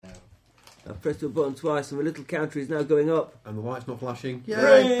I've pressed the button twice and my little counter is now going up. And the light's not flashing. Yay!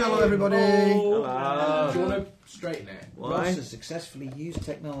 Hooray! Hello, everybody! Hello. Do you want to straighten it? Why? Ross has successfully used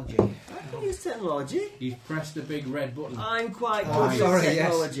technology. I can use technology. He's pressed the big red button. I'm quite Oh, good sorry, with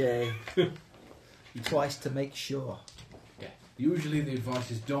yes. technology. Twice to make sure. Yeah. Usually the advice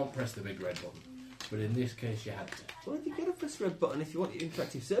is don't press the big red button. But in this case you had to. Well, you got to press the red button if you want your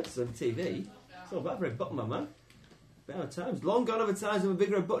interactive services on TV. It's all about the red button, my man. Better times. Long gone over times with a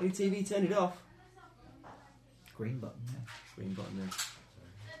big red button on your TV, turn it off. Green button, yeah. Green button then.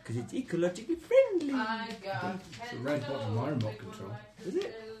 Because it's ecologically friendly. It's a red button, my remote control. Is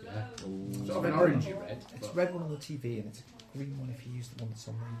it? Yeah. Ooh. Sort of an orangey red. It's but- red one on the TV and it's a green one if you use the one that's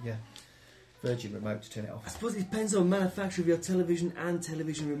on the Virgin remote to turn it I off. suppose it depends on manufacture of your television and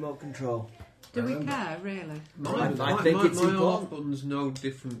television remote control. Do we care, really? I think it's my important. off button's no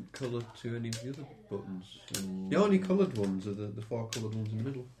different colour to any of the other buttons. The only coloured ones are the four coloured ones in the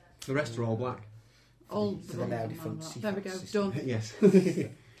middle. The rest are all black. All For the now defunct There we go, CFAX system. done. Yes.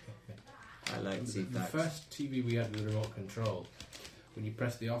 I like to see The that. first TV we had with the remote control, when you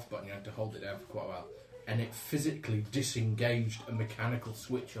pressed the off button, you had to hold it down for quite a while, and it physically disengaged a mechanical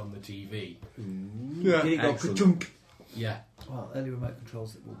switch on the TV. Yeah. Did it go Excellent. ka-chunk? Yeah. Well, early remote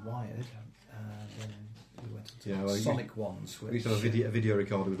controls that were wired, then we went into Yeah, well, Sonic ones. We used to have a video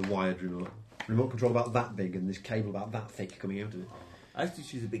recorder with a wired remote. Remote control about that big and this cable about that thick coming out of it. I used to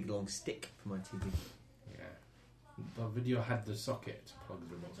choose a big long stick for my TV. Yeah. The video had the socket to plug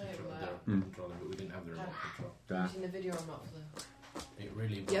the remote control in, but we didn't have the remote control. Da. Using the video or not for the... It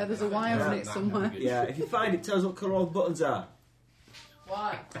really Yeah, there's a wire on it somewhere. Yeah, if you find it, tell us what colour all the buttons are.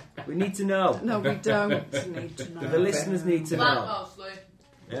 Why? We need to know. No, we don't need to The know. listeners need to Black know. mostly.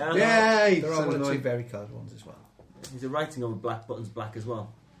 Yeah? Yay! There are So one or two annoying. very coloured ones as well. Is the writing on the black buttons black as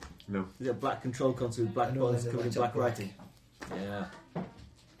well? No. Is it a black control console with black No, buttons they're covered in white black on black. writing? Yeah.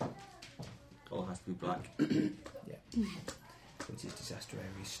 All has to be black. Yeah. Which is disaster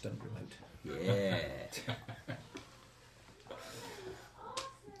area stunt remote. Yeah.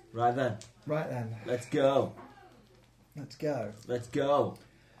 Right then, Right then, let's go. let's go. Let's go.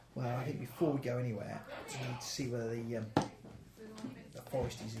 Well, I think before we go anywhere, we need to see whether the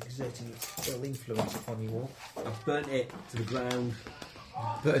forest is exerting its ill influence upon you all. I've burnt it to the ground.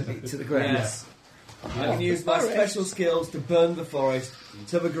 Burn it to the ground. Yes. I can use my special skills to burn the forest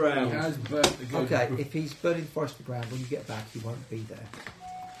to the He ground. has burnt the good. Okay, if he's burning the forest to the ground, when you get back, he won't be there.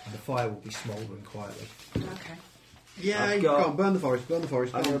 And the fire will be smouldering quietly. Okay. Yeah, I've you got- can't burn the forest, burn the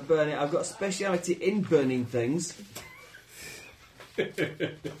forest. I'm Burn. going to burn it. I've got a speciality in burning things. You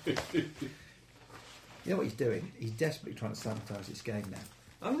know what he's doing? He's desperately trying to sabotage this game now.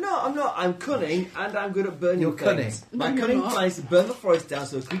 I'm not. I'm cunning and I'm good at burning You're things. cunning? My No, you're cunning not. plan is to burn the forest down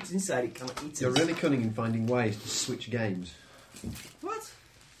so the creatures inside it cannot eat us. You're really cunning in finding ways to switch games. What?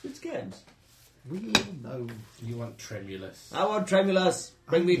 Which games? We all know. You want Tremulous. I want Tremulous.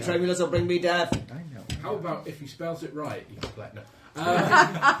 Bring me know. Tremulous or bring me death. I know. How about if he spells it right, you can play it. No.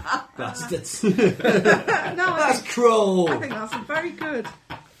 Bastards. No, I That's think, cruel. I think that's very good.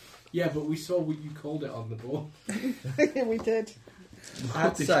 Yeah, but we saw what you called it on the board. We did. I have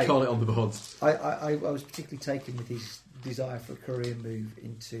What to did say, you call it on the boards? I was particularly taken with his desire for a career move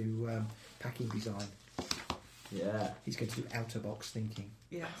into packing design. Yeah. He's going to do outer box thinking.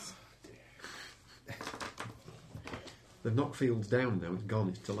 Yes. They've knocked Fields down now, it's gone,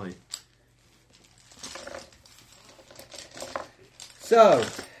 it's too late. So,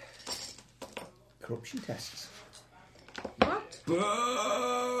 corruption tests. What?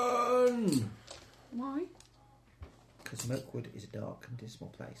 Burn. Why? Because Mirkwood is a dark and dismal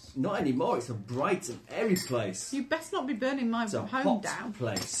place. Not anymore. It's a bright and airy place. You best not be burning my It's a home hot down.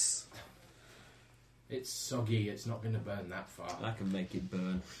 place. It's soggy, it's not going to burn that far. I can make it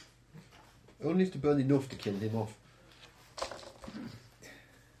burn. It only needs to burn enough to kill him off.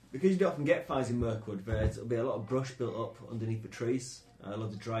 Because you don't often get fires in Mirkwood, there'll be a lot of brush built up underneath the trees. A lot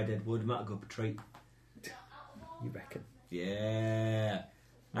of dry dead wood. Might go up a tree. You reckon? Yeah.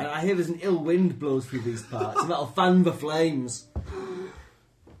 And I hear there's an ill wind blows through these parts, and that'll fan the flames.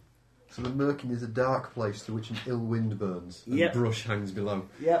 So the Merkin is a dark place to which an ill wind burns, and Yep. brush hangs below.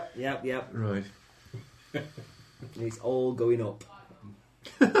 Yep. Right. And it's all going up.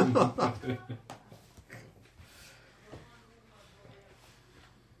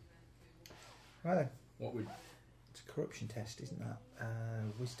 Right then. What would... It's a corruption test, isn't that?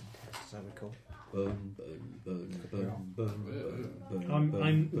 Wisdom test, as I recall. Burn, burn, burn, burn, burn, burn, burn. I'm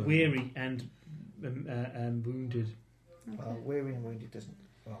burn. weary and wounded. Well, weary and wounded doesn't.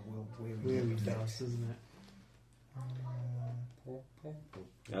 Well, weary Weary does. does, doesn't it?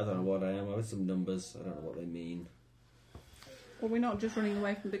 I don't know what I am. I have some numbers. I don't know what they mean. Well, we're not just running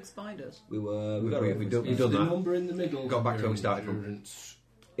away from big spiders. We were. We- got we- away we from don't- it. we've done the that. number in the middle. Got back to where we your started from. endurance.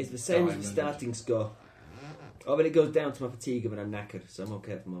 It's the same as the Diamond. starting score. Oh, but it goes down to my fatigue when I'm knackered, so I'm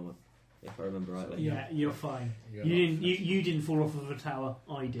okay at the moment. If I remember rightly. Yeah, you're fine. You're You not didn't. You didn't fall off of a tower.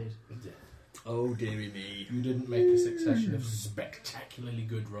 I did. Oh, dearie me. You didn't make a succession of spectacularly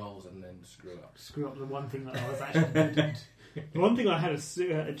good rolls and then screw up. Screw up the one thing that I was actually good at. The one thing I had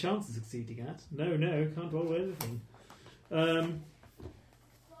a chance of succeeding at. No, can't roll anything.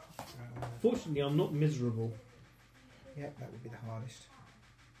 Fortunately, I'm not miserable. Yeah, that would be the hardest.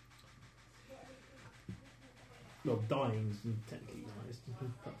 Well, dying is technically nice.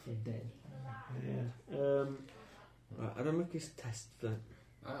 Apart from dead. Yeah. Right, I don't make this test for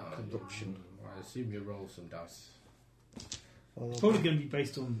corruption. I assume you roll some dice. Although, It's probably going to be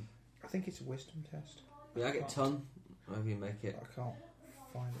based on. I think it's a wisdom test. Yeah, I get ton. However you make it. I can't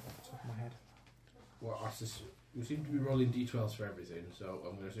find it off the top of my head. Well, we seem to be rolling d12s for everything, so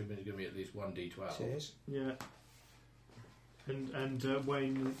I'm going to assume there's going to be at least one d12. It is. Yeah. And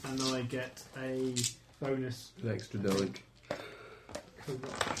Wayne and I get a bonus An extra die.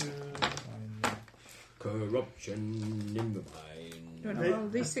 corruption. Corruption in the Don't mind. know, well,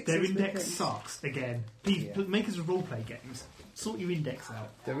 these sixes Their with index things. sucks again. Please Yeah. make us roleplay games. Sort your index out.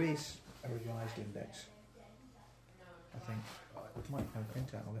 There is a revised index. I think. I might have a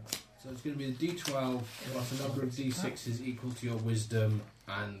printout of it. So it's going to be the d12 plus a number of d6s equal to your wisdom,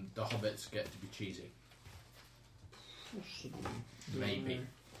 and the hobbits get to be cheesy. Maybe.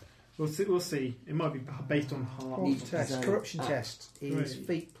 We'll see. It might be based on heart. Corruption test. design Corruption app. test is Right.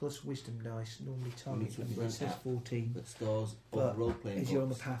 feat plus wisdom dice. Normally target Need to number. It says app. 14. That stores But all role playing As you're on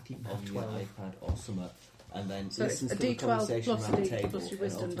the books path, you can on have your 12. iPad or something, and then So it's listens a to the D12 conversation plus around a the D table plus your and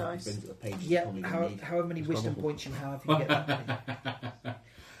wisdom automatically dice. brings up the pages Yeah, probably how, need. however many It's wisdom probable. points you have, you get that many.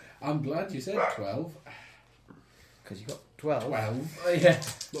 I'm glad you said 12. Because you've got 12. 12. Yeah.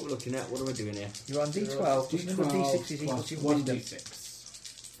 What we're looking at? What are we doing here? You're on D12, plus number of D6 is equal to your one wisdom. d6.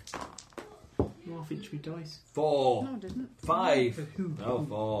 Half-inch dice. 4, No, I didn't. 5. For who? No,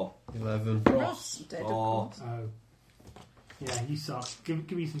 4. 11. Ross did, of Oh. course. Oh. Yeah, you suck.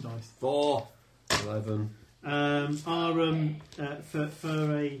 Give me some dice. 4. 11. For a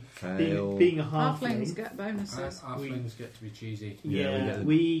Fail. being a Halflings halfling, get bonuses. Halflings get to be cheesy. yeah,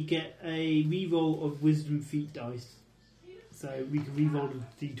 we get a reroll of wisdom feat dice. So we can reroll a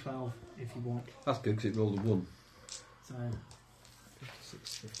d12 if you want. That's good because it rolled a 1. So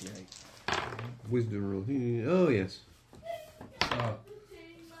 56, 58. Wisdom roll. Oh, yes. So,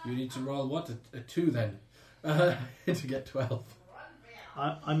 you need to roll what? A 2 then? To get 12.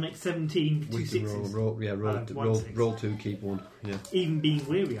 I make 17 with 2 Wisdom roll. sixes. Roll, yeah, roll, One roll, six. roll 2, keep 1. Yeah. Even being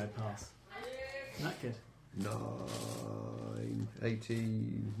weary, I pass. That good. 9,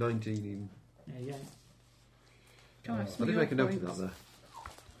 18, 19 even. Yeah. Can I have I some did of make a your note of points? that there.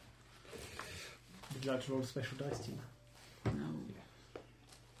 Would you like to roll a special dice, Tina? No.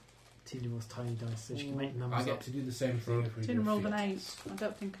 Tina rolls tiny dice so she can make numbers I get up. to do the same thing if we Tina do rolled an feat. 8. I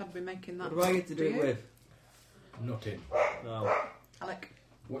don't think I'd be making that. What do I get to do it you? with? Nothing. No. Alec,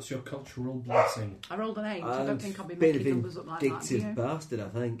 What's your cultural blessing? I rolled an 8. I I'm don't think I'd be bit making of numbers up like that. Do Addictive you? bastard, I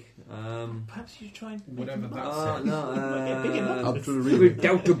think. Perhaps you should try and Whatever make them that up. Oh, says. no. Might get big enough. Absolutely.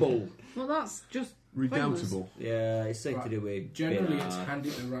 Redoubtable. Well, that's just Redoubtable. Yeah, it's something Right. to do with. Generally, being, it's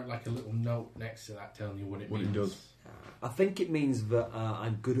handy to write like a little note next to that telling you what it What it means. does. I think it means that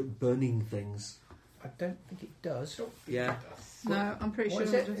I'm good at burning things. I don't think it does. Yeah. no. I'm pretty What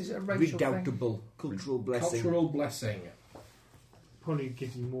sure. is it? Is it a racial thing? Redoubtable. Cultural blessing. Cultural blessing. Probably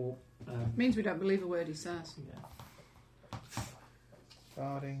gives you more. Means we don't believe a word he says. Yeah.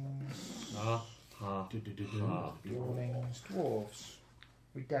 Bardings, Ah, ha, ha. Dwarlings, Dwarves.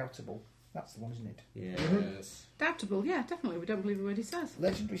 Redoubtable. That's the one, isn't it? Yeah. Yes. Doubtable, yeah, definitely. We don't believe a word he says.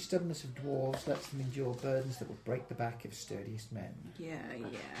 Legendary stubbornness of dwarves lets them endure burdens that will break the back of sturdiest men. Yeah.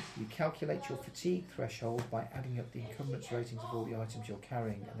 You calculate your fatigue threshold by adding up the encumbrance ratings of all the items you're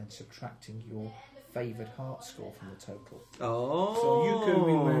carrying and then subtracting your favoured heart score from the total. Oh. So you could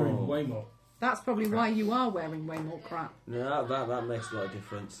be wearing way more. That's probably why you are wearing way more crap. No, that makes a lot of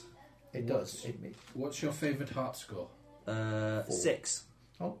difference. It What's- does. What's your favourite heart score? 6.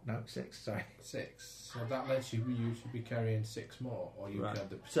 Oh, no, 6, sorry. 6. So that lets you should be carrying 6 more, or you Right. have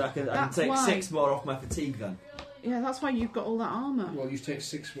the. So I can That's take why. 6 more off my fatigue then. Yeah, that's why you've got all that armour. Well, you take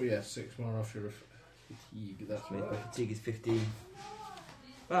 6. Well, yeah, 6 more off your fatigue. That's My right. fatigue is 15.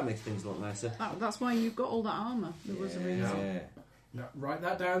 That makes things look nicer. That's why you've got all that armour. There was a reason. Yeah. Now, write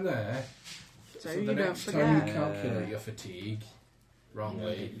that down there. So the you don't next time forget. you calculate your fatigue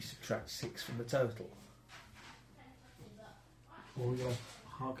wrongly, You subtract 6 from the total. Or your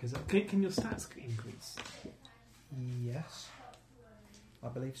heart goes up. Can your stats increase? Yes. I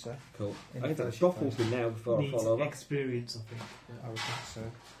believe so. Cool. In I the think fellowship Boffles phase. me now before I Needs fall over. experience, I think. I would think so.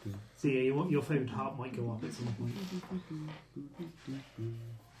 So yeah, your favourite heart might go up at some point.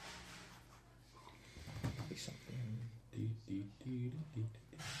 Be something.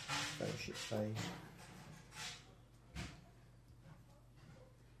 Fellowship phase.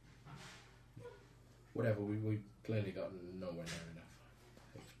 Whatever, we've clearly got nowhere near enough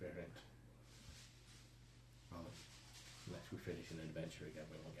experience. Unless we finish an adventure again,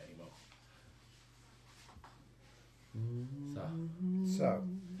 we won't get any more. So,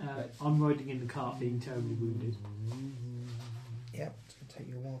 I'm riding in the cart being terribly wounded. Yep, it's going to take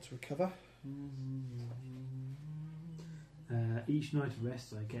you a while to recover. Each night of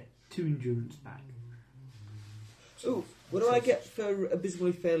rest I get 2 endurance back. Oh, what do I get for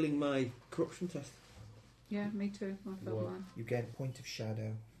abysmally failing my corruption test? Yeah, me too. I felt Well, mine. You gain a point of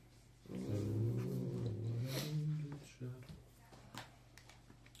shadow.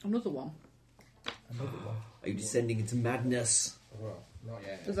 Another one. Another one. Are you descending into madness? well, not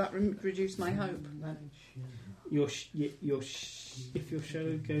yet. Does that reduce my hope then? If your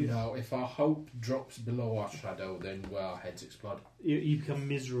shadow goes, No, if our hope drops below our shadow, then our heads explode. you become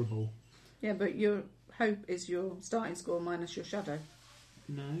miserable. Yeah, but your hope is your starting score minus your shadow.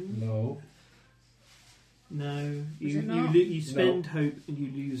 No. No, Is You it not? you spend hope and you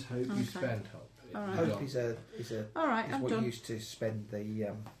lose hope. Oh. you Okay. spend hope. All right. You Hope don't. is All right, I'm what you done. use to spend the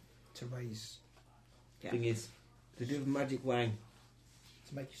to raise Yeah. Thing is, to do with magic wang.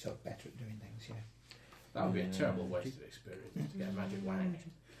 to make yourself better at doing things. Yeah. That would be a terrible waste of experience to get a magic wang.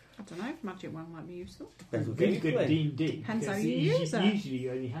 I don't know. Magic one might be useful. Depends what game Good, you good play. D&D. Depends how because you use it. Usually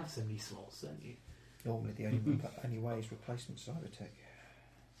you only have so many slots, don't you? Normally the only way is replacement cyber tech.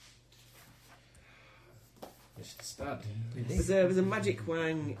 Mr. Stud. There's a magic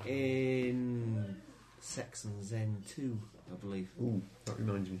wang in Saxon Zen 2, I believe. Ooh, that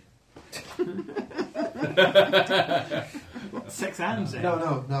reminds me. Sex and Zen.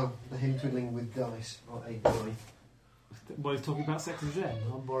 No. The him twiddling with dice on 8 9. Well, he's talking about Sex and Zen.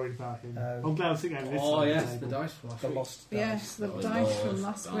 I'm worried about him. Oh. I'm glad I'm sitting over this Oh side yes, of the table. dice from last The week. lost Yes, the Oh, dice from Lord,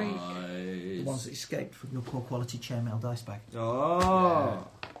 last week. the ones that escaped from your poor quality chairmail dice bag. Oh!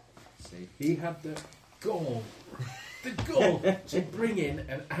 See. He had the gall to bring in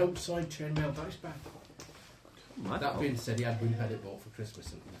an outside chainmail dice bag. My That fault. being said, he had Win It bought for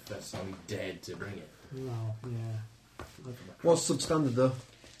Christmas, and the first time he dared to bring it. Well, yeah. Was substandard though.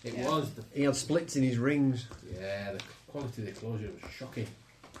 It Yeah. was He had splits in his rings. the quality of the closure was shocking.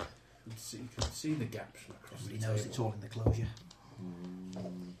 You could see the gaps from across the Everybody knows table. it's all in the closure.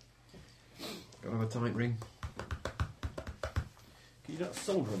 Gotta have a tight ring. Can you not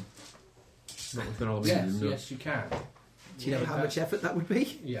solder them? Not with all Yes, yes, you can. Do you know how much effort that would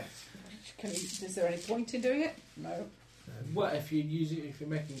be? Yes. Is there any point in doing it? No. Well, if you use it, if you're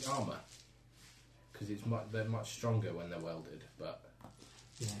making armour, because they're much stronger when they're welded. But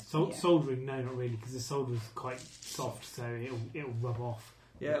Yeah. Yeah. Soldering, no, not really, because the solder's quite soft, so it'll rub off.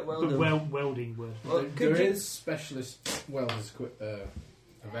 Yeah, well but done. welding would. Well, there could you- is specialist welders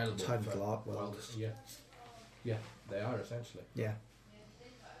available. Total for art welders. Yeah, they are essentially. Yeah.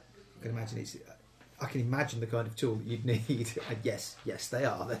 I can imagine I can imagine the kind of tool that you'd need. And yes, they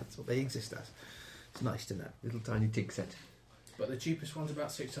are. That's what they exist as. It's nice to know. Little tiny TIG set. But the cheapest one's about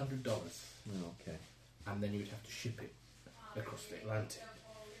 $600, Okay. and then you would have to ship it across the Atlantic.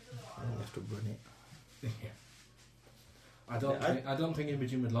 You have to run it. Yeah. I don't think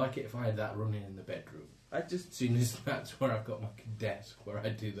Imogen would like it if I had that running in the bedroom. I just... Seeing as that's where I've got my desk, where I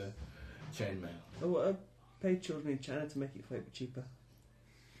do the chainmail. I paid children in China to make it a bit cheaper.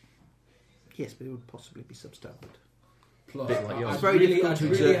 Yes, but it would possibly be substandard. Plus, Bit like yours. I'd It's very really, difficult I'd to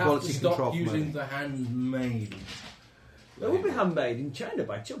really exert have quality to stop control from using it. the handmade. It would be handmade in China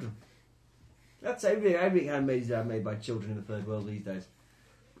by children. That's everything handmade is handmade by children in the third world these days.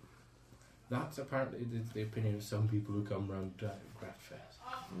 That's apparently the opinion of some people who come round craft fairs.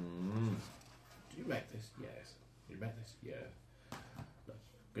 Do you make this? Yes. You make this? Yeah. Look,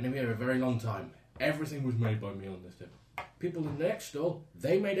 been here a very long time. Everything was made by me on this table. People in the next stall,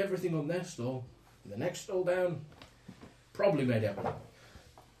 they made everything on their stall. And the next stall down, probably made everything.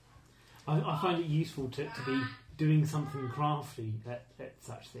 I find it useful to be doing something crafty at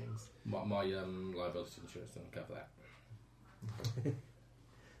such things. My liability insurance doesn't cover that.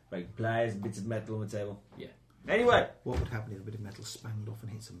 Like pliers and bits of metal on the table. Yeah. Anyway, What would happen if a bit of metal spanged off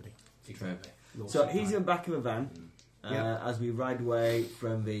and hit somebody? Exactly. so he's in the back of a van Yeah. as we ride away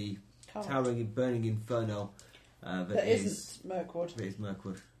from the Can't. towering and burning inferno That isn't Mirkwood. That is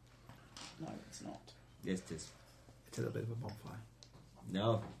Mirkwood. No, it's not. Yes, it is. It's a little bit of a bonfire.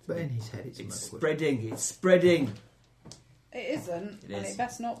 No, But in his head, it's it's Mirkwood. spreading. It's spreading. It isn't, It and is. it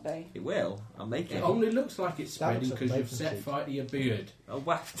best not be. It will. I'll make It it. only looks like it's That spreading looks because like you've bacon set cheek. fire to your beard. I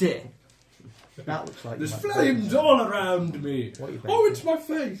waffed it. That looks like There's you might- flames all around me. What are you Oh, baking? it's my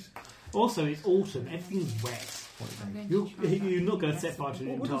face. Also, it's autumn. Everything's wet. What are you I'm baking? going to try You're that. not going to set fire to the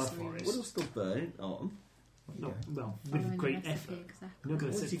Wood entire will forest. still burn in autumn. What are you No, doing? well, Following with the great recipe, effort. exactly. You're not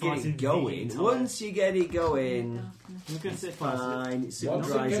going to Once set you fire get to it the going, entire. once you get it going, Darkness. You're not going to set fire to fine. It soon Once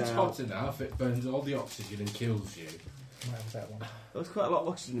it dries gets out. hot enough, it burns all the oxygen and kills you. Where was that one? There's quite a lot of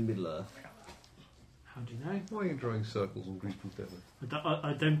oxygen in Middle Earth. How do you know? Why are you drawing circles on greaseproof paper?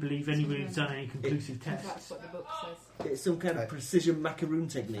 I don't believe anybody's done any conclusive That's tests. what the book says. It's some kind of precision macaroon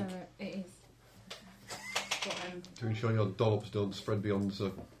technique. It is. But, To ensure your dollops don't spread beyond the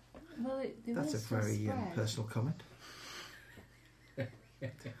circle. well, there That's a is very spread. personal comment.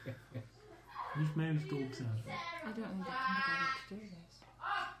 You've Mary's daughter. I don't think I can be bothered to do this.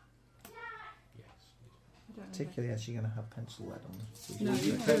 Yes. I don't think Particularly as you're going to have pencil lead on them. No,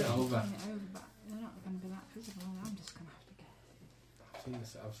 You you turn can't. it over. turn it over, but they're not going to be that visible. I'm just going to have to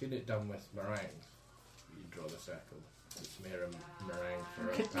get. I've seen it done with meringues. You draw the circle. Smear a meringue for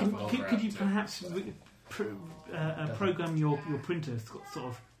a Could you perhaps program your printer, sort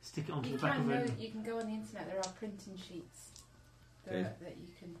of stick it onto You the back can of go. it? You can go on the internet. There are printing sheets Okay. that you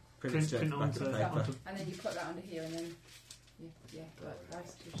can, Print Print, straight print back onto, of paper. onto. and then you put that under here, and then but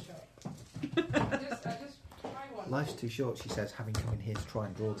life's too short. I just try one. Life's too short, she says, having come in here to try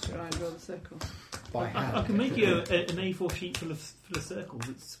and draw the Try circle and draw the circle. by I hand. can make you an A4 sheet full of circles.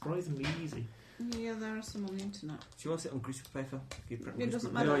 It's surprisingly easy. Yeah, there are some on the internet. Do you want to sit on greaseproof paper? You print It greaseproof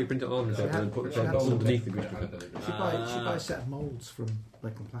doesn't paper? No, you print it on the She paper had- and put she it had on some- underneath the Put it greaseproof paper. underneath. She buy a set of moulds from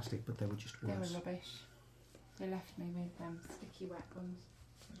Lakeland Plastic, but they were just They were worse. rubbish. They left me with sticky wet ones.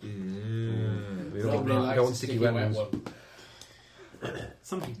 We Nobody don't likes want a sticky wet ones. one.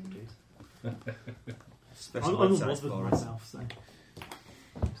 Some people do. Special I'm not websites bothered for us. myself, so.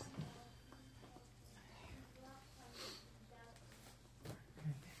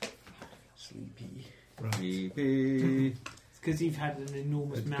 Sleepy. Sleepy. It's because you've had an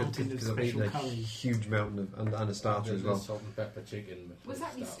enormous mountain of Because I've special eaten a curries. huge mountain of and a starter as well. Salt and pepper chicken. Was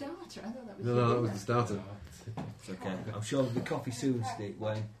that your starter? I thought that was No, your that was dinner. the starter. It's okay. I'm sure there'll be coffee soon, Steve.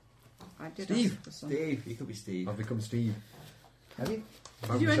 Wayne. I did Steve. ask for some. Steve. You could be Steve. I've become Steve. Have you?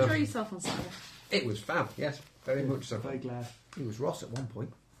 Did you enjoy yourself on Saturday? It was fab, yes, very much so. Very glad. He was Ross at one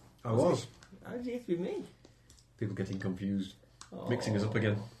point. I was. How did you have to be me? People getting confused, mixing us up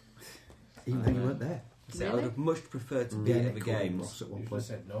again. Even though you weren't there. See, I would have much preferred to be Yeah, at Nick the called him games. Ross at one You point. just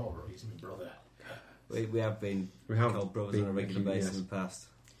said no, he's my brother. We have been We have called brothers been on a regular making- basis yes. in the past.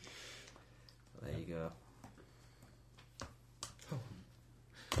 There you go.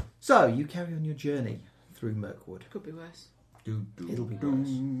 So, you carry on your journey through Mirkwood. Could be worse. It'll be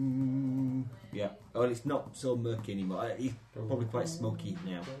Yeah. Oh, and it's not so murky anymore. It's probably quite smoky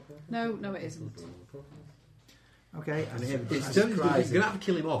now. No, it isn't. Okay, and here It's determined he's going to have to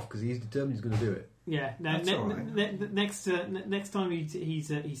kill him off because he's determined he's going to do it. Yeah. Now, That's all right. next time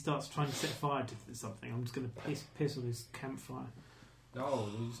he starts trying to set fire to something, I'm just going to piss on his campfire. No,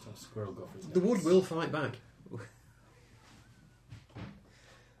 we just have squirrel go for his The wood nuts. will fight back.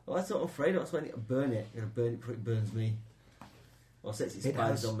 Well, that's what I'm afraid of. That's why I need to burn it. I'm going to burn it before it burns me. Or sets its it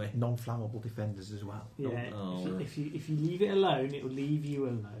spiders has on me. non-flammable defenders as well. Yeah. Oh. If you leave it alone, it will leave you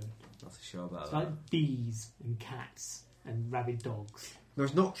alone. Not so sure about It's that. like bees and cats and rabid dogs. No,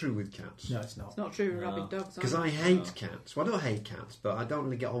 it's not true with cats. No, it's not. It's not true with No. rabid dogs. Because either. I hate cats. Well, I don't hate cats, but I don't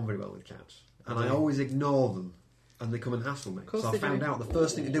really get on very well with cats. And I Okay. always ignore them. And they come and hassle me. Course So I they found do. out the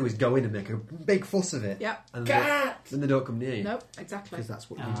first thing to do is go in and make a big fuss of it. Yep. And Cat! then they don't come near you. Nope. Exactly. Because that's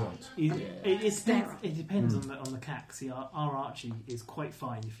what you Ah. want. It depends on the cat. See, our Archie is quite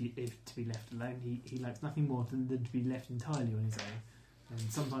fine if to be left alone. He likes nothing more than to be left entirely on his own.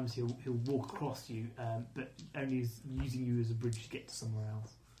 And sometimes he'll walk across you, but only as using you as a bridge to get to somewhere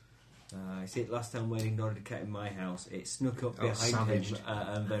else. I see it last time Wayne ignored a cat in my house. It snuck up Oh, behind savaged. him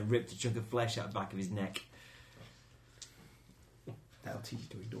and then ripped a chunk of flesh out the back of his neck. That'll teach you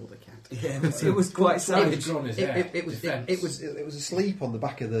to ignore the cat. Yeah, it was quite savage. Grown his It, hair. it, it was Defence. it was asleep on the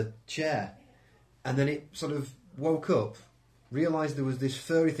back of the chair, and then it sort of woke up, realised there was this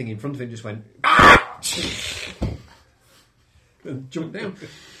furry thing in front of it, and just went and jumped down.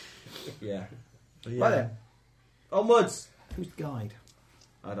 Yeah. Right then, Onwards! who's the guide?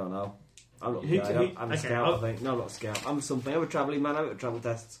 I don't know. I'm not Who- a guide. who- I'm a okay, scout, I'll- I think. No, I'm not a scout. I'm something. I'm a travelling man. I'm at travel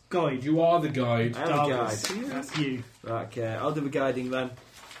tests. Guide. You are the guide. I am a guide. Darvis, that's you. Right, okay. I'll do the guiding then.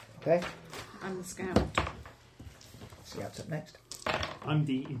 Okay, I'm the scout. Scout's up next. I'm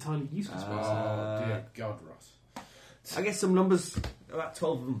the entirely useless person. Oh, dear God, Ross. I guess some numbers, about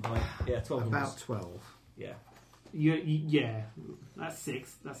 12 of them. Yeah, 12 About numbers. 12. Yeah. Yeah, that's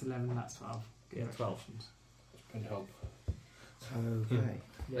 6. That's 11. That's 12. Yeah, 12. Spend hope. Okay.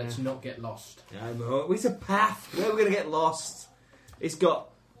 Yeah. Let's not get lost. It's a path. Where are we going to get lost? It's got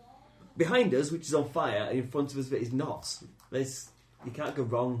behind us, which is on fire, and in front of us, it is not. You can't go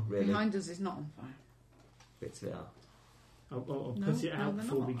wrong, really. Behind us is not on fire. Bits of it are. I'll No, put it out they're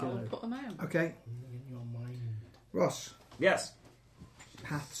before not. we I'll go. put them out. Okay, In your mind. Ross. Yes.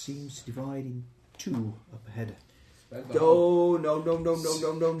 Path seems to divide in two up ahead. Spend the hope. No.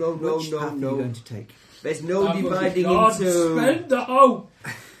 Which path are you going to take? There's no Oh, dividing God, into. Spend the hope!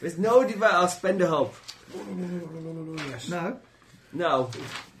 There's no divide. I'll spend a hope. No. No.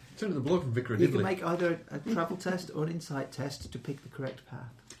 Turn to the bloke from Vicar of You can Diddley. make either a travel test or an insight test to pick the correct path.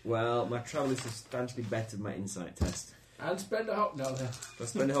 Well, my travel is substantially better than my insight test. And spend the hope. No, there. I'll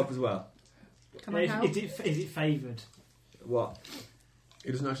spend a hope as well. Can I help? Is it favoured? What?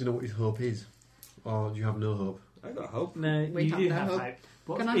 He doesn't actually know what his hope is. Or do you have no hope? I got hope. No, We you have do no have hope. hope.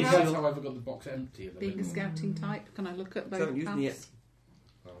 What Can I if help? That's you're- how I've got the box empty at the Being a minute. scouting type, can I look at both Haven't used me paths?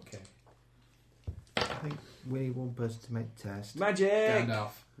 Okay. I think we need one person to make the test. Magic!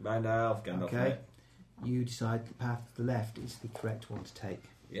 Gandalf. Gandalf. Okay. Right. You decide the path to the left is the correct one to take.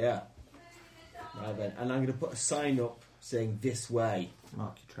 Yeah. Right then. And I'm going to put a sign up saying this way.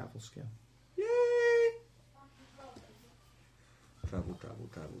 Mark your travel skill. Yay!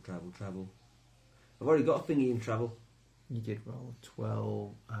 Travel. I've already got a thingy in travel. You did roll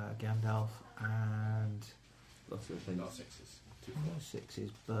 12, Gandalf, and Lots of things. Not sixes. Two no sixes,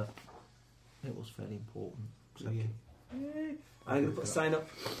 but it was fairly important. So Okay. you I'm going to put a sign up.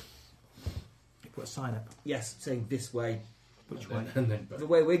 put a sign up. Yes, saying this way. Which and way? Then, and then The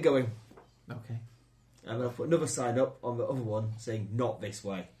way we're going. Okay. And I'll put another sign up on the other one saying not this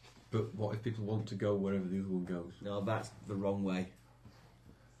way. But what if people want to go wherever the other one goes? No, that's the wrong way.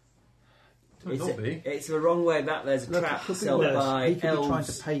 Might not be. It's the wrong way. There's a Look, trap it could be set worse. by He could be trying to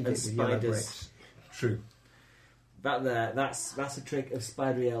elves pave and it with yellow spiders. bricks. True. That's a trick of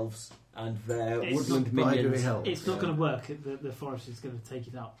spidery elves and their It's woodland not spidery minions. elves. It's not going to work. The forest is going to take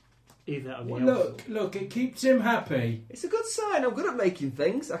it up. Either on the Well, elves look, it keeps him happy. It's a good sign. I'm good at making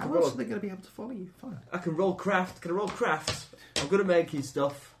things. I can How else roll. are they going to be able to follow you? Fine. I can roll craft. Can I roll craft? I'm good at making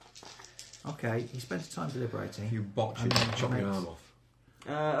stuff. Okay, he spends time deliberating. If you botch And it, then chop your makes- arm off.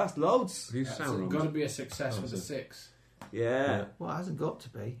 That's loads. Have you That's Sauron? got to be a success Oh, with a is it? 6. Yeah. Well, it hasn't got to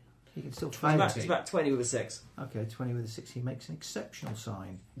be. He can still It's fail. about, it's about 20 with a 6. Okay, 20 with a 6. He makes an exceptional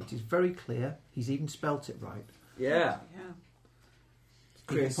sign. It is very clear. He's even spelt it right. Yeah. Yeah. He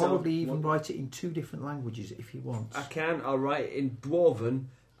Create can some- probably even write it in 2 different languages if he wants. I can. I'll write it in Dwarven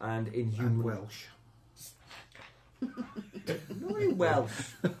and in And human. Welsh. Not in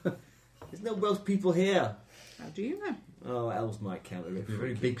Welsh. There's no Welsh people here. How do you know? Oh, elves might count a bit. It'd be a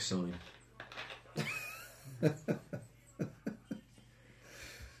very freaky. big sign.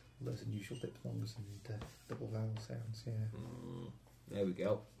 Those unusual diphthongs and double vowel sounds, yeah. There we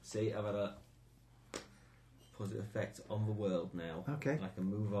go. See, I've had a positive effect on the world now. Okay, I can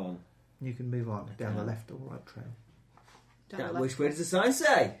move on. you can move on down the Okay. left or right trail. Down Yeah, the left. which way does the sign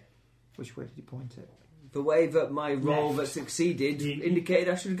say? Which way did he point it? The way that my roll Left. that succeeded You- indicated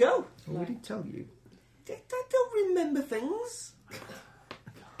I should go. Well, we did tell you. I don't remember things.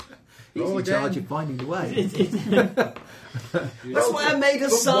 He's Roll in charge again. of finding the way. That's why I made a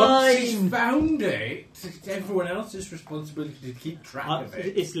But once he's sign. found it, it's everyone else's responsibility to keep track of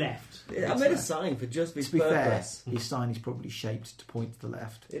it. it's left. I made a sign for just this To be fair, purpose. his sign is probably shaped to point to the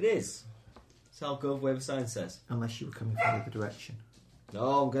left, It is. So I'll go with where the sign says. unless you were coming from the other direction.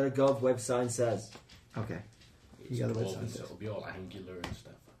 No, I'm going to go with where the sign says. Okay. It's You got the all- website. it'll be all angular and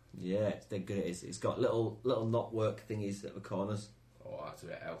stuff. Yeah, it's dead good. It's got little knotwork thingies at the corners. Oh, that's a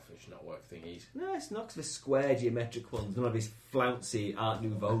bit elfish, not work thingies. No, it's not 'cause they're square geometric ones. None of this flouncy Art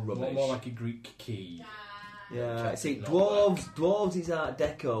Nouveau rubbish. More like a Greek key. Yeah, see, Not dwarves is Art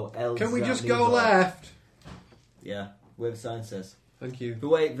Deco. Elves Can we is Art just go Nouveau. left? Yeah, where the sign says. Thank you. The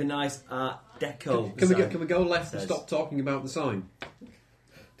way the nice Art Deco. Can we go left and says. stop talking about the sign?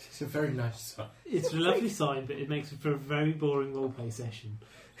 It's a very nice sign. It's a lovely sign, but it makes for a very boring roleplay session.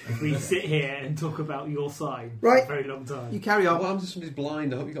 If we sit here and talk about your sign for Right. a very long time. You carry on. What happens if somebody's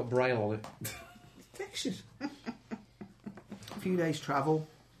blind? I hope you got braille on it. Textures. A few days' travel.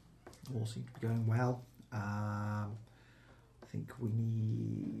 All seems to be going well. I think we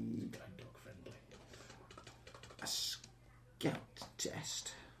need Kind dog friendly. a scout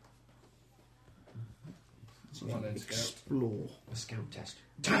test. So Come on you then, scout. explore. A scout test.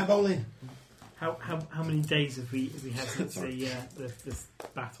 Time bowling. How many days have we had since this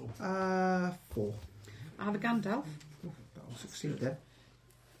battle? 4. I have a Gandalf. That'll succeed then.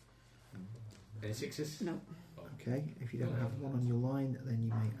 Any 6s? No. Okay, if you don't have one on your line, then you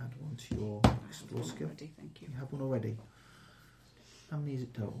may add one to your explore skill. Already, thank you. You have one already. How many is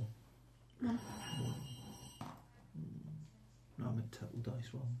it total? One. No, I'm at total dice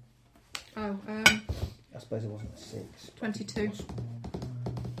roll. Oh, I suppose it wasn't 6. 22.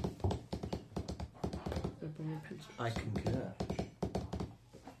 I concur.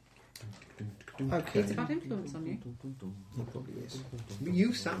 Okay. It's bad influence on you. It probably is. But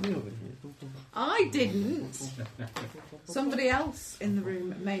you sat me over here. I didn't. Somebody else in the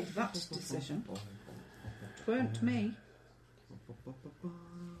room made that decision. It weren't me.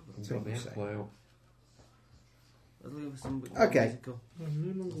 So Got the you amp say. play out. Okay.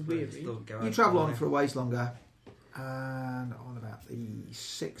 I'm no longer weary. You travel on for a ways longer, and on about the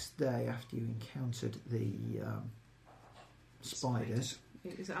 6th day after you encountered the spiders,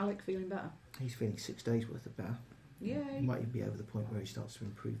 Is Alec feeling better? he's feeling 6 days worth of better. He Yay. might even be over the point where he starts to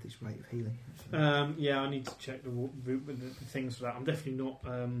improve this rate of healing. Yeah, I need to check the things for that. I'm definitely not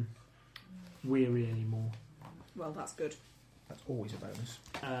weary anymore. Well, that's good. That's always a bonus.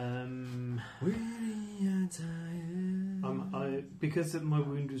 Because my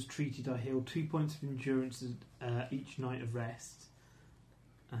wound was treated, I healed 2 points of endurance each night of rest.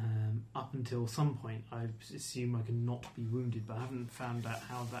 Up until some point, I assume I can not be wounded, but I haven't found out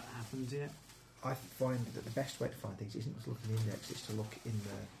how that happens yet. I find that the best way to find things isn't to look in the index, it's to look in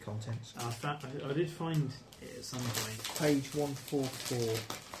the contents. I did find it at some point. Page 144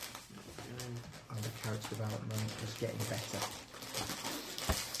 under character development is getting better.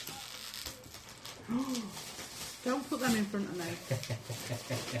 Don't put them in front of me.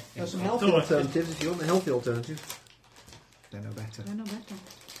 There's some Healthy Alright. alternatives if you want the healthy alternative. They're no better. They're no better.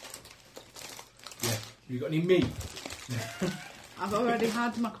 Yeah. You got any meat? I've already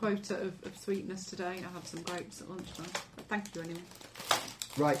had my quota of sweetness today. I had some grapes at lunchtime. But thank you anyway.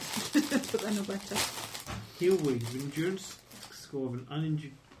 Right, But they're no better. Heal wounds. The endurance score of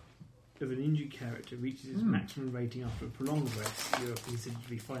an injured character reaches its maximum rating after a prolonged rest. You are considered to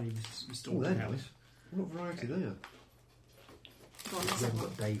be finally Oh, restored they're to health. nice. What variety there? Go on, we let's haven't have one.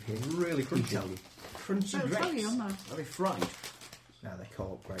 got Dave here. Really He'll crunchy. tell you. Crunchy Oh, tell you on there. Are they fried? No, they're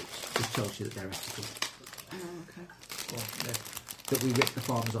co-op grapes. Just tells you that they're ethical. Oh, okay. Well, that we rip the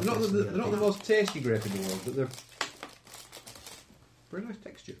farmers off. They're not this and the, the they're not other the most tasty grape in the world, but they're very nice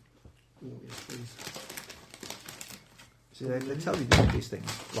texture. Oh, yes, please. So they tell you the obvious things.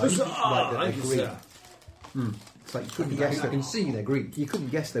 Like that they're green. Mm. It's like you couldn't guess I that. can see they're green. You couldn't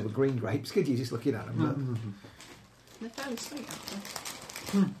guess they were green grapes, could you? Just looking at them. They're fairly sweet,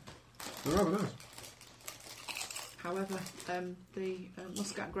 actually. They're rather nice. However, the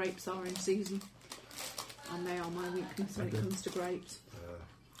Muscat grapes are in season, and they are my weakness when it comes to grapes.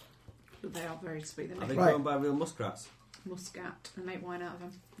 But they are very sweet. They Are make they Right. grown by real muskrats? Muscat and make wine out of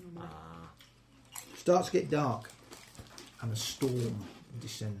them. normally. Starts to get dark, and a storm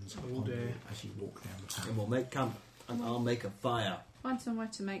descends Oh, upon you dear. as you walk down the path. And we'll make camp, and I'll make a fire. Find somewhere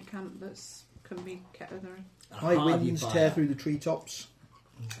to make camp that's can be kept with her. A High hardy winds fire. tear through the treetops,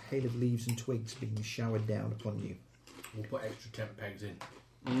 and a hail of leaves and twigs being showered down upon you. We'll put extra tent pegs in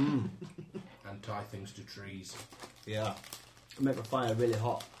Mm. and tie things to trees Yeah. Make the fire really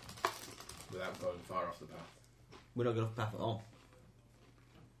hot. without going far off the path. We're not going to path at all.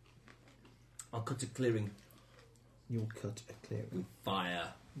 I'll cut a clearing You'll cut a clearing. with fire.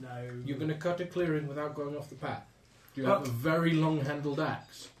 No. You're going to cut a clearing without going off the path. Do you have a very long-handled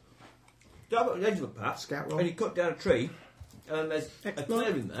axe? Drive up the edge of a path, Scout roll. and you cut down a tree, and then there's a Explore.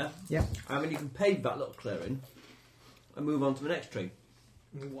 clearing there. Yeah. And then you can pave that little clearing and move on to the next tree.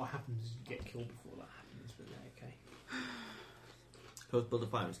 What happens is you get killed before that happens, but yeah, okay. So let's build a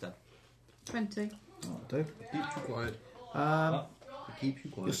fire instead. 20. That'll do. Keeps you quiet. Um, It keeps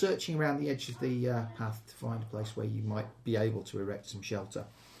you You're quiet. searching around the edge of the path to find a place where you might be able to erect some shelter.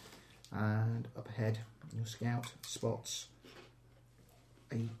 And up ahead, your scout spots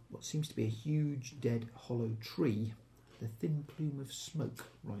what seems to be a huge dead hollow tree with a thin plume of smoke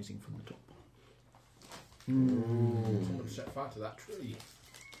rising from the top. Someone set fire to that tree.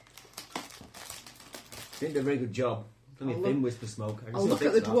 Didn't do a very good job. Only a I'll thin wisp of smoke. I can I'll see look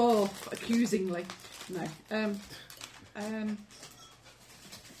at bits the of that. dwarf accusingly. No.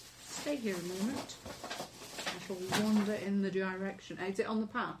 Stay here a moment. I shall wander in the direction. Is it on the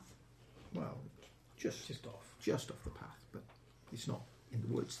path? Well, just Just off. off the path, but it's not in the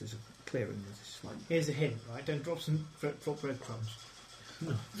woods. There's a clearing. There's a slight. Here's a hint, right? Don't drop breadcrumbs.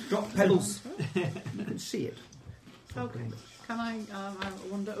 Drop pebbles. You can see it. Okay. Can I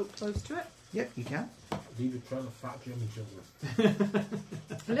wander up close to it? Yep, you can. Leave it trying to fat Jimmy children.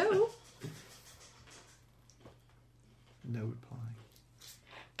 Hello? No reply.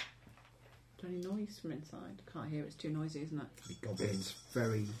 Any noise from inside? Can't hear. It's too noisy, isn't it? It's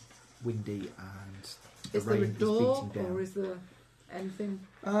very windy and the Is there a rain door, is beating down. or is there anything?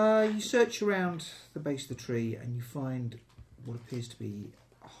 You search around the base of the tree and you find what appears to be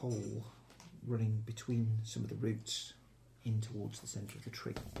a hole running between some of the roots in towards the centre of the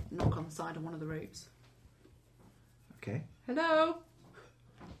tree. Knock on the side of one of the roots. Okay. Hello.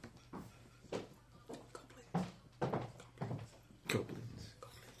 Goblins.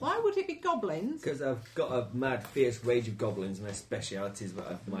 Why would it be goblins? Because I've got a mad, fierce rage of goblins, and my speciality is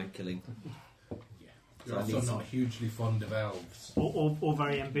my killing. You're So I also need not hugely fond of elves. Or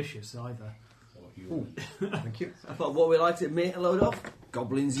very ambitious either. Or humans. Thank you. I thought what we like to make a load of,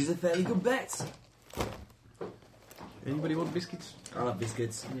 goblins is a fairly good bet. Anybody want biscuits? I love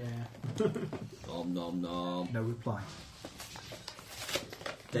biscuits. Yeah. Nom nom nom. No reply.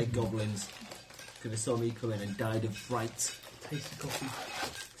 Dead goblins. Could have saw me come in and died of fright. Tasty coffee.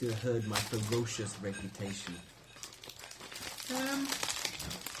 Could have heard my ferocious reputation.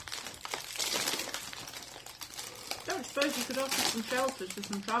 Don't suppose you could offer some shelters to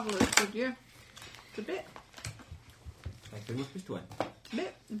some travellers, could you? It's a bit Thank you very much, Mr. Wayne.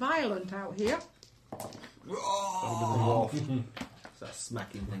 violent out here. Start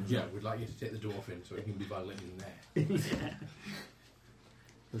smacking things Yeah, up. we'd like you to take the dwarf in so he can be violent in there.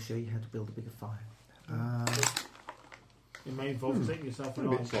 We'll show you how to build a bigger fire. It may involve setting yourself A an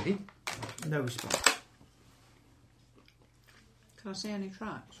bit eye. soggy. No response. Can I see any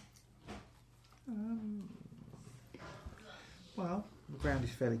tracks? Well, the ground is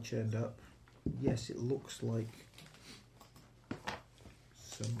fairly churned up. Yes, it looks like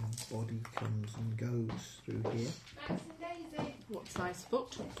somebody comes and goes through here. What size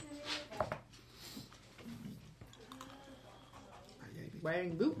foot?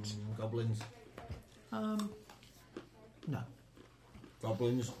 Wearing boots? Goblins. No.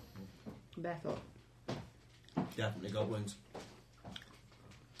 Goblins. Barefoot. Definitely goblins.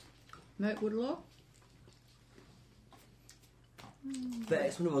 Mirkwood Law? Bet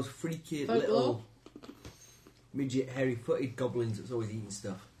it's one of those freaky Folklore? little midget hairy-footed goblins that's always eating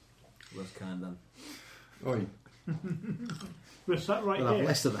stuff. Worst kind, then. Oi. Was that right We'll have here?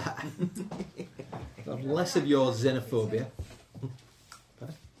 less of that. We'll have less of your xenophobia. I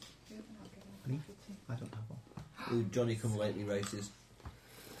don't have one. Ooh, Johnny come lately races.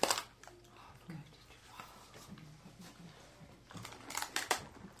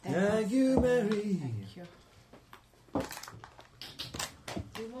 Thank you, Mary. Thank you.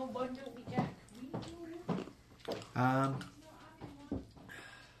 We want one, don't we, Jack?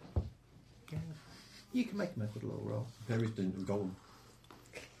 You can make a method law roll. Perry's doing a golem.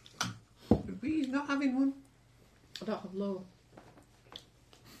 He's not having one. I don't have law.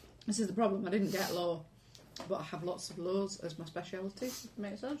 This is the problem. I didn't get law, but I have lots of laws as my speciality. If it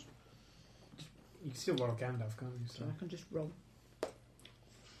makes sense. You can still roll Gandalf, can't you? So I can just roll.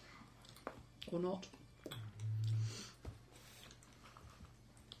 Or not.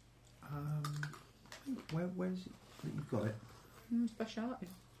 Where is it that you've got it? Speciality.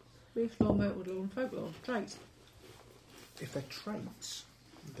 Reef law, Mirkwood law, and folklore. Traits. If they're traits,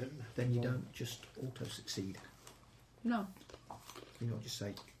 Don't- then you don't just auto-succeed. No. You not just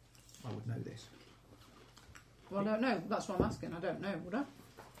say, I would know this. Well, I don't know. That's what I'm asking. I don't know, would I?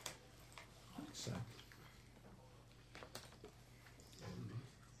 So,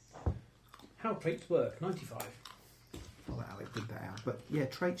 How traits work? 95. I'll let Alec dig that out. But yeah,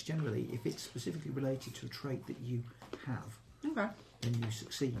 traits generally, if it's specifically related to a trait that you have, Okay. then you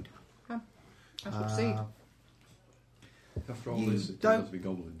succeed. I succeed. After all You this, it don't- turns out to be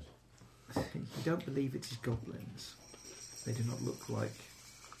goblins. You don't believe it is goblins. They do not look like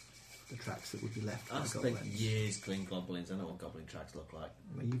the tracks that would be left by I've spent goblins. years killing goblins. I know what goblin tracks look like.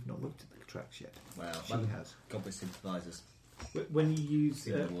 Well, you've not looked at the tracks yet. Well, She my has. goblin sympathisers. When you use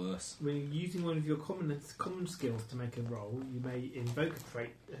Even worse. when you're using one of your common skills to make a roll, you may invoke a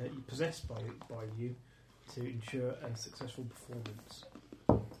trait possessed by you to ensure a successful performance.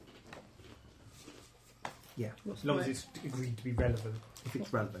 Yeah, As long as it's agreed to be relevant. if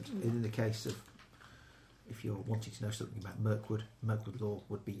it's relevant. In the case of, if you're wanting to know something about Mirkwood law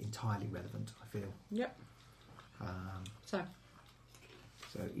would be entirely relevant, I feel. Yep. So,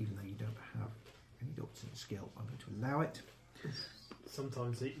 So even though you don't have any doctrine skill, I'm going to allow it.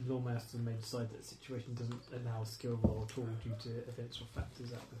 Sometimes the lawmaster may decide that a situation doesn't allow a skill roll at all due to events or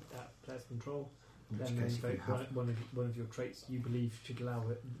factors out of player's control. In which Then they case, if you invoke have, one of your traits you believe should allow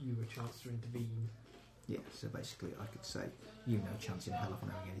you a chance to intervene. yeah. So basically, I could say you no chance in hell of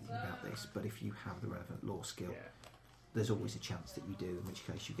knowing anything about this, but if you have the relevant law skill, there's always a chance that you do. In which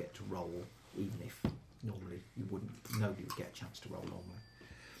case, you get to roll, even if normally you wouldn't. Nobody would get a chance to roll normally.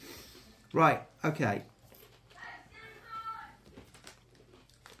 Right, okay.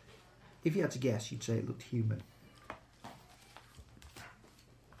 If you had to guess, you'd say it looked human.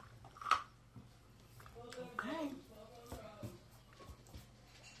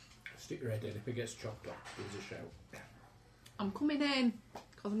 Stick your head in. If it gets chopped off, give us a shout. I'm coming in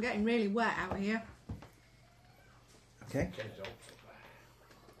because I'm getting really wet out here. Okay? Get it off.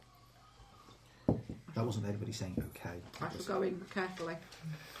 That wasn't anybody saying okay. I shall go in carefully.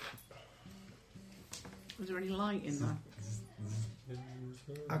 Is there any light in there?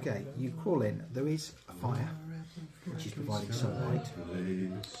 Okay, you crawl in. There is a fire, which is providing some light.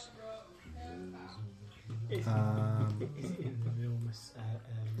 Is it in the enormous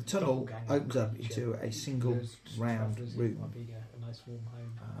The tunnel doppelganger opens up creature into a single who goes round travellers room. might be a nice warm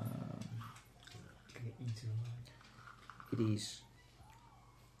home. Can get eaten alive. It is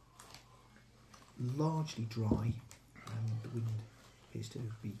largely dry, and the wind appears to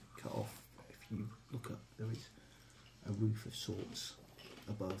be cut off. If you look up, there is a roof of sorts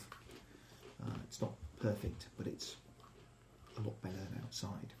above. It's not perfect, but it's a lot better than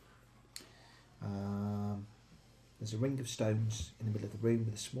outside. There's a ring of stones in the middle of the room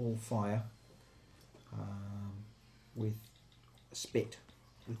with a small fire, with a spit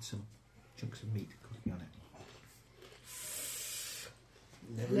with some chunks of meat cooking on it.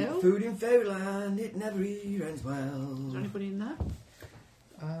 Never Hello? eat food in fairyland, it never ends well. Is there anybody in there?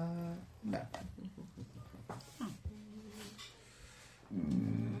 No.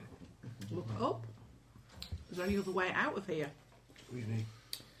 Look up. Is there any other way out of here? What do you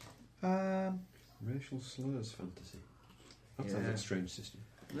mean? Racial slurs fantasy. That sounds Yeah. like a strange system.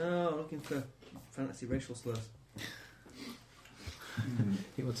 No, looking for fantasy racial slurs.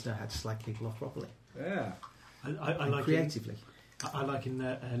 He wants to know how to slag people off properly. Yeah. I And like creatively. I like in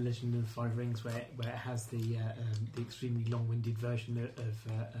the Legend of the Five Rings where it has the extremely long-winded version of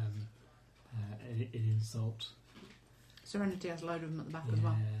an insult. Serenity has a load of them at the back as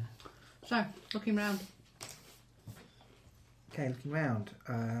well. So, looking round. Okay, looking round,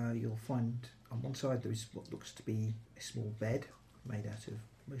 you'll find on one side there is what looks to be a small bed made out of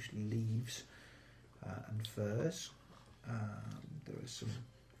mostly leaves and furs. There are some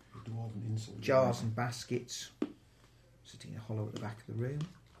Dwarven insult. jars and baskets sitting in a hollow at the back of the room.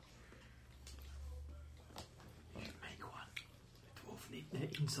 You can make one. A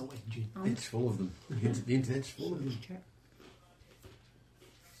dwarf insult engine. It's full of them. The internet's full of them. Check.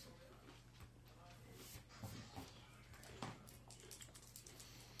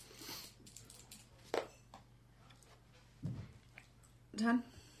 Dan?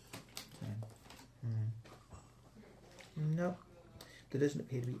 No, there doesn't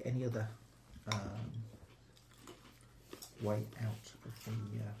appear to be any other way out of the.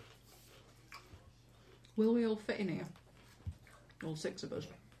 Will we all fit in here? All six of us?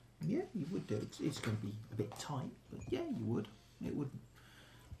 Yeah, you would do. It's going to be a bit tight, but yeah, you would. It would.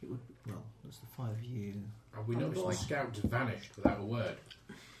 It would. Well, there's the five of you. Have we On the noticed boy. the scouts vanished without a word?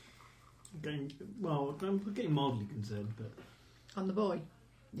 I'm getting mildly concerned, but And the boy?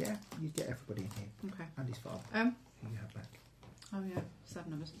 Yeah, you'd get everybody in here, Okay. and his father. Who you have back. Oh yeah,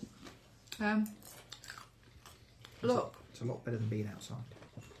 7 of us. Look, It's a lot better than being outside.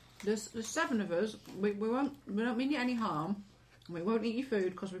 there's 7 of us. We don't mean you any harm. And we won't eat your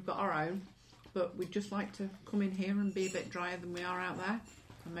food because we've got our own. But we'd just like to come in here and be a bit drier than we are out there,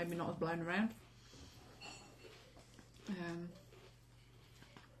 and maybe not as blown around.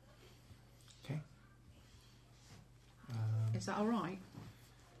 Okay. Is that all right?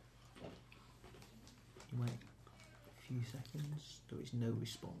 You wait a few seconds. There is no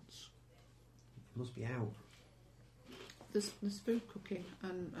response. It must be out. There's food cooking,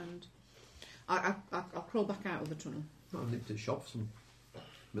 and I'll crawl back out of the tunnel. I'll nip to the shop for some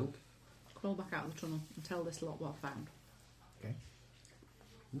milk. Crawl back out of the tunnel and tell this lot what I found. Okay.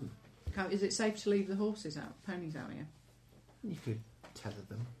 Is it safe to leave the horses out, ponies out here? You could tether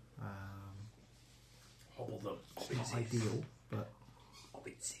them. Hobble them. It's not ideal, but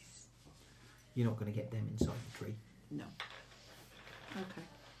you're not going to get them inside the tree. No. Okay.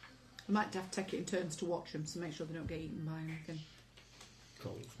 We might have to take it in turns to watch them to make sure they don't get eaten by anything.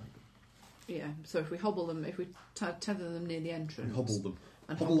 Trolls, maybe. Yeah, so if we hobble them, if we tether them near the entrance. And hobble them.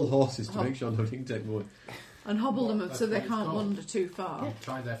 And Hobble the horses to hob- make sure nobody can take more. And hobble Well, them that's so they what it's can't called. wander too far.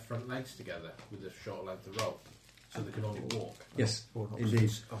 Tie their front legs together with a short length of rope so they can only walk. Yes, Or an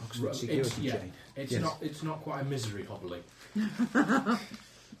indeed. Oxford It's, security yeah, chain. it's Yes. not. It's not quite a misery hobbling.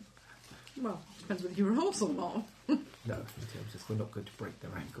 Well, depends whether you're a horse or not. No, in terms of we're not going to break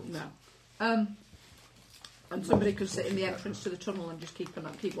their ankles. No. And somebody could sit in the entrance to the tunnel and just keep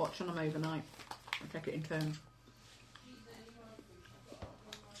watch on them overnight and take it in turns.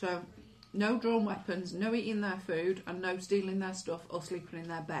 So, No drawn weapons, no eating their food, and no stealing their stuff or sleeping in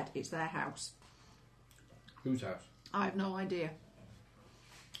their bed. It's their house. Whose house? I have no idea.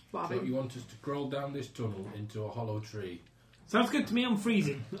 But So you want us to crawl down this tunnel into a hollow tree? Sounds good to me. I'm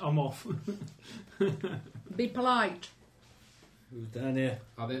freezing. I'm off. be polite. Who's down here?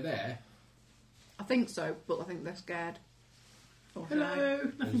 Are they there? I think so, but I think they're scared. Or shy.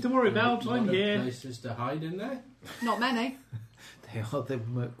 Hello. Nothing to worry about. Lot I'm of here. Places to hide in there. Not many. They are the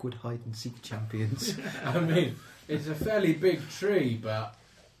Mirkwood hide and seek champions. I mean, it's a fairly big tree, but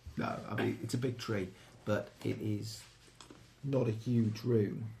No, I mean it's a big tree, but it is not a huge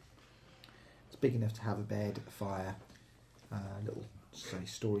room. It's big enough to have a bed, a fire, a little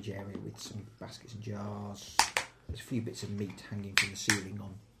storage area with some baskets and jars. There's a few bits of meat hanging from the ceiling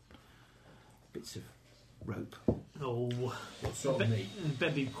on bits of rope. Oh, what sort of meat? it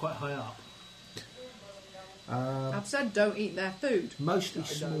better be quite high up. I've said don't eat their food. Mostly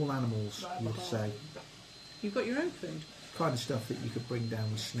small animals, you would say. You've got your own food. Kind of stuff that you could bring down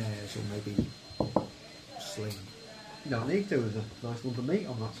with snares or maybe sling. You don't need to. There's a nice lump of meat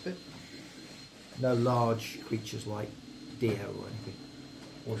on that spit. No large creatures like deer or anything.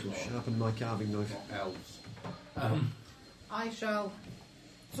 Or she'll sharpen my carving knife. Elves. I shall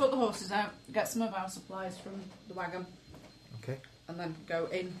sort the horses out, get some of our supplies from the wagon, Okay. and then go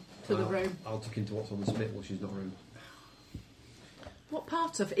in to the room. I'll tuck into what's on the spit while she's not around. What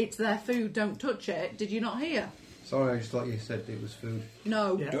part of it's their food, don't touch it, did you not hear? Sorry, I just thought you said it was food.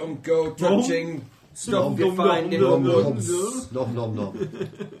 No. Yeah. Don't go touching stuff you Nom, find in nom, the nom, woods. Nom nom nom.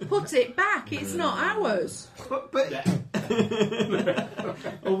 Put it back, it's not ours.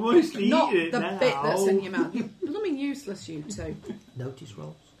 I'll mostly Not eat it the now. bit that's in your mouth. You're blooming useless, you two. Notice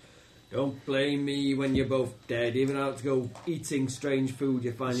rolls. Don't blame me when you're both dead, even out to go eating strange food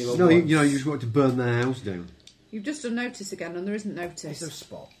you find in the No, woods. you just want to burn their house down. You've just done notice again, and there isn't Is there a notice.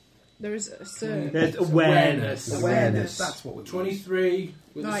 spot? There is a search. There's awareness. Awareness. That's what we 23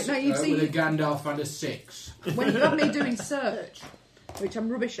 with, Right, a, now you see- with a Gandalf and a 6. When you have me doing search, which I'm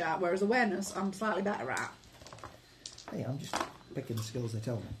rubbish at, whereas awareness I'm slightly better at. Hey, I'm just picking the skills they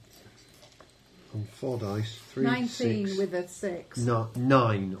tell me. On 4 dice. 3, 19 6. with a 6. No,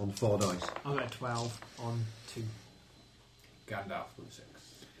 9 on 4 dice. I'm at 12 on 2. Gandalf with a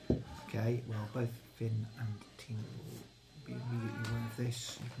 6. Okay, well, both Finn and Tina will be immediately aware of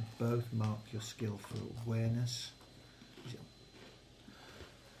this. You can both mark your skill for awareness.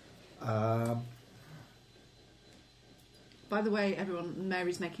 By the way, everyone,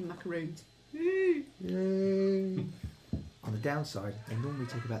 Mary's making macaroons. Yay. On the downside, they normally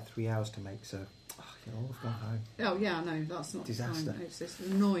take about 3 hours to make, so you'll all have gone home. Oh yeah, I know, that's not Disaster. fine. It's this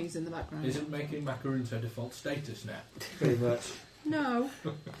noise in the background. Isn't making macaroons her default status now? Pretty much. No.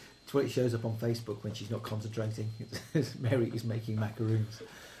 It's what it shows up on Facebook when she's not concentrating. Mary is making macaroons.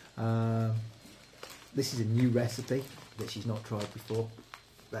 This is a new recipe that she's not tried before.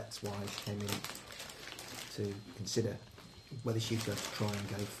 That's why she came in to consider whether she's going to try and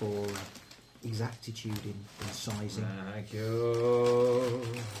go for exactitude in sizing. Thank you.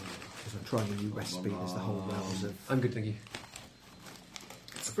 Because I'm trying a new recipe. There's the whole realms of I'm good, thank you.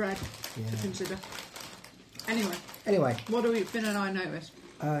 Spread to yeah. consider. Anyway, Anyway, what do we, Finn and I notice?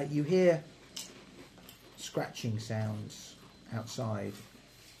 you hear scratching sounds outside,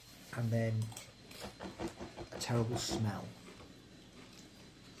 and then a terrible smell.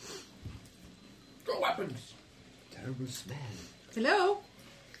 Got weapons! Terrible smell. Hello?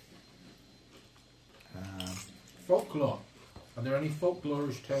 Folklore. Are there any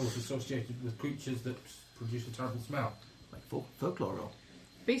folklorish tales associated with creatures that produce a terrible smell? Like folklore or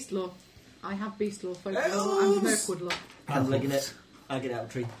Beast law. I have beast law, folklore, Elves! and Mirkwood law. I'm legging it. I get out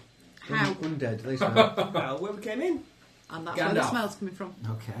of tree. How? Undead, they smell. Well, where we came in. And that's where the Gandalf. smell's coming from.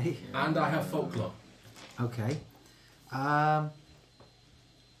 okay. And I have folklore. Okay.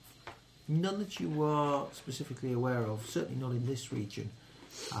 None that you are specifically aware of, certainly not in this region.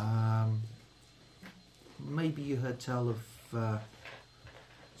 Maybe you heard tell of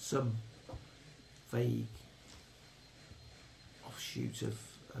some vague offshoot of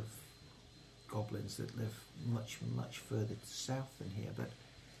goblins that live much, much further south than here,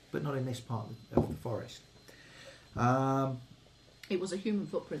 but not in this part of the forest. It was a human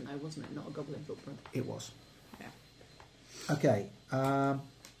footprint though, wasn't it? Not a goblin footprint. It was. Yeah. Okay.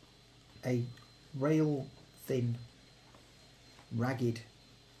 A rail-thin, ragged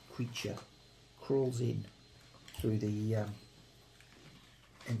creature crawls in through the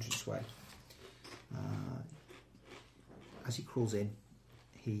entranceway. As he crawls in,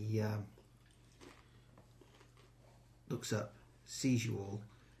 he looks up, sees you all,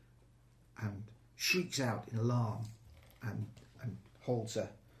 and shrieks out in alarm and holds a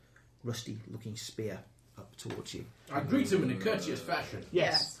rusty-looking spear up towards you. I greet him in a courteous fashion,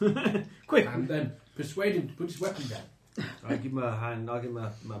 Yes. Quick. and then persuade him to put his weapon down. I give him a hand. I give him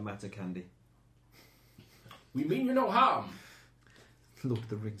my matter candy. We mean you no harm. Lord of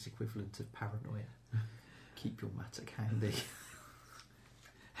the Rings equivalent of paranoia. Keep your matter candy.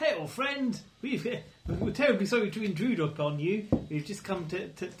 Hey, old friend. We're terribly sorry to intrude upon you. We've just come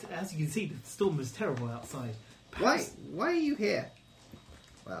to as you can see, the storm is terrible outside. Why are you here?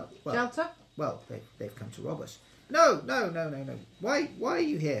 Well, Delta? well, they've come to rob us. No. Why are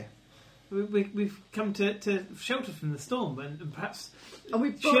you here? We've come to shelter from the storm and perhaps... And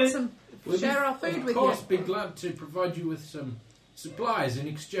we've brought share our food with Of course, you. be glad to provide you with some supplies in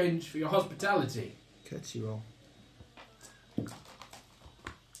exchange for your hospitality. Courtesy roll.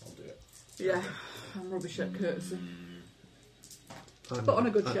 I'll do it. Yeah, I'm rubbish at courtesy. I'm- Put on a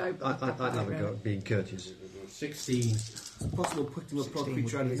good show. I'd have a go at being courteous. 16. It's possible putting him a 16 properly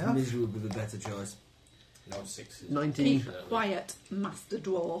would trying be his enough. misery would be the better choice. No, 6. 19. Keep quiet, Master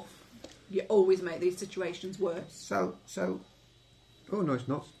Dwarf. You always make these situations worse. So Oh, no, it's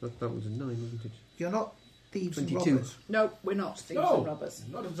not. That was a 9, wasn't it? you're not thieves and 22. robbers. No, we're not thieves No, and robbers.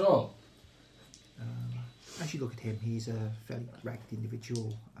 not at all. As you look at him, he's a fairly ragged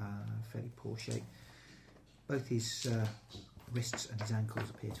individual, fairly poor shape. Both his wrists and his ankles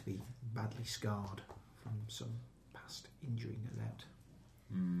appear to be badly scarred from some past injury, no doubt.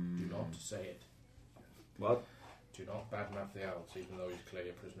 Do not say it. What? Do not badmouth the elves, even though he's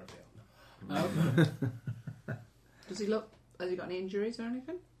clearly a prisoner of the elf. Does he look... Has he got any injuries or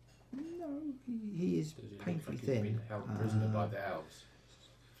anything? No, he is Does he look painfully like he's thin. been held prisoner by the elves?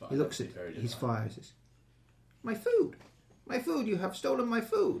 He looks at his fire and says, My food! My food! You have stolen my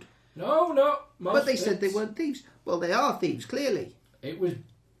food! No. But they said they weren't thieves. Well, they are thieves, clearly. It was.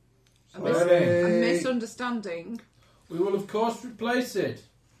 A misunderstanding. We will, of course, replace it.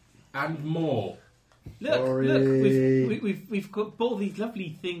 And more. Look, we've got bought these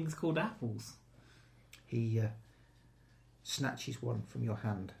lovely things called apples. He snatches one from your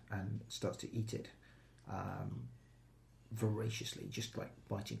hand and starts to eat it voraciously, just like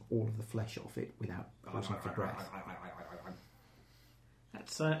biting all of the flesh off it without pausing for breath.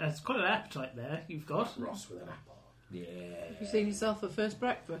 That's quite an appetite there you've got. Ross with an apple. Yeah. Have you seen yourself at first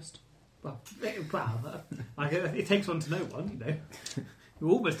breakfast? Well, it takes one to know one, you know. You're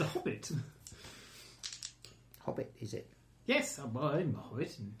almost a hobbit. Hobbit, is it? Yes, I'm a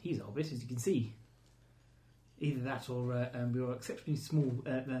hobbit, and he's a hobbit, as you can see. Either that or we are exceptionally small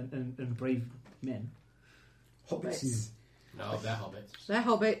and brave men. Hobbits is... No, they're hobbits. They're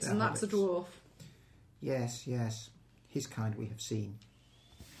hobbits, They're and that's a hobbits. dwarf. Yes. His kind we have seen.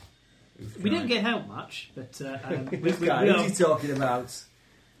 We don't get out much, but Which guy? Who's he talking about?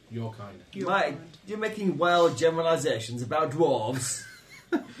 Your kind. Mate, you're making wild generalisations about dwarves.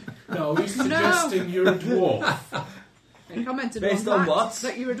 No, he's suggesting you're a dwarf. He commented Based on on that, what?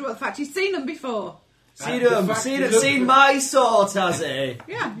 that you were a dwarf. In fact, he's seen them before. Seen the him, fact you look- seen my sort, has he?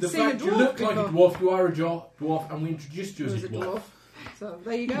 Yeah, The he's seen a fact dwarf you look before. like a dwarf, you are a dwarf, and we introduced you He as was a a dwarf. dwarf. So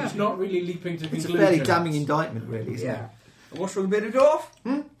there you go. It's not really leaping to It's a conclusions. fairly damning indictment, really, isn't Yeah. And what's wrong with being a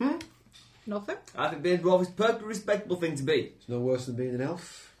dwarf? Nothing. I think being a dwarf is a perfectly respectable thing to be. It's no worse than being an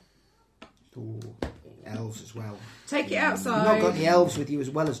elf. it? Ooh, elves as well. Take it You've outside. not got any elves with you as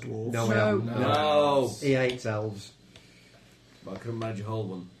well as dwarves. No, No. No. He hates elves. But I couldn't manage a whole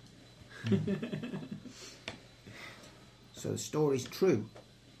one. So the story's true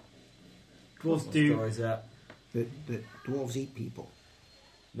dwarves What do. story is that? that dwarves eat people.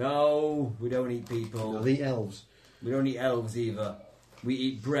 No, we don't eat people. No, the elves. We don't eat elves either. We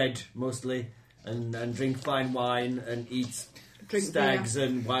eat bread mostly, and drink fine wine, and eat Drink stags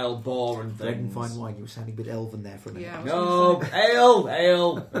and wild boar and things. Bread and fine wine. You were sounding a bit elven there for a minute. Yeah. No,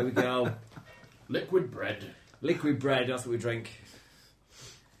 ale. There we go. Liquid bread. Liquid bread. That's what we drink.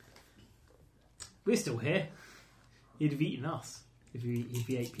 We're still here. He'd have eaten us if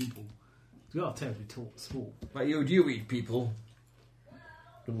he ate people. We are terribly small. But you eat people.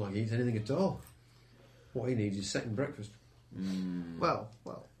 Doesn't like he eats anything at all. What he needs is second breakfast. Well.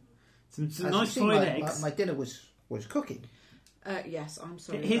 Some as nice you see, fried my, eggs. my dinner was cooking. Yes, I'm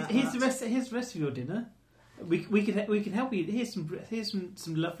sorry. Here's about the that. rest. Here's the rest of your dinner. We can help you. Here's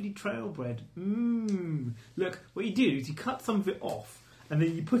some lovely trail bread. Look, what you do is you cut some of it off, and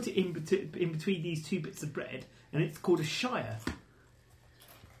then you put it in between these two bits of bread, and it's called a shire.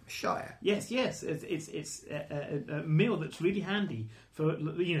 Shire. Yes. It's a meal that's really handy for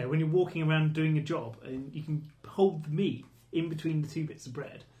when you're walking around doing a job, and you can hold the meat in between the two bits of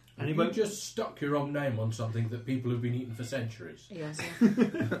bread, and And it you won't. just stuck your own name on something that people have been eating for centuries. Yes.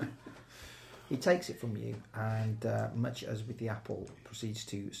 He takes it from you, and much as with the apple, proceeds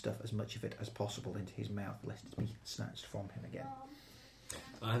to stuff as much of it as possible into his mouth, lest it be snatched from him again.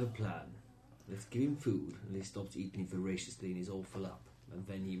 I have a plan. Let's give him food, and he stops eating voraciously and he's all full up. And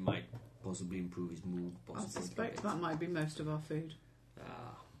then he might possibly improve his mood. I suspect that might be most of our food.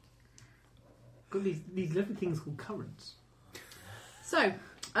 Ah. Got these lovely things called currants. So,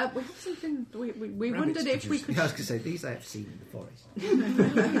 we have something. We wondered if we could. I was going to say, these I have seen in the forest.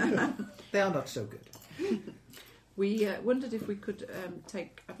 They are not so good. We wondered if we could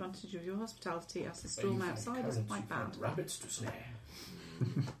take advantage of your hospitality as the storm outside is quite bad. Rabbits to snare.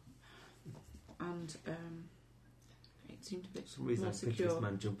 And it seemed a bit For some reason, more I picture secure this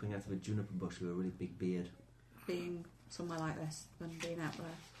man jumping out of a juniper bush with a really big beard. being somewhere like this than being out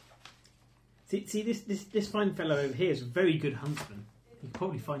there. See this fine fellow over here is a very good huntsman. He could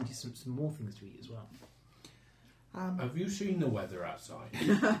probably find you some more things to eat as well. Have you seen the weather outside?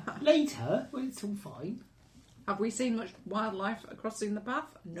 Later, when it's all fine. Have we seen much wildlife crossing the path?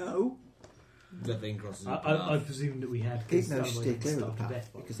 No. Nothing crosses the I path. presume that we had. Keep 'cause no otherwise steer we'd clear of starve the to path, death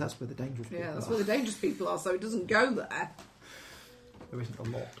by because now. that's where the dangerous people Yeah, that's are. where the dangerous people are, so it doesn't go there. There isn't a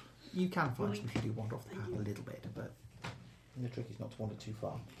lot. You can find some if you do wander off the path a little bit, but the trick is not to wander too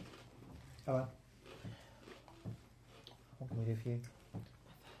far. Oh well. What can we do for you?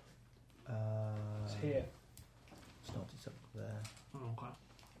 It's here. It's not, it's up there. Oh, okay.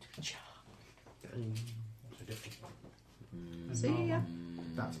 What's the difference? See ya.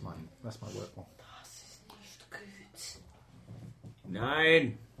 That's my work one.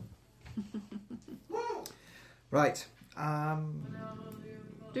 9. Right.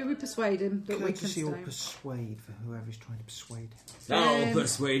 Do we persuade him that we can Courtesy stay? or persuade for whoever's trying to persuade him. I'll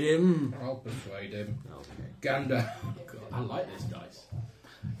persuade him. I'll persuade him. Okay. Gandalf. God, I like this dice.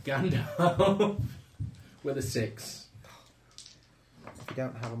 Gandalf with a 6. If you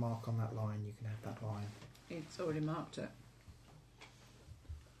don't have a mark on that line, you can have that line. It's already marked it.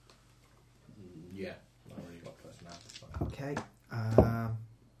 Yeah, I already got personality. Okay.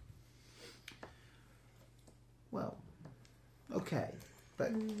 Well. Okay.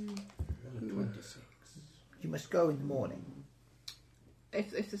 But 26. you must go in the morning.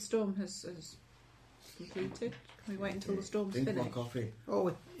 If the storm has completed, can we wait until the storm's Drink more finished? coffee.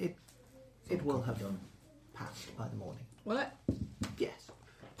 Oh, it will have passed by the morning. Will it? Yes.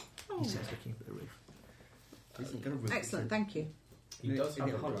 Oh. He says, looking up at the roof. Isn't gonna roof. Excellent, thank you. He does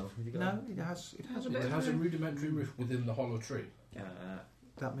have a hollow. roof. Have you got No, it has. It Has has. a bit It of has a a- rudimentary roof within the hollow tree.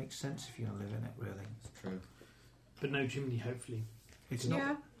 That makes sense if you live in it. Really, It's true. But no chimney, hopefully. it's not.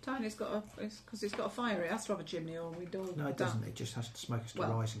 Yeah, Tiny's got because it's got a fire. It has to have a chimney, or we'd all. No, it doesn't. It just has to smoke has to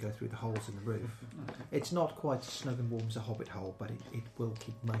Well- rise and go through the holes in the roof. Okay. It's not quite as snug and warm as a hobbit hole, but it will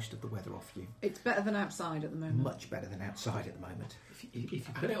keep most of the weather off you. It's better than outside at the moment. Much better than outside at the moment. If you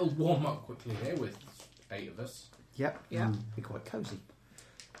And put it'll warm up quickly here with 8 of us. Yep. Yeah. Be quite cosy.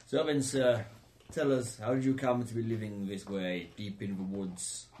 So then, sir, tell us, how did you come to be living this way, deep in the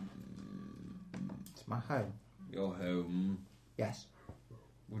woods? It's my home. Your home. Yes.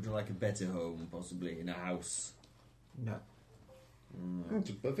 Would you like a better home, possibly, in a house? No. It's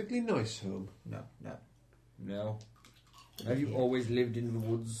a perfectly nice home. No. No. No? Have you always lived in the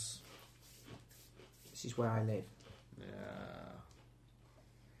woods? This is where I live. Yeah.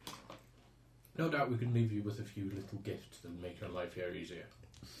 No doubt we can leave you with a few little gifts that make your life here easier.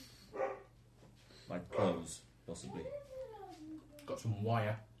 Like clothes, possibly. Got some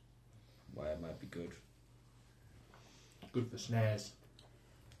wire. Why, it might be good. Good for snares.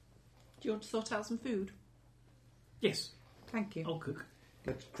 Do you want to sort out some food? yes, Thank you. I'll cook.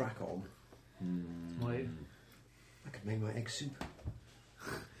 Let's crack on. My I could make my egg soup.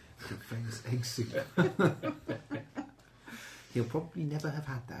 Your famous egg soup. He'll probably never have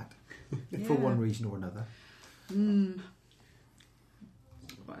had that for Yeah. one reason or another.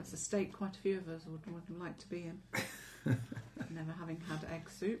 Well, it's a state quite a few of us would like to be in. Never having had egg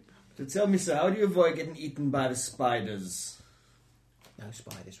soup. So tell me, sir, how do you avoid getting eaten by the spiders? No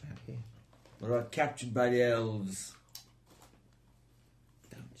spiders round here. Or are captured by the elves?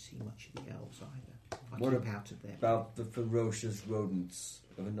 Don't see much of the elves either. I What keep out of there. About the ferocious rodents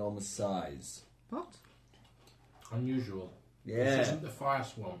of enormous size? What? Unusual. This Yeah. isn't the fire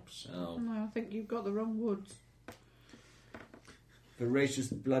swamps. Oh. No, I think you've got the wrong woods. Voracious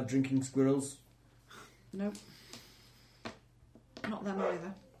blood-drinking squirrels? Nope. Not them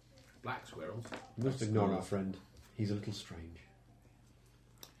either. Black squirrels. We must ignore our friend. He's a little strange.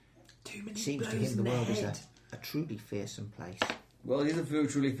 too many It seems to blows him the in world is head. a truly fearsome place. Well, it is a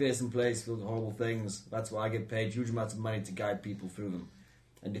truly fearsome place filled with horrible things. That's why I get paid huge amounts of money to guide people through them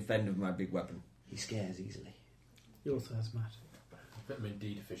and defend with my big weapon. He scares easily. He also has asthmatic. Vitamin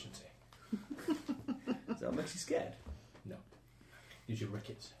D deficiency. Does that make you scared? Use your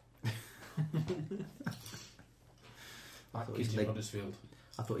rickets. I thought Kids his in leg- Huddersfield.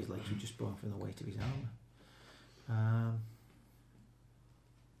 I thought his legs were just born from the weight of his armour.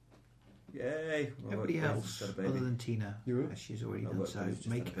 Yay! Everybody Well, else, got a baby. other than Tina, You're right. she's already My done work so, buddy's just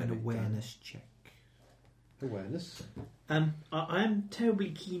make had a an baby. awareness check. Awareness. I am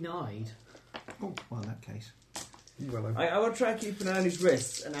terribly keen-eyed. Oh, well, in that case. Well, I want to try and keep an eye on his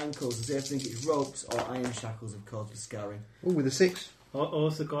wrists and ankles to see if I think it's ropes or iron shackles have caused the scarring. oh, with a 6. I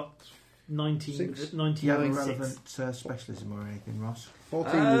also got 19. Six. Do you have a 19 relevant specialism or anything, Ross?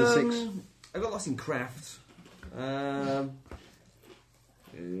 14 with a 6. I got lost in craft. I'm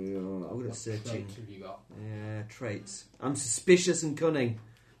good at searching. Traits have you got? Yeah, traits. I'm suspicious and cunning.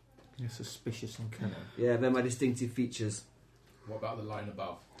 You're suspicious and cunning. Yeah, they're my distinctive features. What about the line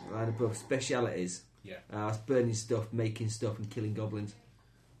above? Right above specialities. Yeah. That's burning stuff, making stuff, and killing goblins.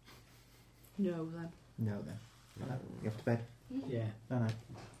 No, then. No, then. No, you off to bed? Yeah. No.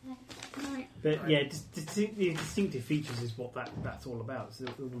 Right. But yeah, the distinctive features is what that's all about. It's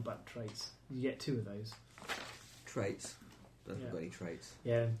all about traits. You get 2 of those. Traits. Doesn't Yeah. got any traits.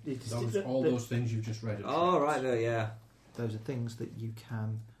 Yeah. All those things you've just read. are Oh, traits. right there, yeah. Those are things that you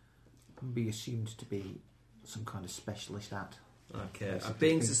can be assumed to be some kind of specialist at. Okay. Basically,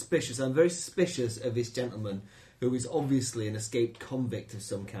 Being things- suspicious. I'm very suspicious of this gentleman who is obviously an escaped convict of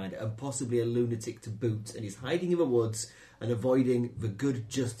some kind and possibly a lunatic to boot, and is hiding in the woods and avoiding the good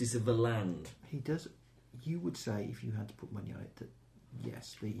justice of the land. He does. You would say, if you had to put money on it, that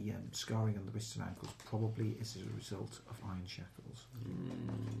yes, the scarring on the wrists and ankles probably is as a result of iron shackles.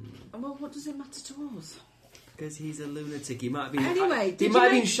 Well, what does it matter to us? Because he's a lunatic. He might have been. Anyway, he did might you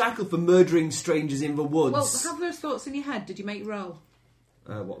have been make... shackled for murdering strangers in the woods. Well, have those thoughts in your head. Did you make roll?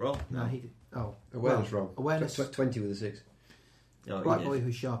 What roll? No, he did. Oh, Awareness well, roll. Awareness. 20 with a 6. Oh, Bright he boy did.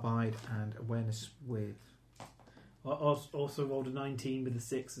 who's sharp-eyed, and awareness with. I also rolled a 19 with a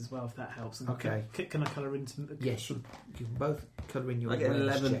 6 as well, if that helps. And Okay. Can I colour in some? Yes, you can both colour in your I get an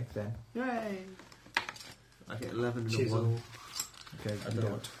awareness 11. check then. Yay! I get 11 and a Chisel. 1. Okay, I you don't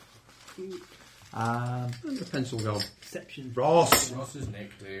don't. Cute. And the pencil gone. Perception. Ross! Ross is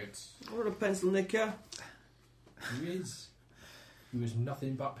nicked it. I want a pencil nicker. He is. He was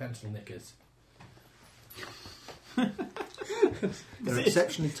nothing but pencil knickers. They're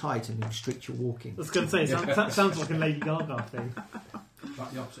exceptionally tight and restrict your walking. I was going to say, that sounds like a Lady Gaga thing.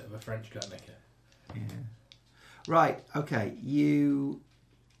 Like the opposite of a French cut knicker. Yeah. Right, okay,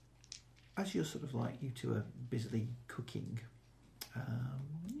 as you're sort of like, you two are busily cooking,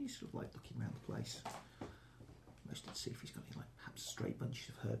 you sort of like looking around the place, mostly to see if he's got any, like, perhaps stray bunches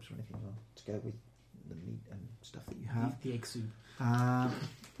of herbs or anything on to go with the meat and stuff that you have. The egg soup.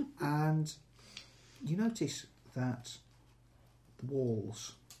 And you notice that the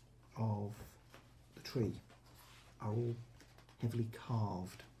walls of the tree are all heavily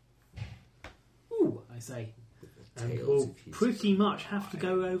carved. Ooh, I say. And Tales we'll of his pretty much have to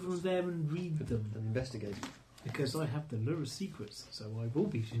go over there and read them. And investigate. Because I have the lure of secrets, so I will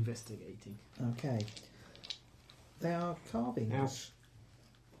be investigating. Okay. They are carvings.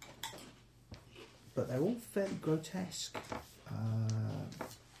 But they're all fairly grotesque.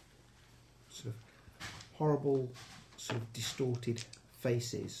 Sort of horrible, sort of distorted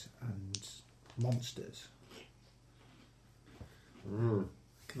faces and monsters.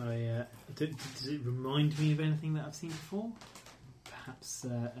 Can I? Does it remind me of anything that I've seen before? Perhaps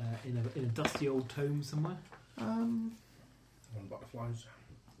in a dusty old tome somewhere. On butterflies.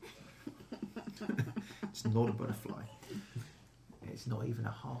 It's not a butterfly. It's not even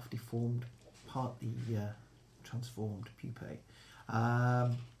a half deformed, partly transformed pupae.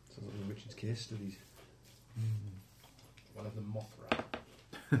 Sounds like the Richard's case studies. One of the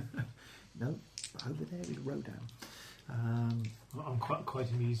Mothra. No, over there is Rodan. I'm quite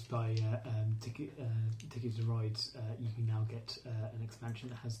amused by Ticket to Rides. You can now get an expansion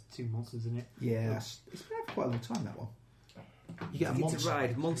that has 2 monsters in it. Yes, it's been out for quite a long time, that one. You get a Ticket to monster.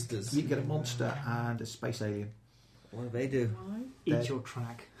 ride, monsters. You get a monster and a space alien. What do they do? Right. Eat They're- your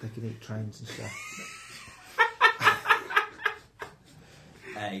track. They can eat trains and stuff.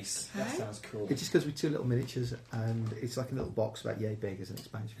 Ace. That Hey? sounds cool. It just goes with 2 little miniatures, and it's like a little box about yay big as an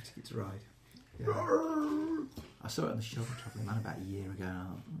expansion for Ticket to Ride. Yeah. I saw it on the Shovel Travelling Man about a year ago.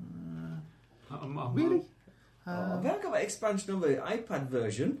 Really? I've got that expansion on the iPad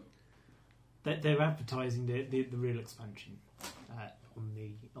version. They're advertising the real expansion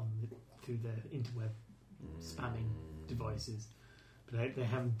through the interweb spamming devices, but they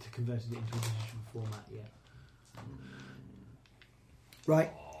haven't converted it into a digital format yet.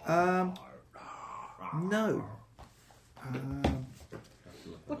 Right. No.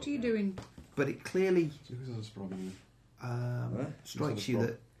 What are you doing? But it clearly Huh? strikes Some you sort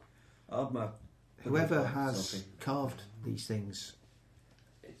that of whoever has something. carved these things,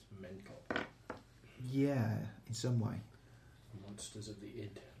 It's mental. yeah, in some way. Monsters of the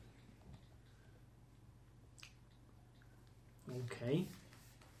id. Okay.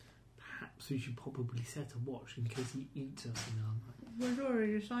 Perhaps we should probably set a watch in case he eats us in our night. We'd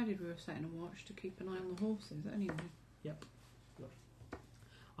already decided we were setting a watch to keep an eye on the horses anyway.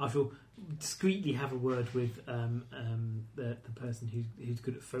 I shall discreetly have a word with the person who's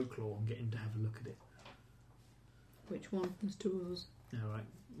good at folklore and get him to have a look at it. Which one? There's two of us. All right.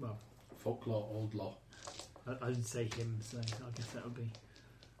 Well, Folklore, old law. I did say him, so I guess that would be.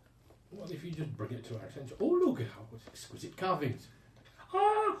 What if you just bring it to our attention? Oh, look at how exquisite carvings.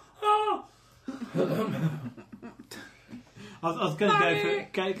 I was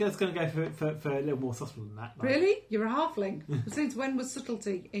going to go for a little more subtle than that. like- Really? You're a halfling? Since when was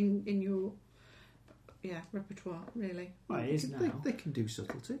subtlety in your repertoire, really? Well, it is They, now. they can do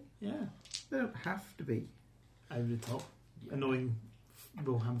subtlety. Yeah. They don't have to be. Over the top. Annoying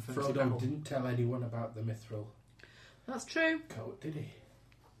Wilhelm fancy Frodo battle. didn't tell anyone about the mithril That's true. coat, did he?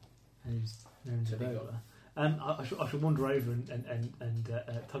 And he's known to Till he burglar. I shall wander over and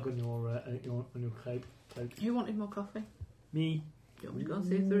tug on your cloak. Who wanted more coffee? Me Do you want me to go and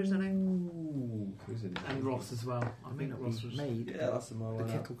see if there is any? Ooh, who's in there? and Ross as well. I May think not Ross be was. made. Yeah, that's the The one.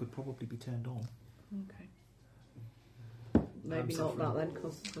 kettle could probably be turned on. Okay. Maybe not suffering. that then,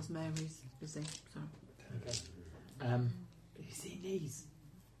 because Mary's busy. So. Okay. Have you seen these?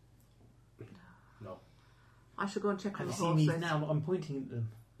 No. I shall go and check on Have you the seen these horses. now that I'm pointing at them?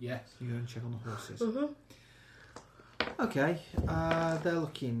 Yes. You go and check on the horses. Uh-huh. Okay, they're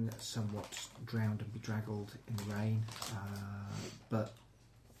looking somewhat drowned and bedraggled in the rain, but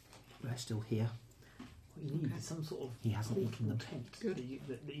they're still here. What you need Okay. is some sort of He hasn't eaten them. tent Good. that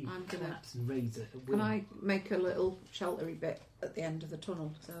you I'm gonna- collapse and raise it. at will. Can I make a little sheltery bit at the end of the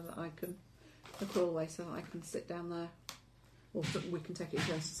tunnel so that I can a crawlway so that I can sit down there, or so we can take it in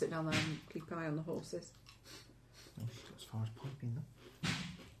turns to sit down there and keep an eye on the horses. As far as piping them.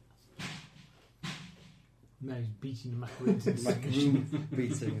 Mary's beating the macaroons into submission.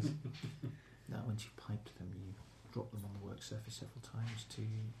 beatings. Now, once you've piped them, you drop them on the work surface several times to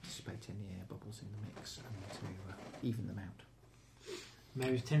dissipate any air bubbles in the mix and to even them out.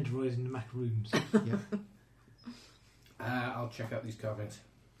 Mary's tenderising the macaroons. Yep. I'll check out these carvings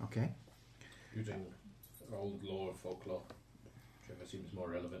Okay. using old lore or folklore, whichever seems more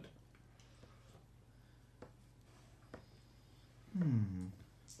relevant.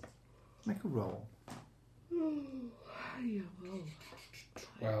 Make a roll. Yeah, well,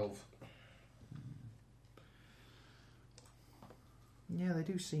 12. Yeah, they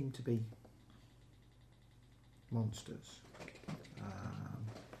do seem to be monsters.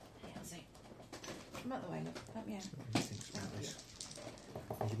 come out the way, look. Let me out. What do you think about this?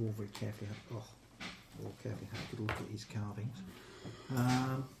 As you all very carefully had, all carefully had a good look at his carvings.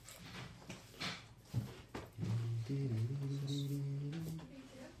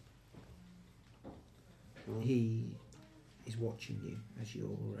 He is watching you as you're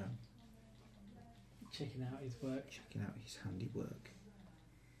Checking out his work. checking out his handiwork.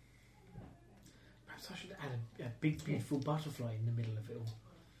 Perhaps I should add a big, beautiful butterfly in the middle of it all.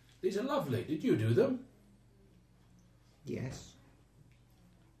 These are lovely. Did you do them? Yes.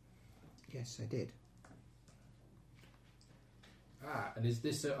 Yes, I did. Ah, and is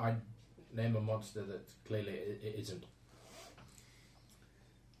this I name a monster that clearly it isn't.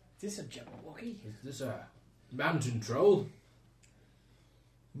 Is this a Jabberwocky? Is this a mountain troll?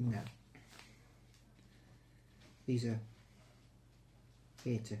 No. These are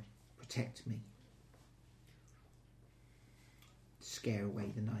here to protect me. Scare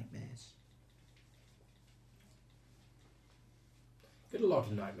away the nightmares. Get a lot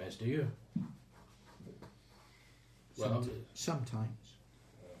of nightmares, do you? Well, Sometimes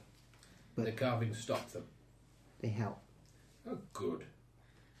but- the carvings stop them. they help. Oh, good.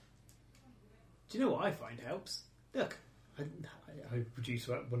 Do you know what I find helps? Look, I produce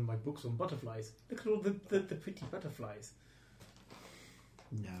one of my books on butterflies. Look at all the pretty butterflies.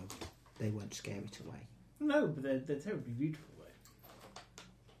 No, they won't scare it away. No, but they're terribly beautiful though.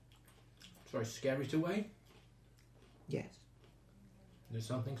 Sorry, scare it away? Yes, There's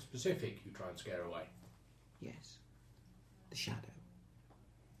something specific you try and scare away. yes. The shadow.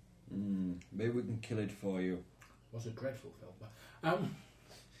 Maybe we can kill it for you. Was a dreadful film.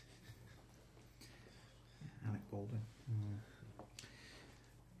 Alec Baldwin.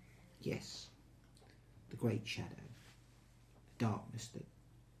 Yes. The great shadow. The darkness that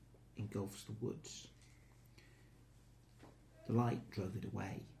engulfs the woods. The light drove it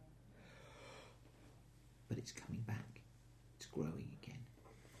away. But it's coming back. It's growing again.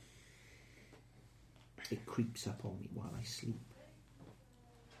 It creeps up on me while I sleep.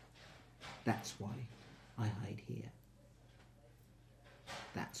 That's why I hide here.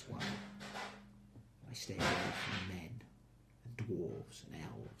 That's why I stay away from men and dwarves and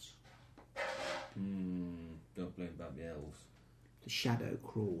elves. Don't blame about the elves. The shadow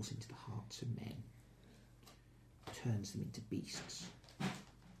crawls into the hearts of men, turns them into beasts.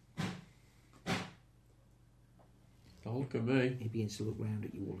 Don't look at me. He begins to look round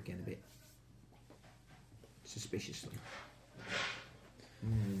at you all again a bit suspiciously.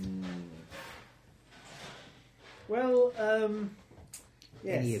 Well,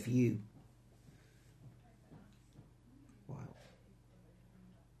 yes. Any of you? Well,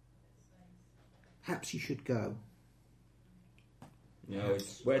 perhaps you should go. No,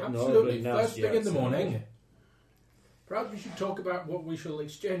 it's wet and Absolutely. horribly First nasty thing in the outside. morning. Perhaps we should talk about what we shall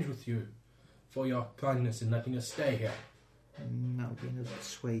exchange with you for your kindness in letting us stay here. That would be another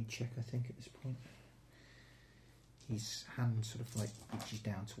suede check, I think, at this point. His hand sort of like reaches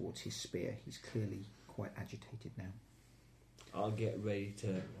down towards his spear. He's clearly quite agitated now. I'll get ready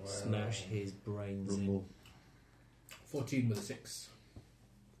to smash his brains in. Rumble. 14 with a 6.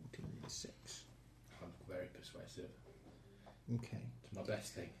 14 and 6. I'm very persuasive. Okay. It's my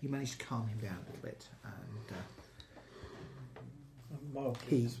best thing. You manage to calm him down a little bit, and I'm mildly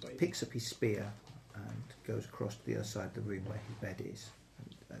he persuaded. picks up his spear and goes across to the other side of the room where his bed is,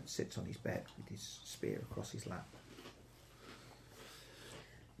 and sits on his bed with his spear across his lap.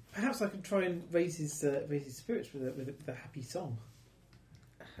 Perhaps I could try and raise his spirits with a happy song.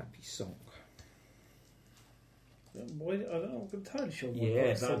 A happy song. Why, I don't know, I'm entirely sure.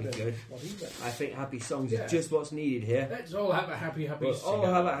 Yeah, that'd be good. What he read. I think happy songs Yeah. is just what's needed here. Let's all have a happy We'll all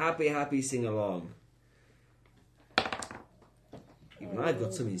sing-along. have a happy sing along. Even I've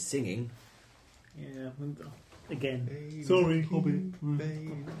got something singing. Yeah, again. Sorry, Hobbit.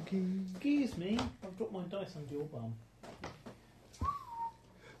 Excuse me, I've dropped my dice under your bum.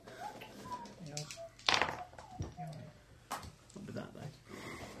 Not with that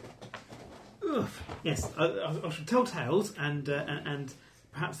though. Ugh. Yes, I should tell tales and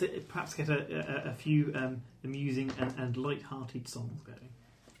perhaps get a few amusing and light-hearted songs going.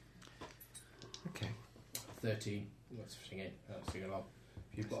 Okay. 13. Let's sing it. Sing along.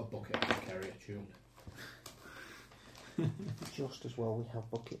 If you've got a bucket, I'll carry a tune. Just as well we have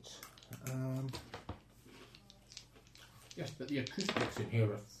buckets. Yes, but the acoustics in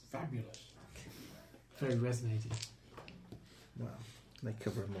here are fabulous. Very resonating. Well, they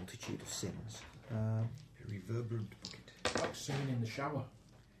cover a multitude of sins. A reverberant bucket. Like singing in the shower.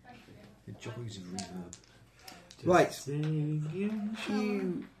 The joys of reverb. Right. Sing in the shower.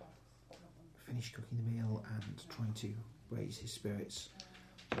 You finish cooking the meal and trying to raise his spirits.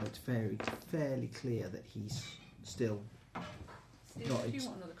 But it's fairly clear that he's still Steve, Not do you ex-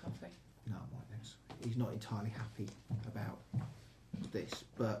 want another coffee? no, right, thanks. He's not entirely happy about this,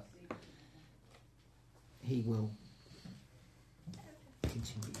 but he will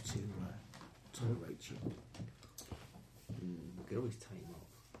continue to tolerate you. We could always tie him up.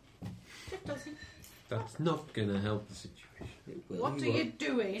 It doesn't. That's not going to help the situation. It will, What he are you won't.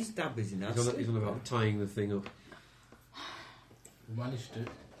 doing? Stab his in He's on about tying the thing up. We managed to.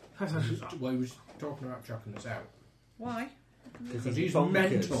 Perhaps I should. Well, he was talking about chucking us out. Why? Because he's bonkers.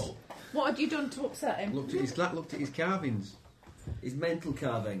 mental. What had you done to upset him? Looked at his carvings. His mental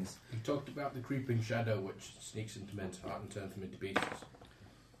carvings. He talked about the creeping shadow which sneaks into men's heart and turns them into beasts.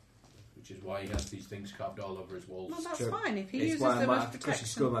 Which is why he has these things carved all over his walls. Well, that's True. fine. If he It's uses why I them might as have to push the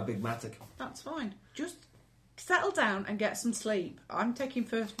skull protection, with my big mattock. that's fine. Just settle down and get some sleep. I'm taking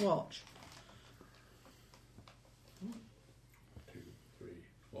first watch. 2, 3,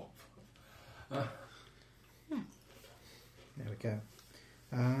 4, 5. There we go.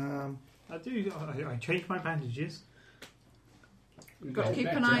 I change my bandages. Got to keep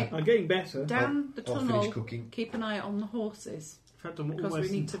an eye I'm getting better. down the I'll tunnel. finish cooking. Keep an eye on the horses In fact, I'm because we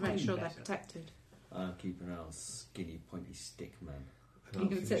almost need to make entirely sure they're better. protected. I'll keep an eye on skinny, pointy stick man. You're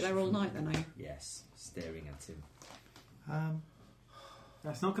going to sit there all night, then, are you? Yes, staring at him.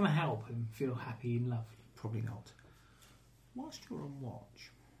 That's not going to help him feel happy and loved. Probably not. Whilst you're on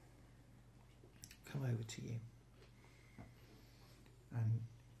watch, come over to you and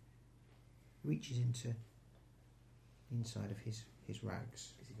reaches into the inside of his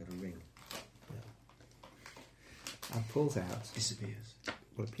rags Has he got a ring? and pulls out Disappears.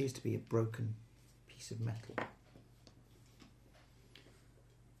 what appears to be a broken piece of metal.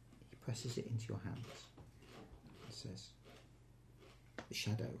 He presses it into your hands and says, "The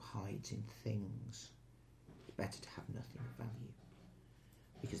shadow hides in things. It's better to have nothing of value,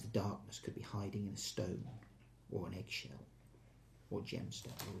 because the darkness could be hiding in a stone, or an eggshell, or gemstone,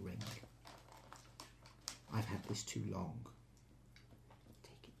 or a ring. I've had this too long.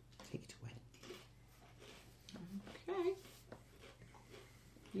 Take it away. Okay.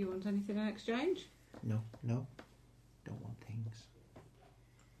 You want anything in exchange? No, don't want things.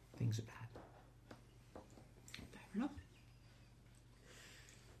 Things are bad. Fair enough.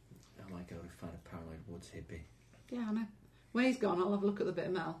 I might go and find a paranoid woods hippie. Yeah, I know. When he's gone, I'll have a look at the bit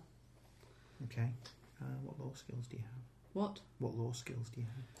of metal. Okay. What law skills do you have? What? What law skills do you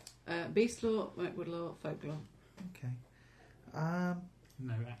have? Beast law, Wentwood law, folk law. Okay.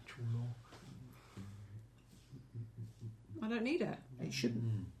 No actual law. I don't need it. It shouldn't.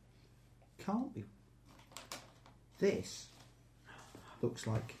 Can't be. This looks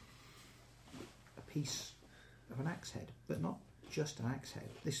like a piece of an axe head, but not just an axe head.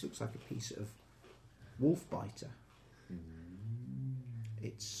 This looks like a piece of wolf biter.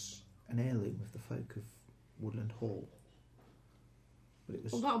 It's an heirloom of the folk of Woodland Hall. But it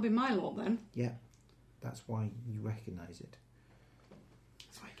was. Well, that'll be my lot then. Yeah, that's why you recognise it.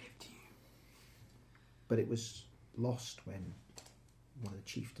 That's what I gave to you. But it was lost when one of the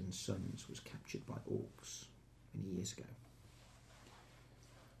chieftain's sons was captured by orcs many years ago.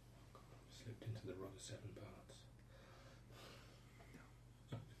 Slipped into the rug of 7 parts.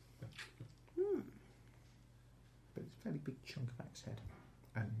 But it's a fairly big chunk of axe head,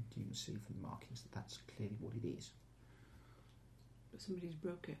 and you can see from the markings that that's clearly what it is. But somebody's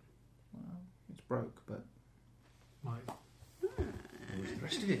broke it. Well, it's broke, but Right. Where's the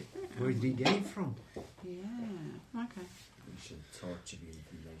rest of it? Where did he get it from? Yeah. Okay. We should torture the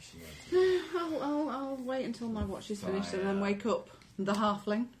information. I'll wait until my watch is finished and then wake up the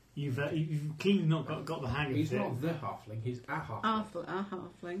halfling. You've clearly not got the hang of He's it. not the halfling, he's a halfling. A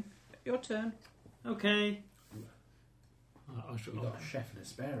halfling. Your turn. Okay. I should You've got a chef and a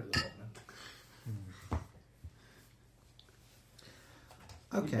spare at the moment.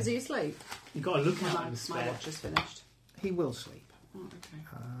 okay. Is he asleep? You've got to look My, at my the spare. watch is finished. He will sleep. Oh, okay.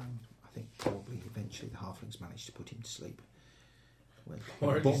 I think probably eventually the halflings managed to put him to sleep. Well,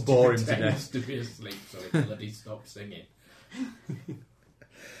 Or at Bo- least bore he him to pretends to be asleep so he bloody stops singing.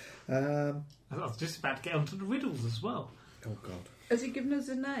 I was just about to get onto the riddles as well. Oh God. Has he given us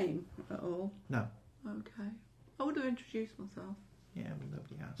a name at all? no. Okay. I would have introduced myself. Yeah, well,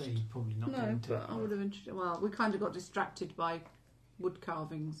 nobody But asked. he's probably not No, going to. but I would have introduced. Well, we kind of got distracted by wood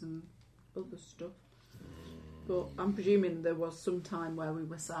carvings and other stuff. But I'm presuming there was some time where we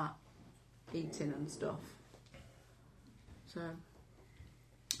were sat eating and stuff. So,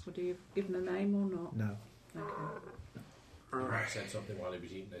 would you have given a name or not? No. Okay. He said something while he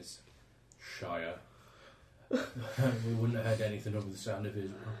was eating his shire. We wouldn't have heard anything over the sound of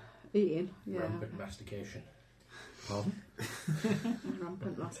his Eating, yeah. rampant mastication. Pardon?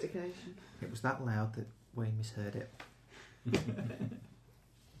 Rampant mastication. It was that loud that Wayne misheard it.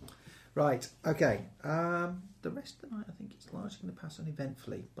 Right, okay. The rest of the night I think it's largely going to pass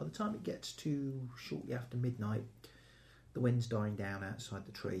uneventfully. By the time it gets to shortly after midnight, the wind's dying down outside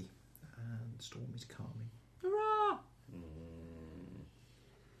the tree and the storm is calming. Hurrah!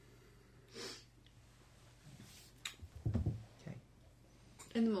 Okay.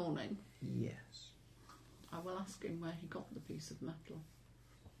 In the morning, Yes. I will ask him where he got the piece of metal.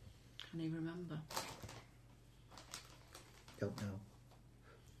 Can he remember? Don't know.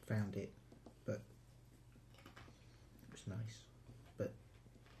 Found it, but it was nice. But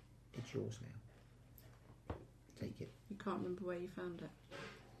it's yours now. Take it. You can't remember where you found it?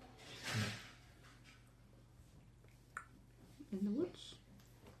 In the woods?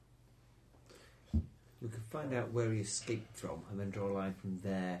 We could find out where he escaped from and then draw a line from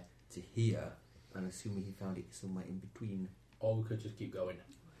there to here, and assuming he found it somewhere in between. Or we could just keep going.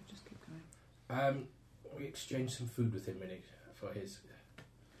 Just keep going. We exchanged some food with him for his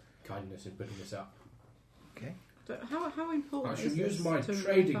kindness in putting us up. Okay. So how important I is should this use my to the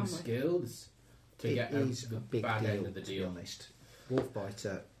trading family? skills to It get is the a big bad deal, end of the to be deal. honest.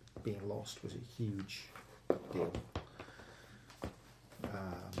 Wolfbiter being lost was a huge deal.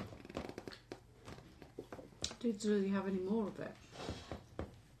 Does he have any more of it?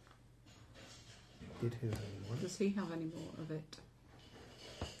 Did who have any more? Does he have any more of it?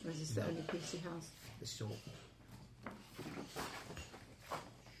 Or is this the No. only piece he has? This is all.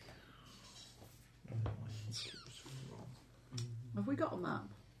 Have we got a map?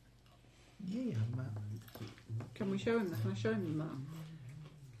 Yeah, you have a map. Can we show him that? Can I show him the map?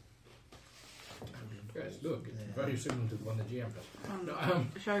 Yes, look, it's There. very similar to the one the GM does. No,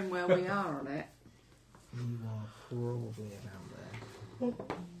 Show him where we are on it. You are probably around there.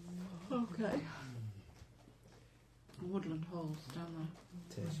 Okay. Woodland Halls down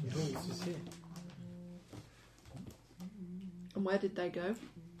there. It is. And where did they go?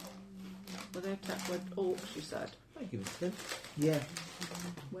 Were they attacked by orcs, you said? Thank you, Mr. Yeah,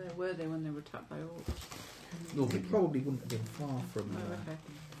 Where were they when they were attacked by orcs? it probably wouldn't have been far from Oh, okay.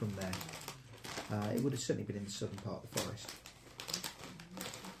 from there. It would have certainly been in the southern part of the forest.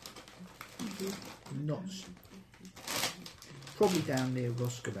 Not s- probably down near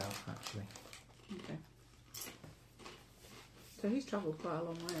Ruskabout, actually. Okay. So he's travelled quite a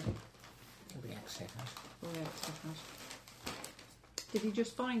long way. Or the accent has. Oh yeah, it's so fast. Did he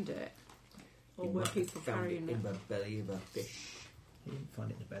just find it? Or He were might have people found carrying it it? in the belly of a fish. He didn't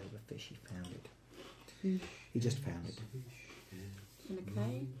find it in the belly of a fish, he found it. He just found it. In a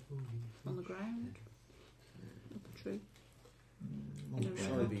cave? On the ground? Up a tree? On In the a ground.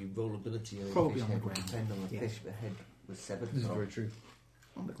 Surely the rollability of a Probably fish on the head would ground. depend on the Yes. fish. The head was severed. This is so very true.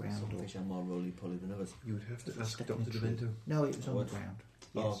 On the ground. some Or, fish are more roly-poly than others. You would have to ask Stepping Dr. tree. Demento. No, it was on What? the ground.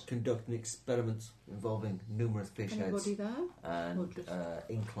 Or Yes. conducting experiments involving numerous fish Anybody heads there? Or and just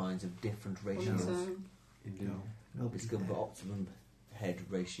inclines of different on its ratios. own? Indeed. No, nobody Discover there. optimum head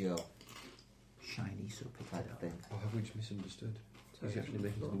ratio Shiny, so picked type it of up. thing. Or have we just misunderstood? So He's actually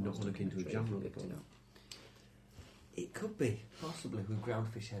making it's something not almost look into a tree, jam roller picked it ball. up. It could be, possibly, with ground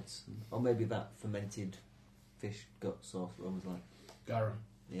fish heads. Or maybe that fermented fish gut sauce that was like. Garum.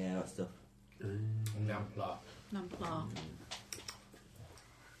 Yeah, that stuff. Nampla. Nampla.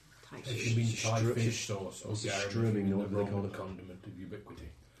 Type If shit. you mean It's a Thai stru- fish sauce or it's a garum, strumming, if you mean what the do they call Roman it? condiment of ubiquity.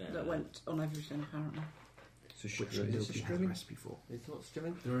 That went on everything apparently. It's a Which stru- is it nobody has a strumming? recipe for. It's not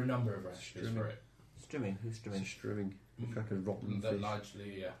strimming? There are a number of recipes Strumming. for it. Strimming? Who's It's a strimming? strumming. Looks like a rotten They're fish.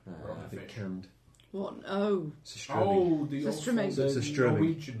 largely rotten I think fish. canned. What? Oh, It's a strumming. Oh, the It's a old strumming. the It's a strumming.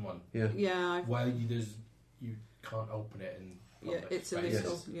 Norwegian one. Yeah. yeah, Well, you can't open it in yeah. public It's a spaces.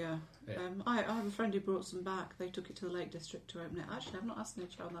 little, yeah. Yeah. I have a friend who brought some back. They took it to the Lake District to open it. Actually, I've not asked any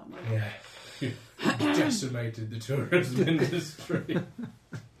child that much. Yeah. Decimated the tourism industry.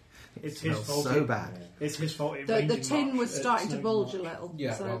 It's It his smells fault. so bad. It's his fault. It The rained in tin March. was It starting to snowed in bulge a March. little.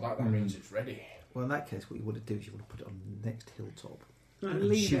 Yeah, so well, that means it's ready. Well, in that case, what you would have done is you would have put it on the next hilltop and and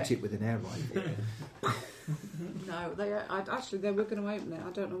leave shoot it with an air rifle. No, actually they were going to open it.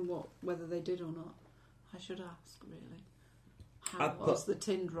 I don't know whether they did or not. I should ask really. How I'd was put- the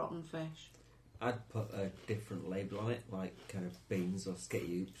tinned rotten fish? I'd put a different label on it, like kind of beans or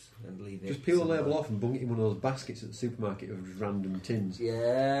sketty oops, and leave it. Just peel the somewhere. label off and bung it in one of those baskets at the supermarket of just random tins.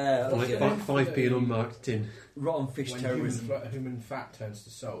 Yeah, Like okay. 5p an unmarked tin. Rotten fish When terrorism. human fat turns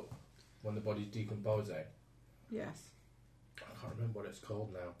to soap, when the body's decomposing. Yes. I can't remember what it's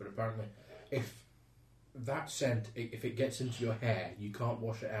called now, but apparently, if that scent, if it gets into your hair, you can't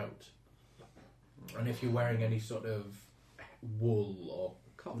wash it out. And if you're wearing any sort of wool or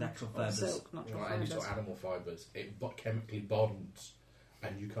Cotton Natural or fibres. silk, natural any sort fibres. of animal fibres, it chemically bonds,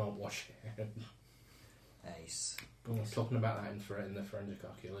 and you can't wash it out. Ace. I was talking about that in the forensic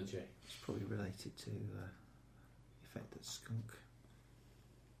archaeology. It's probably related to the effect that skunk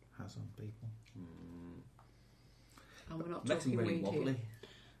has on people. And we're not Makes them talking really weed wobbly. here.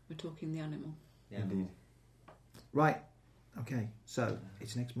 We're talking the animal. Yeah. Indeed. Right. Okay. So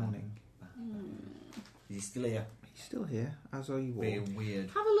it's next morning. Is he still here? He's still here, as are you all. Being weird.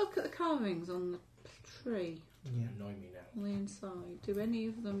 Have a look at the carvings on the tree Yeah. Annoy me now. on the inside. Do any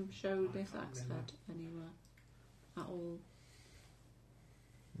of them show this axe head anywhere at all?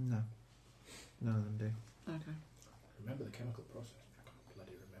 No. None of them do. Okay. Remember the chemical process? I can't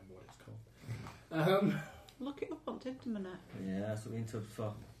bloody remember what it's called. Look it up on Tinternet. Yeah, that's what we're in touch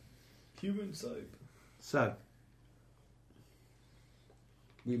for. Human soap. So,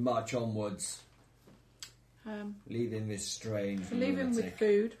 We march onwards, leaving this strange. Leave him with lunatic.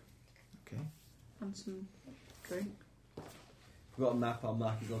 food okay. and some drink. We've got a map. I'll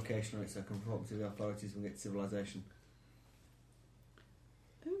mark his location on it so I can report to the authorities when we get to civilization.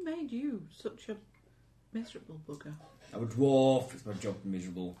 Who made you such a miserable bugger? I'm a dwarf. It's my job to be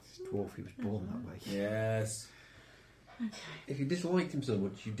miserable. Dwarf, he was born that way. Yes. If you disliked him so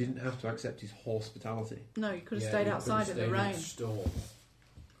much, you didn't have to accept his hospitality. No, you could have Yeah, stayed you outside could've in the stayed rain storm.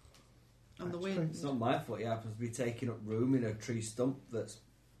 and the That's wind. It's not my fault. He happens to be taking up room in a tree stump that's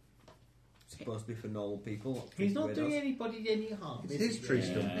supposed to be for normal people. He's not doing weirdos. anybody any harm. It's is his he? tree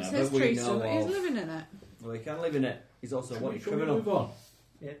Yeah. stump. It's but his we tree know stump. He's of- living in it. Well, he can live in it. He's also a Shall we wanted criminal. move on?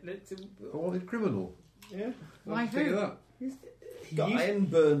 Yeah, let's. Oh, the criminal. Yeah. Why Think who? of that. He's got iron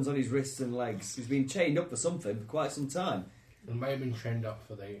burns on his wrists and legs. He's been chained up for something for quite some time. And may have been trained up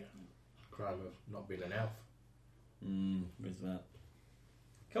for the crime of not being an elf. Where's that?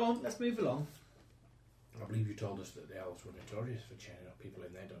 Come on, let's move along. I believe you told us that the elves were notorious for chaining up people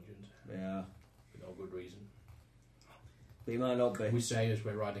in their dungeons Yeah. for no good reason. But he might not be. We say as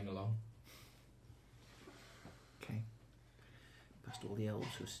we're riding along. Okay. Past all the elves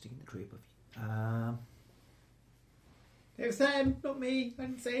who are sitting in the tree above you. It was them, not me. I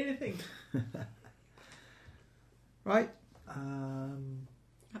didn't say anything. Right. I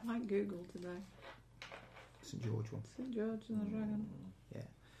like Google today. St George one. St George and the Dragon. Yeah.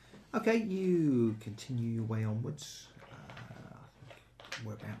 Okay, you continue your way onwards. I think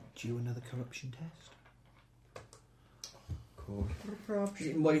we're about due another corruption test. Is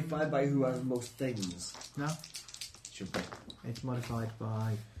it modified by who has most things? No, Should be. it's modified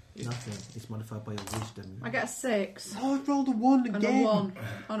by nothing. It's modified by your wisdom. I get a 6. Oh, I've rolled a 1 And again. a 1.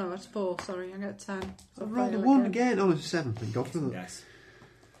 Oh no, it's 4, sorry. I get a 10. So I've rolled a fail 1 again. Oh, it's a 7. Thank God for that. Yes.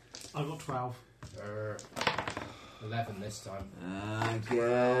 I got 12. 11 this time. I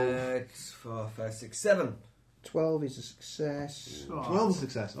get 4, 5, 6, 7. 12 is a success. Oh. 12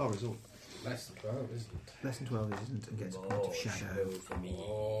 success. Oh, result. Less than 12, isn't it? Less than 12 isn't, and gets a point of shadow. for me.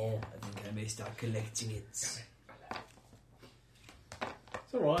 Oh. I think I may start collecting it. It's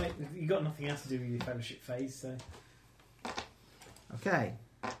alright. You've got nothing else to do with your fellowship phase, so. Okay.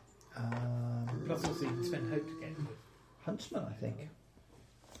 Plus, also, you can spend hope again. Huntsman, I think.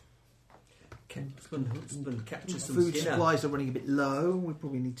 Huntsman, capture some Food skinner. supplies are running a bit low. We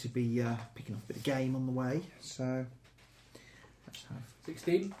probably need to be picking up a bit of game on the way. So let's have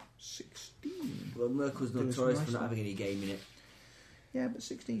 16? 16. Well, Merkel's Do some notorious nice for not stuff. having any game in it. Yeah, but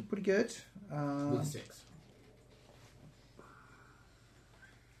 16 is pretty good. With 6.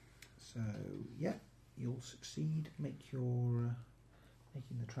 So yeah, you'll succeed. Make your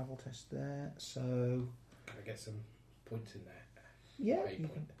making the travel test there. So Can I get some points in there? yeah, A you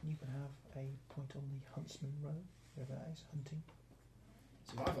point. can have a point on the Huntsman row, wherever that is, hunting.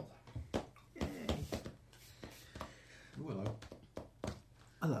 Survival. Yay. Oh, hello.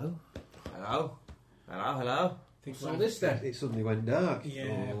 Hello. Hello? Hello, hello? What's all this then? It suddenly went dark.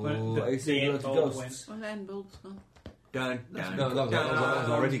 Yeah, Oh, but are you the seeing end loads of ball ghosts? went. Well, the end bulb's gone. Dun, That's dun, No, that was It's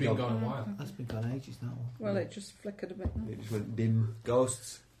already been gone. a while. That's been gone ages, that one. Well, it just flickered a bit. It just went dim.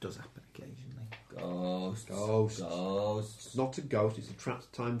 Ghosts. Does happen occasionally. Ghosts. Ghosts. Ghosts. It's not a ghost, it's a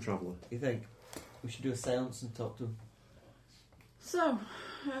time traveller. You think? We should do a seance and talk to him. So,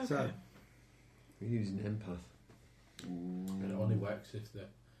 okay. So We're using empath. And it only works if the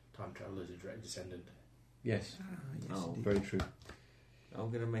time traveller is a direct descendant. Yes, yes, Oh, indeed. very true. I'm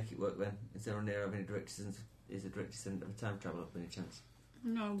going to make it work then. Is there on there having a direct descendant? Is a direct descendant of a time traveller by any chance?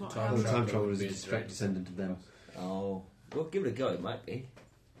 No, but time The I time traveller traveller would is be a a direct direct descendant of them. Oh. Well, give it a go. It might be.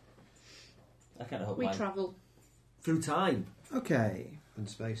 I kind of hope we mine. travel. Through time. Okay. And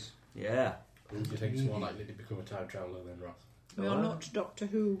space. Yeah. Who do you think is more likely to become a time traveller than Ross? We are not Doctor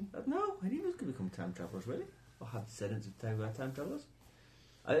Who. No, any of us could become time travellers, really. Or have descendants of time travellers.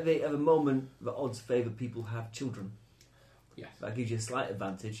 I think they have a moment that odds favour people who have children. Yes. That gives you a slight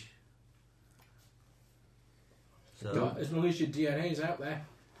advantage. So, But as long as your DNA is out there.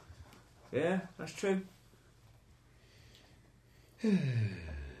 yeah, that's true.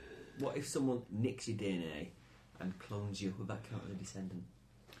 What if someone nicks your DNA and clones you? Would that count as a descendant?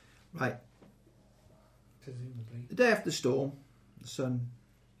 Right. Presumably. The day after the storm, the sun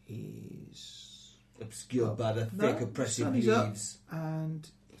is Obscured by the No, thick, oppressive sun is up. leaves. and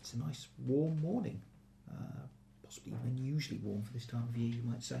it's a nice warm morning. Possibly unusually warm for this time of year, you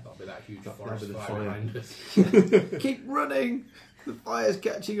might say. That'll be that huge That'll forest be the fire fire. behind us. Keep running! The fire's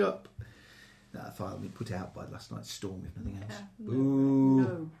catching up. No, the fire will be put out by last night's storm, if nothing else. Yeah. Boo.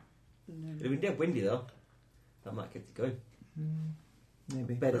 No. It'd been dead windy though. That might get it going.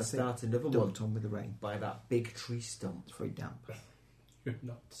 Maybe. Better But I think start another one dumped on with the rain. by that big tree stump. It's very damp. You're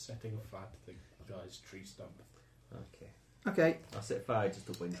not setting a fire to the guy's tree stump. Okay. Okay, I'll set fire just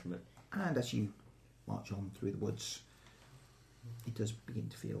upwind from it. and as you march on through the woods, it does begin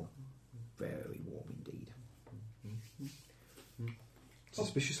to feel very warm indeed.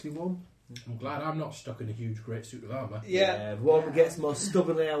 Suspiciously warm. I'm glad I'm not stuck in a huge great suit of armour. The one that gets more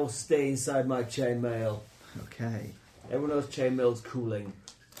stubbornly, I will stay inside my chainmail. Okay. Everyone knows chainmail's cooling.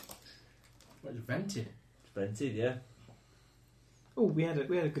 Well, it's vented. It's vented, yeah. Oh, we had a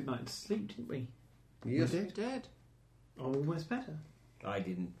good night's sleep, didn't we? Yes. We We did. did. Almost better. I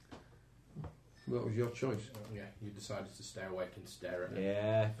didn't. What was your choice? Yeah, you decided to stay awake and stare at it.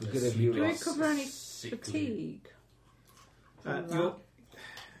 Yeah, for The good of sea you. Do we glass cover any sickly. fatigue? Uh, From your, that?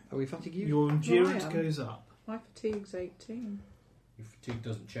 Are we fatigued? your endurance am. goes up. My fatigue's 18. Your fatigue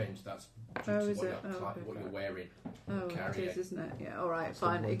doesn't change. That's due Oh, to is what, it? you're, Oh, okay, what you're right. wearing. Oh, Carry it is, it. isn't it? Yeah, alright, That's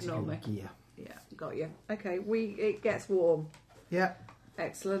fine, the way to ignore go me. gear. Yeah, got you. Okay, it gets warm. Yeah.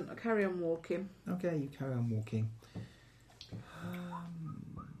 Excellent. I'll carry on walking. Okay, you carry on walking.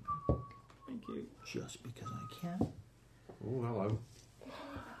 Thank you. Just because I can. Oh, hello.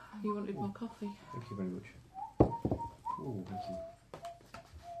 You wanted more coffee? Thank you very much. Oh, thank you.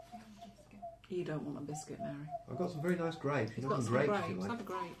 You don't want a biscuit, Mary. I've got some very nice grapes. He's You got know, some grapes, grapes. if you like. Have a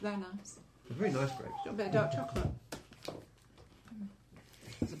grape. They're nice. They're very nice grapes. Got a bit of dark chocolate.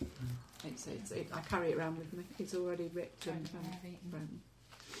 I carry it around with me. It's already ripped and I've eaten brown.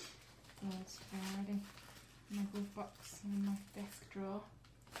 those already. In my glove box and in my desk drawer.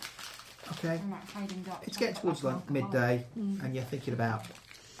 Okay. I'm like hiding dark It's getting chocolate towards like like an alcoholic. midday, Mm. and you're thinking about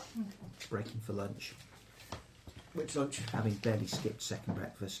breaking for lunch, Which lunch? having barely skipped second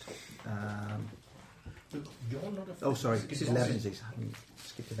breakfast. You're not a Oh, sorry, this is fucking Levinses. I haven't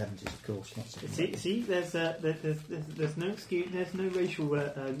skipped Levinses, of course, not second See, breakfast. see, there's no excuse, there's no racial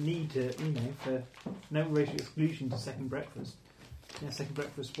need to, for no racial exclusion to second breakfast. Yeah, second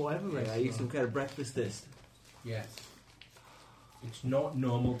breakfast, whatever race. Yeah, I you eat are. some kind of breakfast list. Yes. It's not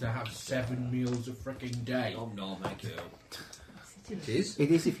normal to have 7 meals a freaking day. Oh no, thank you. It is. It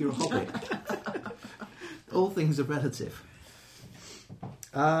is if you're a hobbit. All things are relative.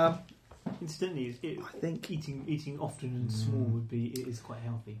 Incidentally, I think eating often and small is quite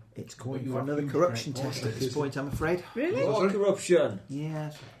healthy. it's calling you for are another huge corruption great test at this point, I'm afraid. Really? Oh, What sorry? corruption?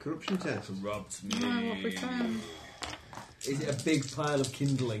 Yes. Corruption test. Corrupt No, what we found. Is it a big pile of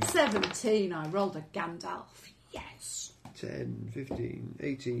kindling? 17. I rolled a Gandalf. Yes. 10, 15,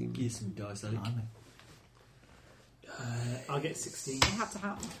 18. Give some dice, Alec. I'll get 16. It had to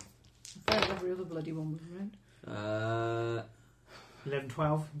happen. I failed every other bloody one we've read. 11,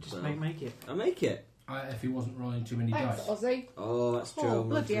 12. Just Well. make it. I make it. If he wasn't rolling too many Thanks, dice. Aussie. Oh, that's true. Oh, I'm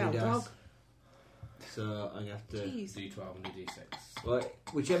bloody hell, rolling three dog. dice. So I'm gonna have to. Jeez. D12 and a D6. Well,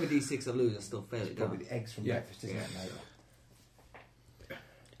 whichever D6 I lose, I still fail it. Probably Don't the eggs from Yeah. breakfast, isn't it, mate?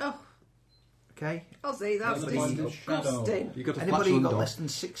 Oh, Okay. Aussie, that's That's the one disgusting. You got a Anybody flatulent got dog. less than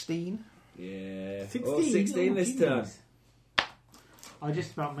 16? I? Yeah. 16? Oh, 16 this time. I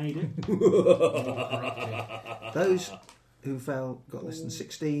just about made it. Those who got less than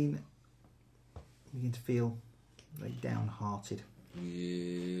 16 begin to feel very downhearted.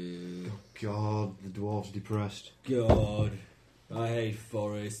 Yeah. Oh, God, the dwarf's depressed. God, I hate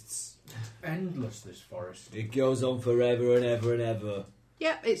forests. Endless, this forest. It goes on forever and ever and ever.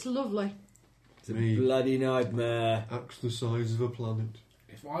 Yep, it's lovely. It's a Me. bloody nightmare. Axe the size of a planet.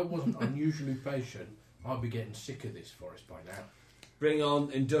 If I wasn't unusually patient, I'd be getting sick of this forest by now. Bring on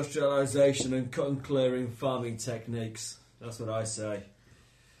industrialisation and cut and clearing farming techniques. That's what I say.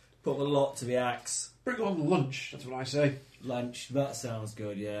 Put the lot to the axe. Bring on lunch, that's what I say. Lunch, that sounds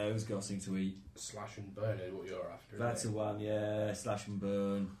good, yeah. Who's got something to eat? Slash and burn is what you're after. That's a isn't one, yeah. Slash and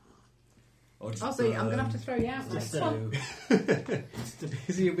burn. Or just Aussie, I'm going to burn. have to throw you out. Just Mate. Come on. do.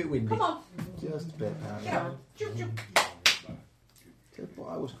 Is he a bit windy? Come on. Just a bit. Get out. Jump, jump. But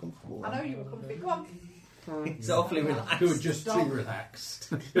I was comfortable. I know you were comfy. Come on. It's awfully it? relaxed. Who are just Stop. too relaxed.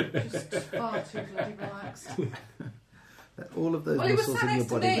 Far too bloody relaxed. All of those Well, he was muscles sat in your next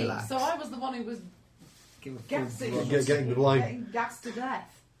to body me, relax. so I was the one who was gassing. Getting the blind. Getting gassed to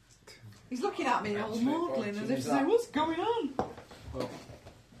death. He's looking at me all maudlin as if to say, what's going on?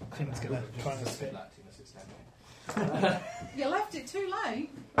 I think it's going to try and spit. You left it too late.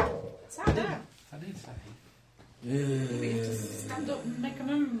 Sat down. I did say. You have to stand up and make a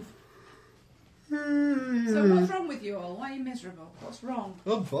move. So what's wrong with you all? Why are you miserable? What's wrong?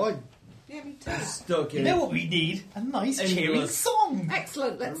 I'm fine. Yeah, me too. Stuck You in know it. what we need? A nice cheery Endless. song.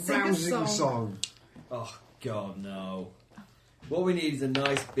 Excellent. Let's sing a Rousing song. song. Oh, God, no. What we need is a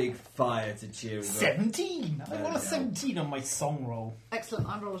nice big fire to cheer us up. 17. I There want we a go. 17 on my song roll. Excellent.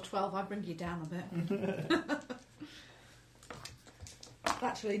 I roll a 12. I bring you down a bit.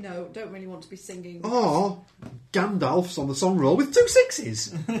 Actually, no. Don't really want to be singing. Oh, Gandalf's on the song roll with 2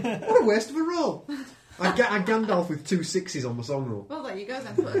 6s. What a waste of a roll. I Gandalf with 2 6s on the song roll. Well, there you go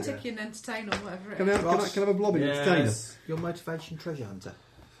then. Put a ticky and entertain or whatever it Can I is. have a blob in entertainer? Yes. Your motivation, treasure hunter.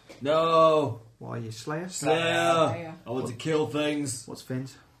 No. Why are you Slayer? Slayer. I want to kill things. What's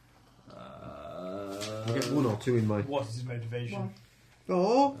Finn's? I'll get 1 or 2 in my... What is his motivation? One.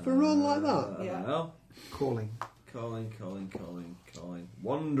 Oh, for a roll like that? Yeah. Well, Calling. calling.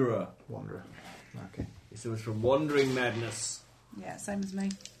 Wanderer. Wanderer. Okay. So it's from Wandering Madness. Yeah, same as me.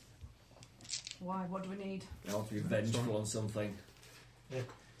 Why? What do we need? I want to be vengeful on something.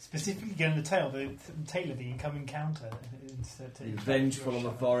 Specifically getting the tail of the incoming counter. Be vengeful on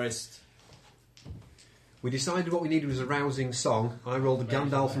the forest. We decided what we needed was a rousing song. I rolled a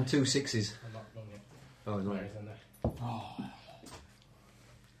Gandalf and 2 6s. I'm not done yet. Oh, no. Mary's in there.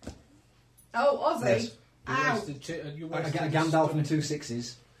 Oh, Aussie. Yes. Ow. You I wasted get a this Gandalf stunning- and 2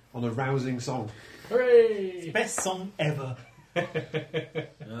 6s on a rousing song. Hooray! Best song ever. Not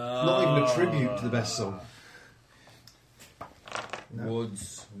even a tribute to the best song. No.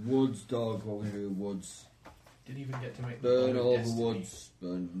 Woods, dog. What we do? Woods. Didn't even get to make Burn the all the Destiny. woods.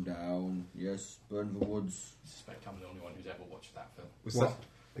 Burn them down. Yes, burn the woods. I suspect I'm the only one who's ever watched that film. Was What?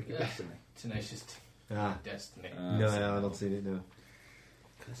 Pick a Yeah. Destiny. Tenacious D. Ah. Destiny. No, I've not seen it, no.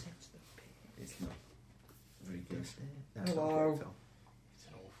 Because it's not very good. That's not a Hello. great film. It's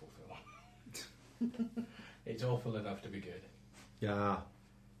an awful film. It's awful enough to be good. Yeah.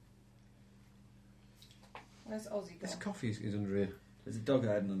 Where's Ozzy This gone? coffee is under here. There's a dog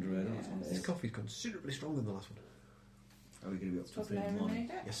hiding under it. Yeah. This coffee's considerably stronger than the last one. Are we going to be up to Was 3 in the Mary morning?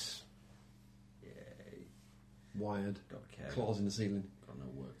 made it? Yes. Yay. Wired. Don't care. Claws in the ceiling. Got no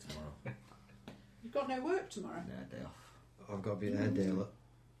work tomorrow. You've got no work tomorrow. Nah, day off. I've got to be at Airedale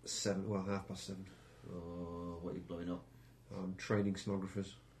at 7, well, 7:30. Oh, what are you blowing up? I'm training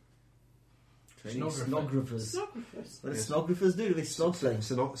sonographers. Training Sonographer. snographers. Snographers. What do Yes. snographers do? Do they snog things?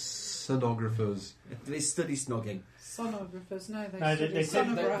 Sonographers. Do they study snogging? Sonographers, no, they No, study they said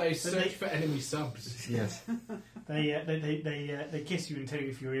sonograph. They search for enemy subs. Yes. They kiss you and tell you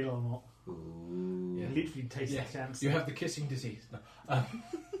if you're ill or not. Ooh. Yeah. You literally taste Yeah. the chance. You have the kissing disease. No.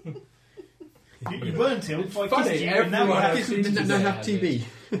 You weren't ill before I Funny, kissed you, and now you everyone have. else No, seems to no, say have has TB.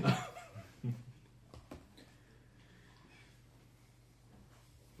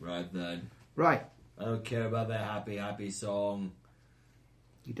 Right then. Right. I don't care about their happy, happy song.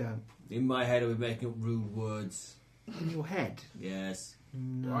 You don't. In my head, I'll be making up rude words. In your head. Yes.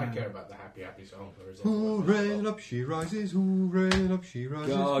 Do I care about the happy, happy song, or is it? Hooray, and up she rises, hooray, and up she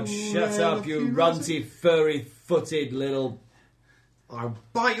rises. God, hooray, shut and up, she you rises. runty, furry-footed little... I'll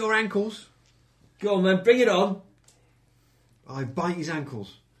bite your ankles. Go on, man, bring it on. I bite his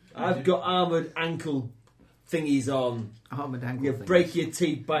ankles. I've got armoured ankle thingies on. Armoured ankle You things. break your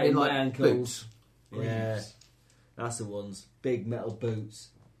teeth biting In, my like, ankles. boots. Yeah, that's the ones. Big metal boots.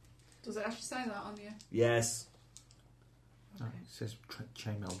 Does it actually say that on you? Yes, Oh, it says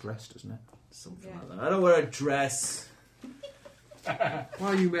chainmail dress, doesn't it? something Yeah. like that. I don't wear a dress. Why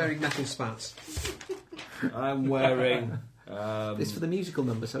are you wearing metal spats? I'm wearing It's for the musical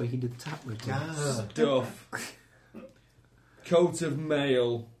number, so he can do the tap routine. stuff. Coat of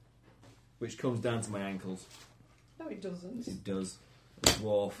mail, which comes down to my ankles. No, it doesn't. It does. I'm a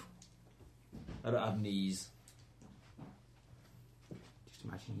dwarf. I don't have knees. Just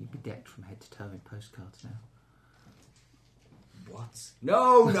imagine you'd be decked from head to toe in postcards now. What?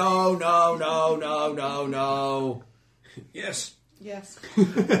 No, no, no, no, no, no, no. Yes. Yes.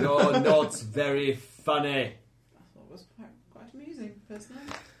 You're not very funny. I thought it was quite amusing, personally.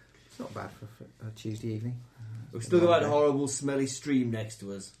 It's not bad for a Tuesday evening. We've still got that horrible, smelly stream next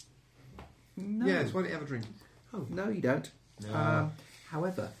to us. No. Yes, why don't you have a drink? Oh, no, you don't. No.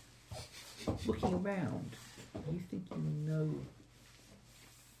 However, looking around, you think you know.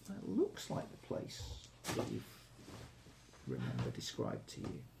 That looks like the place that you remember described to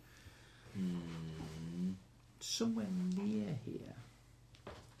you. Somewhere near here,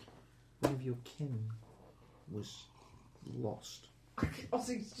 one of your kin was lost.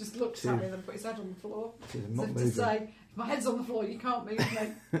 Ozzy just looks Two. at me and then put his head on the floor. It is As not if to moving. say, if my head's on the floor, you can't move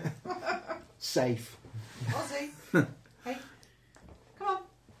me. Safe. Ozzy, hey, come on,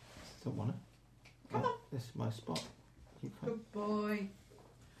 Don't want to. Come on. This is my spot. You can't. good boy,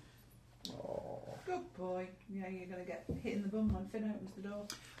 Oh. good boy. Yeah, you're going to get hit in the bum when Finn opens the door.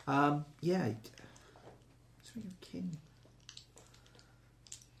 Yeah. Some of your kin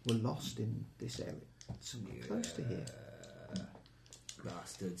were lost in this area. Somewhere close to here.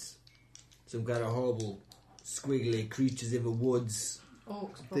 Bastards. Some kind of horrible, squiggly creatures in the woods.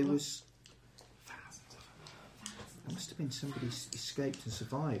 Orcs, There probably. was. There must have been somebody escaped and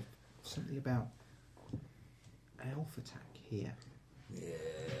survived. Something about elf attack here. Yeah.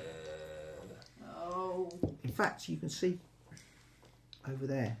 Oh, In fact, you can see over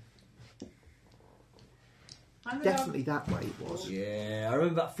there. and the dog. Definitely that way it was. Yeah, I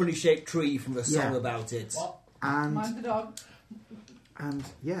remember that funny shaped tree from the song Yeah. about it. What? And Mind the dog.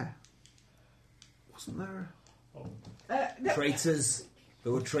 yeah, wasn't there? No. Traitors.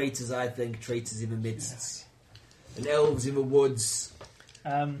 There were traitors, I think. Traitors in the midst. And elves in the woods.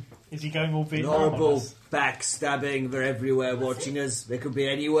 Is he going all And Vietnam on horrible us? backstabbing. They're everywhere watching us. They could be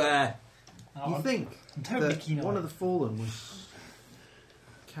anywhere. Oh, You I'm- think I'm totally that keen on one it. of the fallen was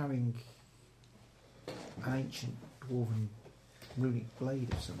carrying an ancient dwarven runic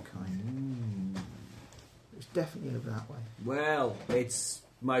blade of some kind? It was definitely over that way. Well, it's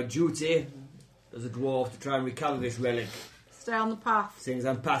my duty as a dwarf to try and recover this relic. Stay on the path. Seeing as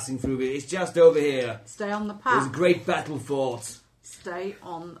I'm passing through it. It's just over here. Stay on the There's a path. great battle fought. Stay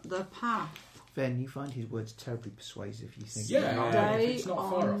on the path. Fen, you find his words terribly persuasive. You think, Yeah. if Stay it's not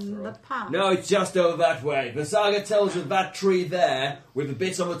far on off the the road. path. No, it's just over that way. Vasaga tells us that tree there, with the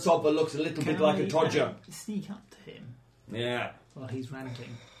bit on the top that looks a little bit like a todger. Sneak up to him Yeah. while he's ranting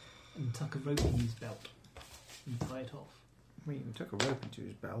and tuck a rope in his belt and tie it off. Well, you took a rope into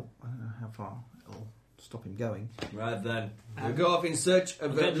his belt. I don't know how far it'll stop him going. Right then. We go off in search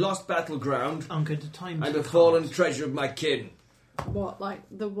of a lost battleground I'm going to tie him and to a the fallen cart. treasure of my kin. What, like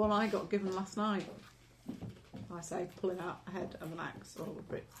the one I got given last night? I say pulling out a head of an axe or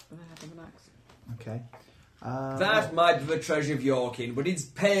a bit of a head of an axe. Okay. That might be the treasure of your kin, but it's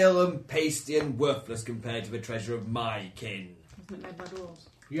pale and pasty and worthless compared to the treasure of my kin. Isn't it made by dwarves?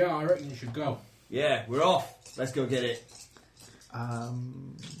 Yeah, I reckon you should go. Yeah, we're off. Let's go get it.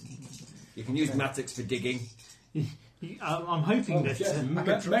 You can use mattocks for digging. I'm hoping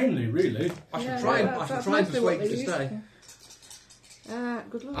that... Mainly, really. I should Yeah, try and that's persuade mostly what you to they use. stay.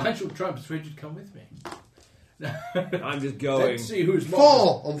 Good luck. I shall try and persuade you to come with me. I'm just going. Let's see who's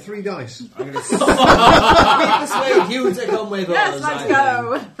more. 4 on 3 dice. I'm going to persuade you to come with Yes, us. let's I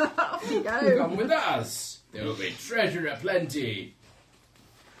go. Off you go. Come with us. There will be treasure aplenty.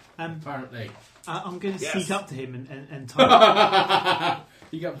 Um, Apparently. I'm going to Yes. sneak up to him and tie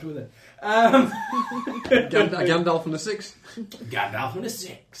You comes with it. Gandalf on the 6. Gandalf on a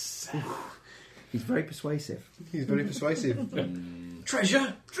 6. He's very persuasive. He's very persuasive.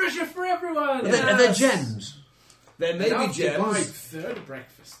 Treasure! Treasure for everyone! Are there gems? There may be Enough to buy gems. 3rd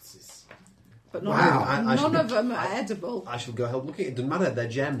breakfasts. But Wow, I none should of be- them are edible. I shall go help looking. It doesn't matter. They're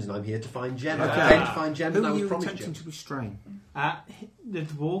gems, and I'm here to find gems. Okay. I came to find gems, Who and I are was you promised attempting gems. to restrain? the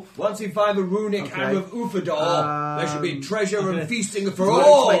dwarf. Once we find the runic Okay. hammer of Ufador, there should be treasure I'm and gonna- feasting for Well,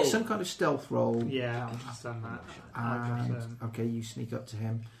 all. let's make some kind of stealth roll. Yeah, I've just done that. And, okay, you sneak up to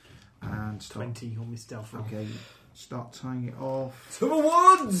him and start. 20 on my stealth roll. Okay, start tying it off. To the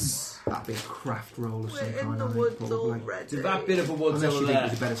woods! That'd be a craft roll of some We're in kind, the I think, woods probably. already. To that bit of a woods Unless you over think there.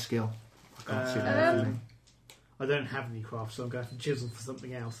 with a better skill. I can't see that Um, happening. I don't have any craft, so I'm going to chisel for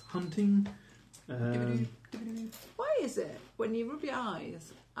something else. Hunting. Why is it when you rub your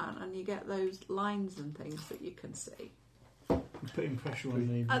eyes and you get those lines and things that you can see? Putting pressure on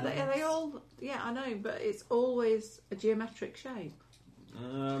the... Are they all? Yeah, I know, but it's always a geometric shape.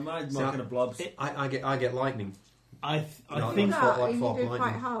 Mine's See, more kind of blobs. I get lightning. I No, think... no. that, like and you fork do lightning.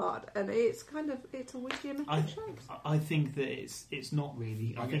 quite hard, and it's always geometric shapes. I think that it's not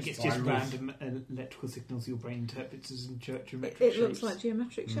really. I I think get it's just spirals. random electrical signals your brain interprets as geometric It shapes. looks like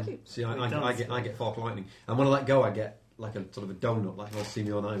geometric shapes. See, It I does. get fork lightning, and when I let go, I get like a sort of a donut, like I'll see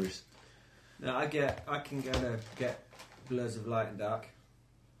me on Iris. No, I can get blurs of light and dark.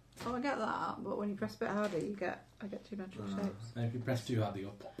 Oh, I get that, but when you press a bit harder, I get geometric shapes. And if you press too hard, they go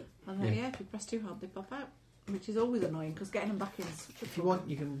pop. And then, if you press too hard, they pop out, which is always annoying because getting them back in is. If you want,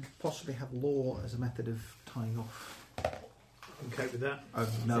 you can possibly have law as a method of tying off, Okay with that. of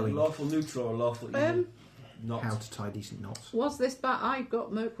Is it knowing lawful neutral or lawful evil? Not. how to tie decent knots. Was this I've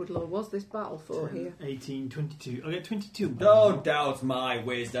got Mirkwood Law. Was this battle for here? 18, 22. I get 22. Don't doubt my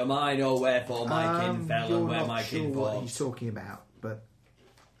wisdom. I know wherefore my kin fell you're and where not my sure kin what fought. he's talking about, but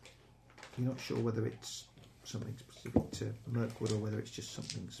you're not sure whether it's something specific to Mirkwood or whether it's just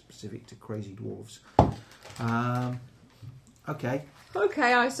something specific to crazy dwarves. Okay,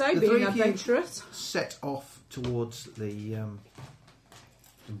 Okay, I say, The being three of you- adventurous. set off towards the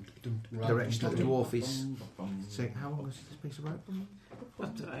direction that the dwarf is. So, how long is this piece of rope? I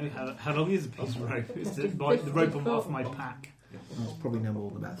don't know. How long is a piece of rope? It's the rope off my pack. Well, it's probably no more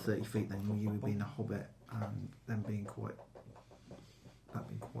than about 30 feet. Then you would being a hobbit, and them being quite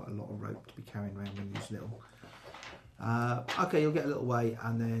a lot of rope to be carrying around when you're little. Okay, you'll get a little way,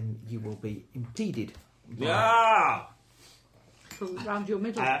 and then you will be impeded. by- Yeah! From round your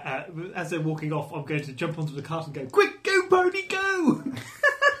middle. As they're walking off, I'm going to jump onto the cart and go, "Quick, go, pony, go!"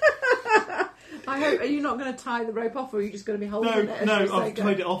 I hope. Are you not going to tie the rope off, or are you just going to be holding it? as No, you say I've go?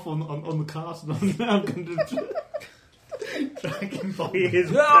 tied it off on the cart, and I'm going to drag him by his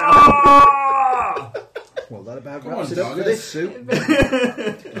tail. Ah! Well, that about Come wraps on, it up for Doggers. this suit.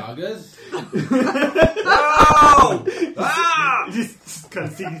 Daggers. No! Ah! You just kind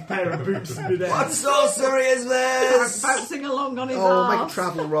of see his pair of boots in midair. What sorcery is this? Bouncing along on his Oh, make a arse.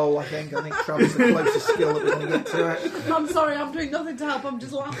 travel roll, I think. I think travel's the closest skill that we're going to get to it. I'm sorry, I'm doing nothing to help. I'm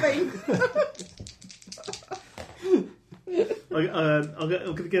just laughing. I'm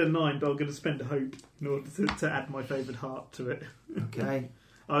going to get a 9, but I'm going to spend a hope in order to add my favoured heart to it. Okay.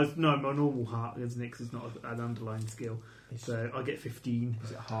 No, my normal heart, isn't it? Because it's not an underlying skill. So I get 15.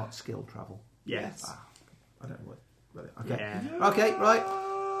 Is it a heart skill travel? Yes. I don't know what. Okay. Yeah. Okay, right.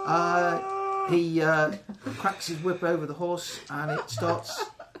 He cracks his whip over the horse and it starts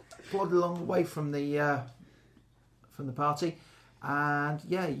plodded along away from the party, and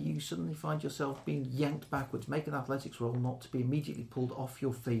you suddenly find yourself being yanked backwards. Make an athletics roll, not to be immediately pulled off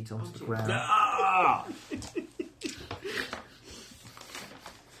your feet onto the ground. Ah!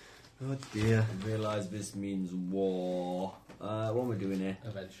 Oh dear. I realise this means war. What am I doing here?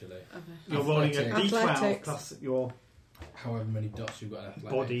 Eventually. You're rolling a Athletics. d12 Athletics. plus your However many dots you've got in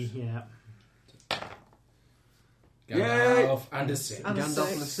athletics. body. Yeah. Gandalf and a 6. And a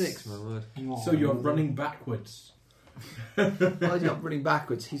Gandalf and a 6. 6, my word. So you're running backwards. Well, he's not running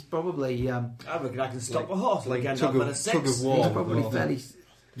backwards. He's probably I reckon I can stop a horse like like tug Gandalf of- at a 6. tug of war. he's probably Oh. fairly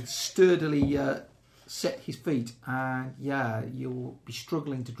sturdily set his feet, and you'll be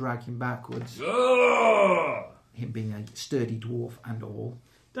struggling to drag him backwards. Him being a sturdy dwarf and all.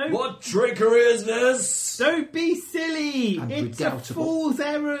 What trickery is this? Don't be silly! And It's a redoubtable. fool's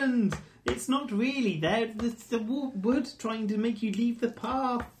errand! It's not really. It's the wood trying to make you leave the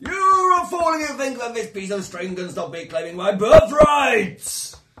path. You're a fool if you think that this piece of string can stop me claiming my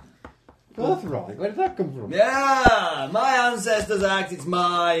birthright! Birthright? Where did that come from? Yeah, my ancestors' act, it's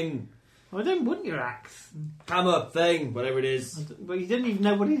mine. I don't want your axe. Hammer thing, whatever it is. Well, you don't even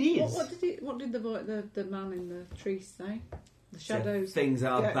know what it is. What did the man in the tree say? The shadows. Things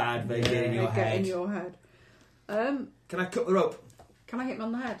are get- bad, they get in They your get head. in your head. Can I cut the rope? Can I hit him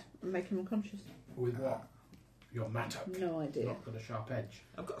on the head and make him unconscious? With what? Your mattock. No idea. Not got a sharp edge.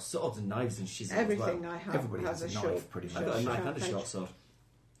 I've got swords and knives and shizzles Everything as well. I have Everybody has has a a short. knife, pretty I've much. got a knife sharp and a edge. short sword.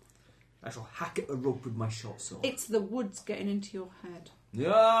 I shall hack at the rope with my short sword. It's the woods getting into your head.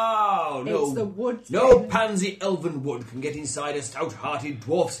 No, It's the no. woods. No getting- pansy elven wood can get inside a stout-hearted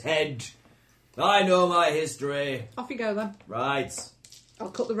dwarf's head. I know my history. Off you go then. Right. I'll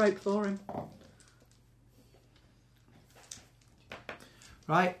cut the rope for him.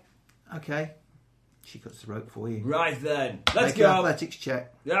 Right, okay. She cuts the rope for you. Right then. Let's Make an go. athletics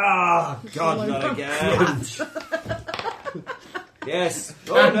check. Ah, God, Follow not him. again. Yes.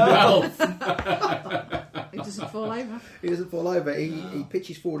 Oh, no. It doesn't fall over. He doesn't fall over. He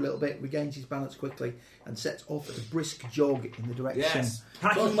pitches forward a little bit, regains his balance quickly, and sets off at a brisk jog in the direction. Yes.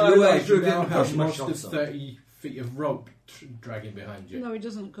 Plus Hacking you my way realise through you now the have push my most short of sword. 30 feet of rope dragging behind you. No, he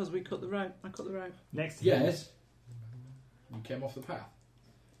doesn't because we cut the rope. I cut the rope. Next to him. Yes. You came off the path.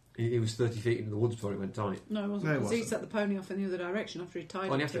 It was 30 feet into the woods before it went tight. No, it wasn't. No, it Because he wasn't. set the pony off in the other direction after he tied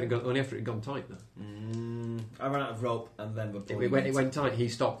Only it after to it had gone tight, though. I ran out of rope and then we're It went tight, he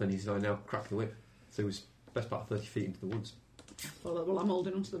stopped, and he said, I now crack the whip. So it was best part of 30 feet into the woods. Well, I'm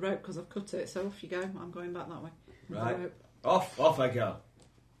holding onto the rope because I've cut it, so off you go. I'm going back that way. With the Right. rope. Off I go.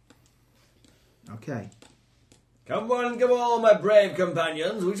 Okay. Come on, come on, my brave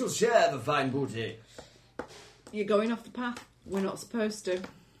companions. We shall share the fine booty. You're going off the path. We're not supposed to.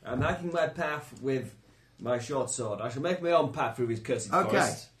 I'm hacking my path with my short sword. I shall make my own path through his cursed Okay.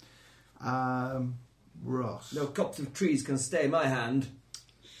 forest. Ross. No copse of trees can stay my hand.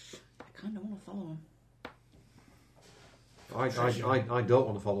 I kind of want to follow him. I don't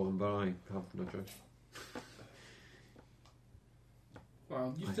want to follow him, but I have no choice.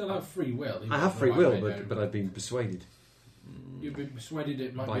 Well, you still have free will. even I have though free will, may know- but I've been persuaded. You've been persuaded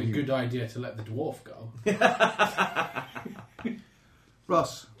it might By be a you. good idea to let the dwarf go.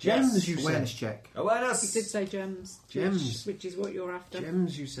 Ross. Gems, you Awareness said. check. He Awareness. did say gems. Gems. Which is what you're after.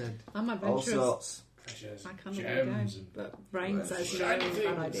 Gems, you said. I'm All adventurous. sorts. Treasures, I kind of want to gems, go. and But brain Well, says no, shiny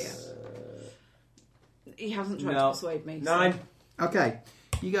bad idea. things. He hasn't tried No. to persuade me. so- 9. Okay.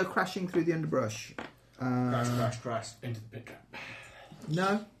 You go crashing through the underbrush. Crash, crash, crash. into the pit trap.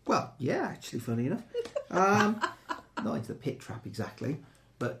 No. Well, yeah, actually, funny enough. Not into the pit trap exactly,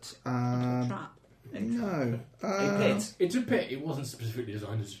 but Trap. no. A pit. It's a pit. It wasn't specifically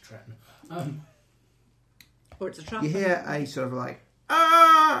designed as a trap. Or it's a trap. You hear a sort of like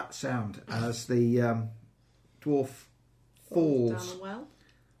ah sound as the dwarf falls Down a well.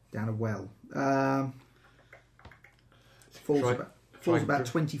 down a well. Falls Try- falls try- about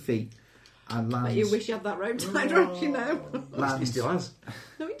 20 feet and lands. But you wish you had that rope tied around you know. He lands. still has.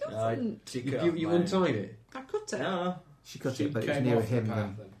 No, he doesn't. You untied it. I cut it. No. She cut She it, but it was came nearer off the him path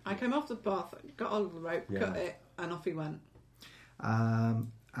than. then. I came off the path, got hold of the rope, Yeah. cut it, and off he went.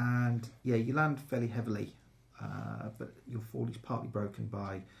 And yeah, you land fairly heavily, but your fall is partly broken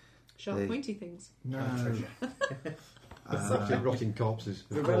by Sharp, The- pointy things. no. Rotting corpses.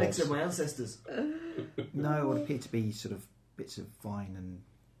 The relics of my ancestors. No, what appear to be sort of bits of vine and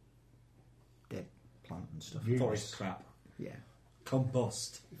dead plant and stuff. Forest crap. Yeah.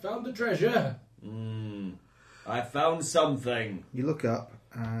 Compost. You found the treasure. I found something. You look up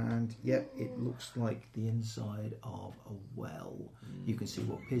and yep, it looks like the inside of a well. You can see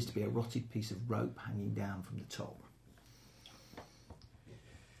what appears to be a rotted piece of rope hanging down from the top.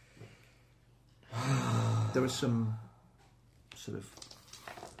 There are some sort of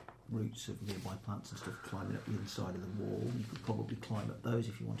roots of nearby plants and stuff climbing up the inside of the wall. You could probably climb up those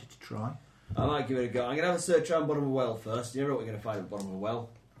if you wanted to try. I might give it a go. I'm going to have a search around the bottom of a well first. You never know what we're going to find at the bottom of a well.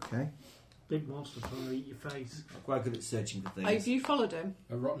 Okay. Big monster trying to eat your face. I'm quite good at searching for Have things. you followed him,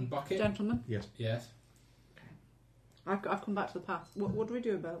 A rotten bucket? gentlemen? Yes. Yes. I've come back to the path. What do we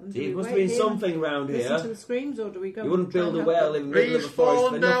do about them? Do There we must wait have been here something around and listen to here. the screams, or do we go? You wouldn't and try build a and well help in the middle of He's the forest for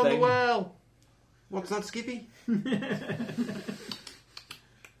fallen down the nothing. well. What's that, Skippy?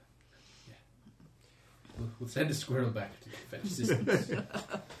 We'll send a squirrel back to fetch assistance.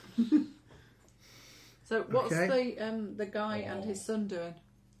 them? So what's Okay. the guy and his son doing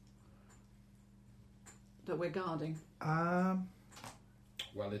that we're guarding?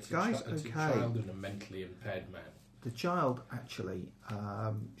 Well, it's Guys, it's a okay. child and a mentally impaired man. The child actually,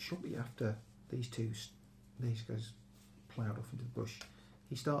 shortly after these guys ploughed off into the bush,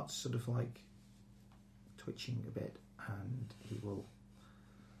 he starts sort of like twitching a bit, and he will.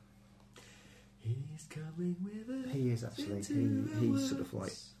 He's coming with us. He is actually. into the He sort of like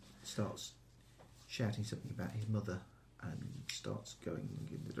woods. starts shouting something about his mother, and starts going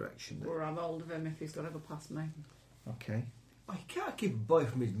in the direction that. Or I'm hold of him if he's got to go past me. Okay. Oh, he can't keep a boy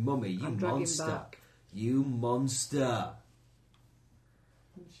from his mummy, you I'll drag him monster. back. You monster.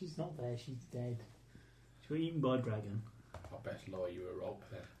 She's not there, she's dead. She was eaten by a dragon. I'll best lower you a rope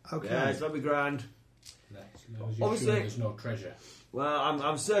then. Okay. Yeah, it's not be grand. As long as you're Obviously- sure there's no treasure. Well,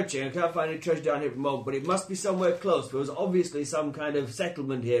 I'm searching. I can't find any treasure down here at the moment, but it must be somewhere close. There was obviously some kind of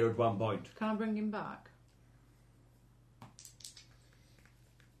settlement here at one point. Can I bring him back?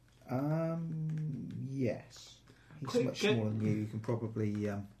 Yes. He's Quick, much get- smaller than you. You can probably.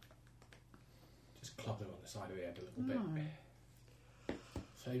 Just club him on the side of the head a little No. bit.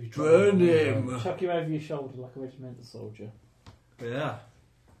 So if you Burn him. Chuck him over your shoulder like a regimental soldier. Yeah.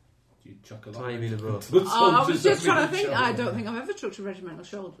 You chuck a lot Tie him in a boat. I was just trying to think. I don't think I've ever chucked a regimental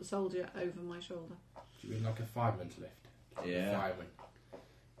soldier over my shoulder. Do you mean like a fireman's lift? Yeah. Fireman.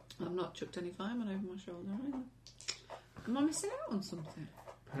 I've not chucked any fireman over my shoulder either. Am I missing out on something?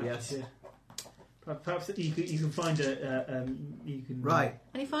 Perhaps, Yes. yeah. Perhaps you can find a. You can. Right.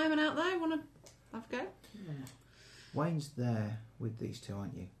 Any firemen out there want to have a go? Yeah. Wayne's there with these two,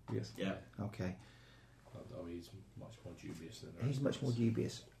 aren't you? Yes. Yeah. Okay. Although he's much more dubious than the He's rest much of more us.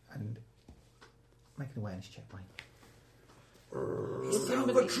 dubious. And make an awareness check, Wayne.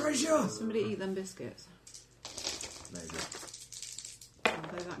 Somebody, treasure! somebody eat them biscuits. Maybe.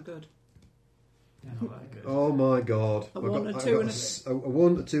 Are they that good? They're not that good. Oh my god. A I've one, got- a I've two got and a a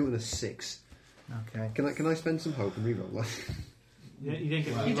 1, a 2 and a 6. Okay. Can I spend some hope and reroll that? Yeah, you don't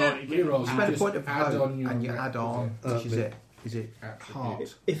get Well, You reroll, don't- you get Rerolls, Spend a just point of add hope on your and you add on. Which is the- it? Is it attribute.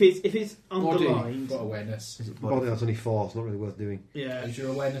 heart? If it's Body, underlined, but awareness. Is it Body, body? that's only 4, it's not really worth doing. yeah. Is your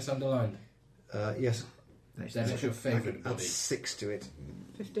awareness underlined? Yes. Then it's your favourite Add body. 6 to it.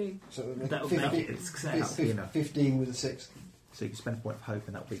 15. So That'll make it a success. You know. 15 with a 6. So you can spend a point of hope,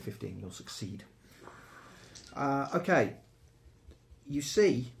 and that will be 15. You'll succeed. Okay. You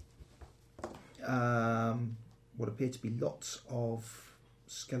see what appear to be lots of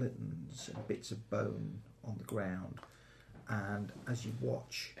skeletons and bits of bone on the ground, and as you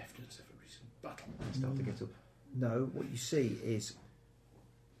watch, Evidence of a recent battle. Start to get up. no, what you see is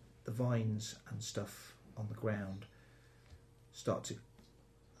the vines and stuff on the ground start to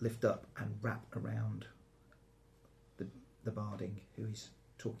lift up and wrap around the barding who is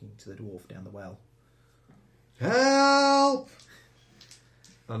talking to the dwarf down the well. Help!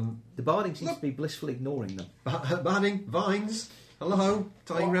 The barding seems to be blissfully ignoring them. Banning, vines, hello,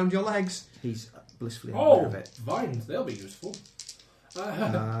 tying What? round your legs. He's blissfully unaware Oh, of it. vines, they'll be useful.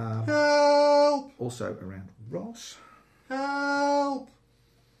 Help! Also around Ross. Help!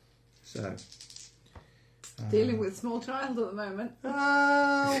 So Dealing with a small child at the moment.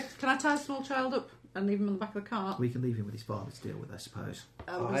 Help! Can I tie a small child up and leave him on the back of the cart? we can leave him with his father to deal with, I suppose.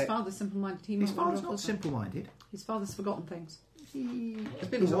 His father's simple-minded. He His might wander father's off, not doesn't he? simple-minded. His father's forgotten things. It's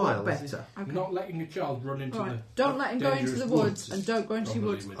been He's a a lot while. better. Okay. Not letting a child run into Right. the Don't let him go into dangerous the woods and is don't go into the probably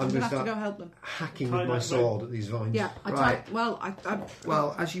woods. with- I'm I'm going to gonna have to start- go help them. Hacking Tie with my that sword at these vines. Yeah, I Right. tried. Well, I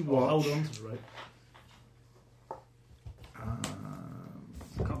Well, as you Or watch, hold on to the rope.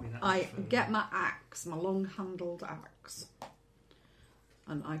 Can't be that I much further. get my axe, my long-handled axe,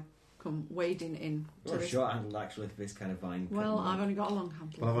 and I come wading in. To Or a this. short-handled actually for this kind of vine. Well, I've only got a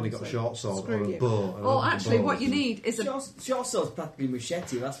long-handled. Well, I've only got a short sword or Screw a you. bow. and Oh, a actually, bow. what you need is a Short sword's practically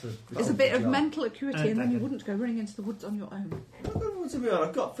machete. That's for. is a bit of job. mental acuity, and then you Okay. wouldn't go running into the woods on your own. What's it mean?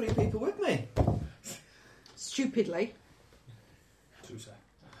 I've got 3 people with me. Stupidly. Too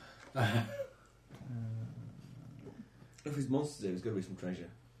sad. If it's monsters, there's got to be some treasure.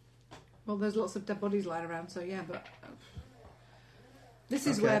 Well, there's lots of dead bodies lying around, so yeah, but this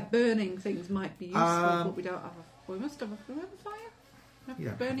is Okay. where burning things might be useful, but we don't have a... We must have a... Do we have a fire? You A don't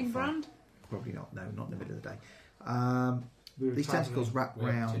have burning a fire. brand? Probably not. No, not in the middle of the day. We were These travelling. tentacles wrap We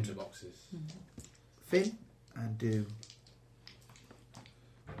have round tinder boxes. Finn and do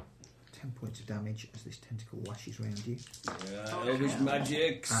 10 points of damage as this tentacle lashes around you. Elvish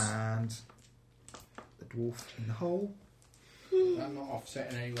magics. And the dwarf in the hole. That's not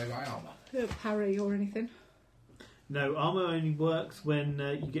offset in any way by armour. Don't parry or anything. No, armour only works when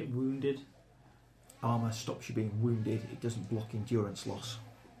you get wounded. Armour stops you being wounded. It doesn't block endurance loss.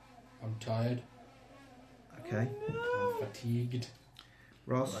 I'm tired. Okay. I'm fatigued.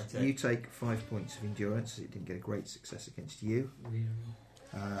 Ross, Right, you take 5 points of endurance. It didn't get a great success against you.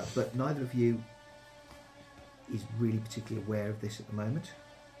 But neither of you is really particularly aware of this at the moment.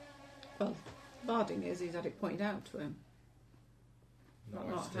 Well, Barding is. He's had it pointed out to him. No,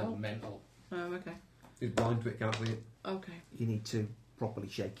 Not it's still help. mental. Oh, okay. He's blind to it, can't see it. Okay, You need to properly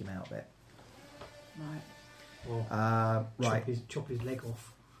shake him out a bit. right. Or Right. chop his leg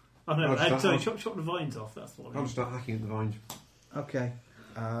off. Oh no, I'll sorry, start- chop the vines off. That's what I I'll mean. just start hacking at the vines. Okay.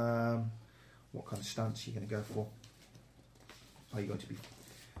 What kind of stance are you going to go for? Are you going to be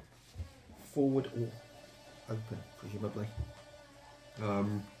forward or open, presumably? A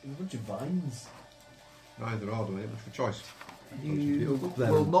bunch of vines. Neither are, do I? Much of a choice. You Up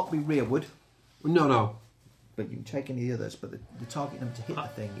there. will not be rearward, No. but you can take any of the others. But the target number to hit the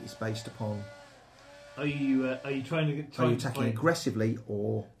thing is based upon Are you trying to are you attacking aggressively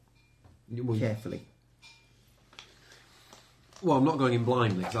or Well, carefully. well, I'm not going in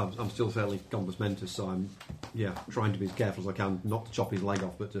blindly because I'm still fairly compos mentis, so I'm trying to be as careful as I can, not to chop his leg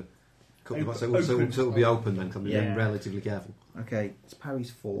off, but to cut the so it'll be open then, because I'm being Yeah. relatively careful. Okay, it's parry's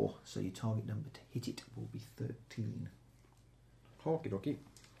 4, so your target number to hit it will be 13. Hawky docky.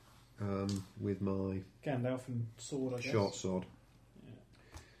 With my Gandalf and sword, I guess. short sword.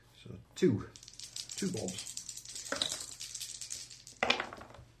 So two bobs.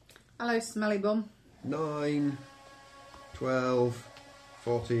 Hello, smelly bum. 9, 12,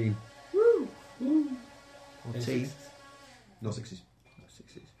 14. 14. No sixes. No,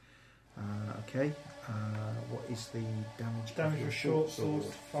 6s. Okay. What is the damage? Damage of for your short sword,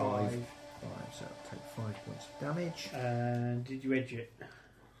 5. 5, so I'll take 5 points of damage. And did you edge it?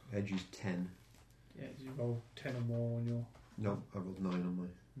 Edge is 10. Yeah, did you roll 10 or more on your... No, I rolled 9 on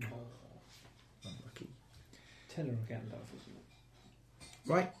mine. Unlucky. 10 or a Gandalf, isn't it?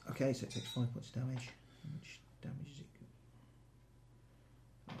 Right, okay, so it takes 5 points of damage. How much damage is it?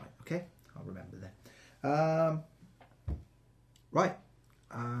 Right, okay, I'll remember then. Right.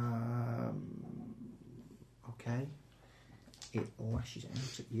 Okay. It lashes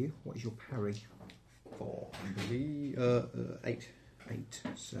out at you. What is your parry? 4. 8. 8.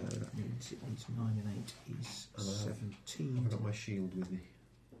 So that means it needs 9 and 8 is And I have- 17. I've got my shield with me.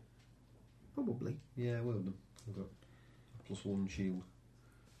 Probably. Yeah, one of them. I've got a +1 shield.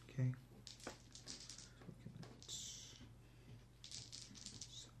 Okay. Looking at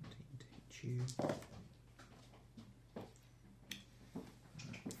 17 to hit you.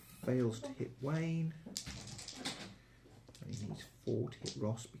 Fails to hit Wayne. And he needs 4 to hit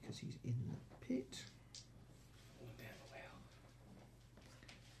Ross because he's in the pit.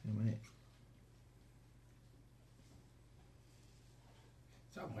 In a minute.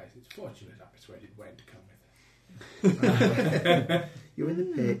 Some ways it's fortunate I persuaded Wayne to come with us. You're in the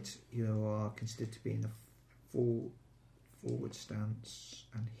pit. You are considered to be in a forward stance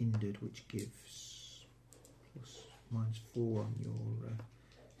and hindered, which gives ±4 on your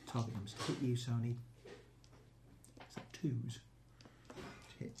target numbers to hit you. So I need is that 2s to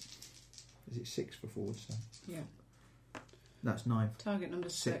hit. Is it 6 for forward stance? Yeah. No, it's 9. Target number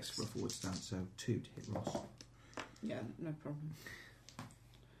 6 6. for a forward stance, so 2 to hit Ross, Yeah, no problem.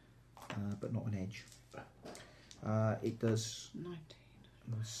 but not an edge. It does 19.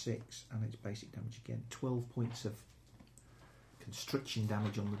 6, and it's basic damage again. 12 points of constriction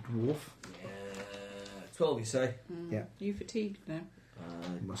damage on the dwarf. 12, you say? Yeah. You fatigued now?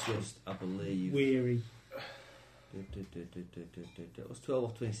 Just, I believe. Weary. It was 12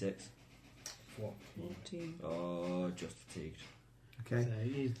 or 26. 14. Oh, just fatigued. Okay. So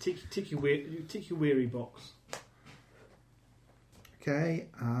you tick your weary box. Okay.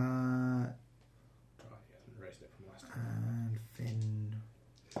 Oh, he hasn't raised it from last time. And Finn,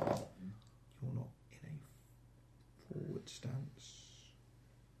 you're not in a forward stance,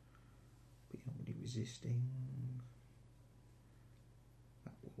 but you're not really resisting.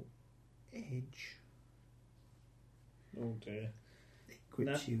 That will edge. Oh dear. It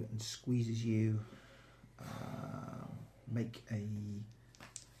grips you and squeezes you. Make a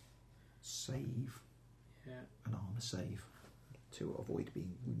save, Yeah. an armour save, to avoid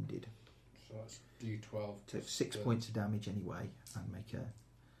being wounded. So that's D12. Take 6 points of damage anyway, and make a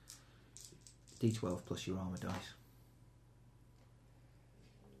D12 plus your armour dice.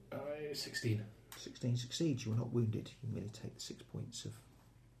 16. 16 succeeds. You are not wounded. You merely take the 6 points of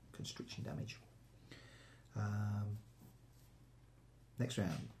constriction damage. Next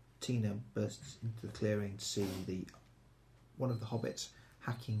round, Tina bursts into the clearing to see one of the hobbits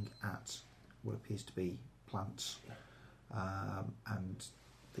hacking at what appears to be plants, and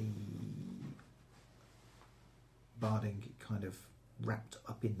the barding kind of wrapped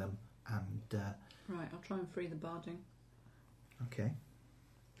up in them. And Right, I'll try and free the barding. okay,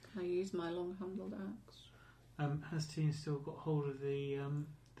 Can I use my long-handled axe? Has Tina still got hold of the end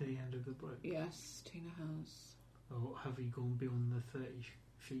of the rope? Yes, Tina has. Or have you gone beyond the 30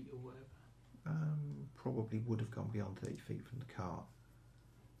 feet or whatever? probably would have gone beyond 30 feet from the cart.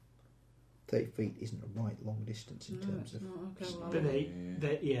 30 feet isn't a right long distance in terms it's of. not. Okay, well, But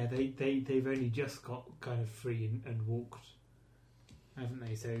they've only just got kind of free and walked, haven't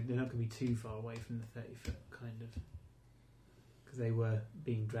they? So they're not going to be too far away from the 30 foot kind of, because they were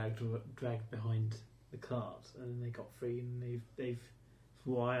being dragged behind the cart, and then they got free, and they've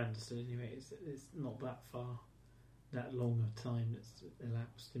from what I understood anyway, it's not that far, that long a time that's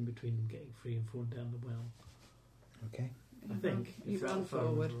elapsed in between them getting free and falling down the well. Okay. I think he if that- ran if I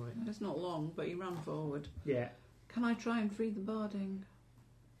remember forward. right. It's not long, but he ran forward. Yeah. Can I try and free the barding?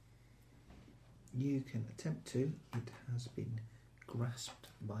 You can attempt to. It has been grasped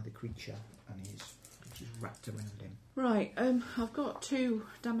by the creature and is wrapped around him. Right, I've got 2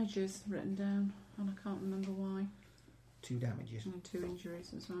 damages written down, and I can't remember why. 2 damages. And 2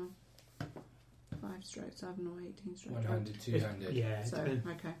 injuries as well. 5 strokes, 7 or 18 strokes. One-handed, two-handed. Yeah. So,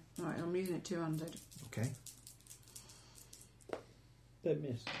 okay. Right, I'm using it 2-handed. Okay. Don't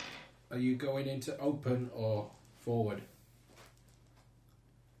miss. Are you going into open or forward?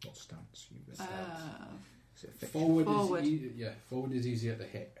 What stance you Uh, Is it a fiction? Forward, Forward. is forward is easy at the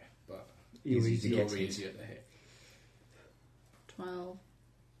hit, but You're you're easy to get easy at the hit. 12.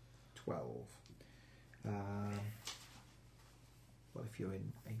 12. Well, if you're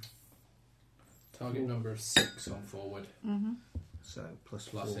in a Target number of 6 on forward. Mm-hmm. so plus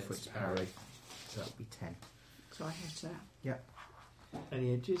Plus 4 its for its parry. parry, so that would be 10. So I hit it.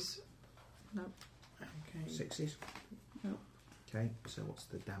 Any edges? No. Okay. 6s. Nope. Okay. So what's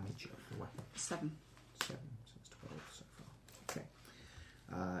the damage of the weapon? 7. 7. So it's 12 so far. Okay.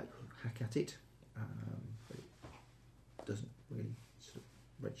 You hack at it, but it doesn't really sort of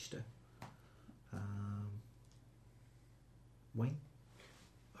register. Wayne.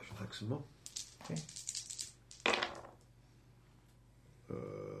 I shall take some more. Okay.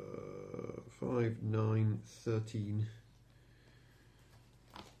 5, 9, 13.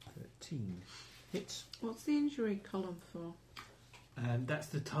 13 hits. What's the injury column for? That's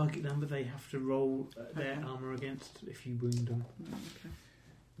the target number they have to roll their Okay. armour against if you wound them. Okay.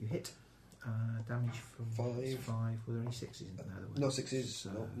 You hit. Damage from 5. 5. Were there any 6s in there? No 6s,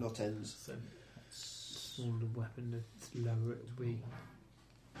 So no 10s. So smaller weapon, the lower it will be.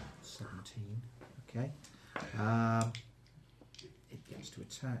 17. Okay. It gets to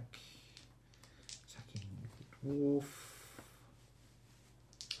attack. Attacking the dwarf.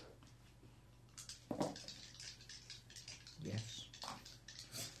 Yes.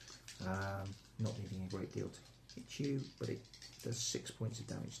 Not needing a great deal to hit you, but it does 6 points of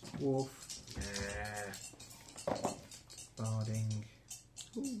damage to the dwarf. Barding.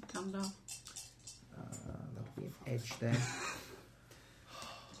 Ooh, Gandalf. That'll be an edge then.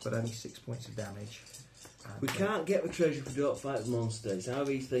 But only 6 points of damage. We can't get the treasure if we don't fight the monsters. How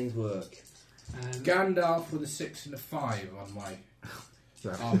these things work? Gandalf with a 6 and a 5 on my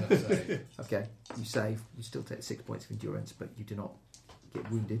Sorry. armour save. Okay, you save. You still take 6 points of endurance, but you do not get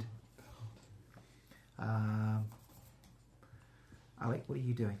wounded. Alec, what are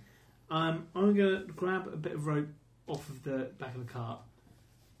you doing? I'm going to grab a bit of rope off of the back of the cart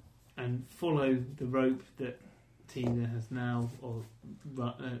and follow the rope that Tina has now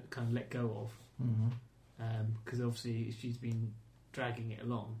kind of let go of. Because obviously if she's been dragging it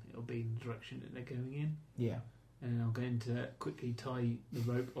along, it'll be in the direction that they're going in. Yeah. And I'm going to quickly tie the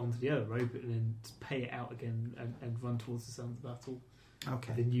rope onto the other rope and then pay it out again and run towards the Sons of Battle.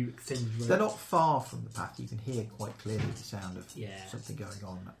 Okay. The new extended rope. They're not far from the path. You can hear quite clearly the sound of Yeah. something going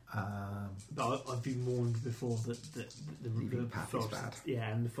on. But I've been warned before that the path is forest bad. Yeah,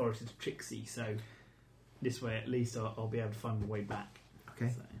 and the forest is tricksy, so this way at least I'll be able to find my way back.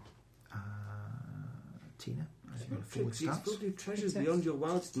 Okay. So. Tina, It's as you not forward tricksy, it's stance. filled with treasures beyond your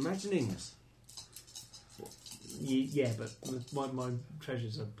wildest imaginings. Yeah, but my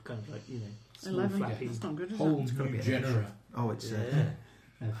treasures are kind of like, small 11. flappy. That's not good, is Whole it? gotta be new an genera. Oh, it's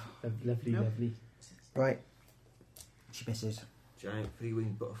Lovely, Nope. lovely. right. She misses. Giant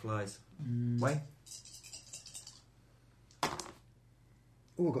three-winged butterflies. Wayne?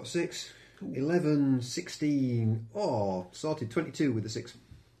 Oh, I've got 6. 11, 16. Oh, sorted. 22 with the 6.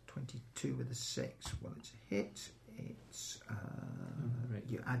 22 with a 6. Well, it's a hit. It's Right.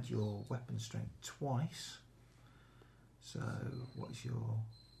 you add your weapon strength twice. So what is your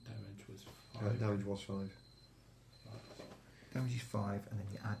Damage was 5. Damage was 5. damage? Is 5, and then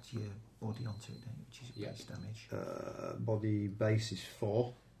you add your body onto it, don't you, which is your Yeah. base damage. Body base is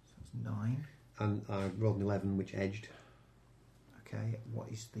 4. So that's 9. And I rolled an 11, which edged. Okay. What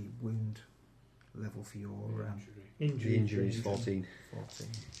is the wound level for your Injury. The injury is 14. 14?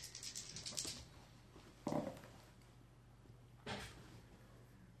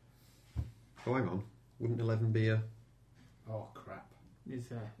 Oh, hang on. Wouldn't 11 be a... Oh crap!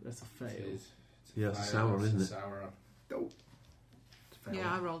 That's a fail. It is. It's Yeah, it's a fail, Sauron, isn't it's it? a Sauron.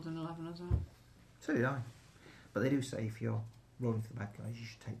 Yeah, I rolled an 11 as well. So did I. But they do say if you're rolling for the bad guys, you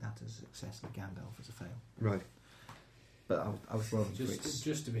should take that as a success and Gandalf as a fail. Right. But I was rolling for it.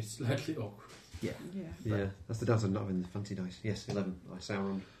 Just to be slightly awkward. Yeah. Yeah, that's the downside of not having the fancy dice. Yes, 11. I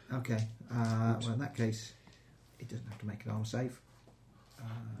Sauron. Okay. Well, in that case, it doesn't have to make an armor save.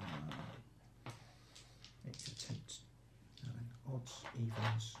 It's attempt. Odds,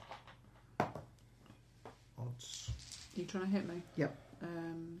 evens. Odds. You trying to hit me? Yep.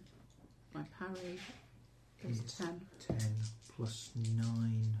 My parry is Is 10. 10 plus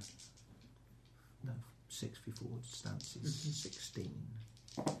 9. No, 6 for forward stance is 16.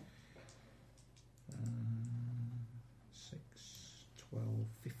 6, 12,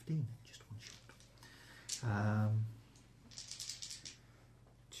 15. Just one shot.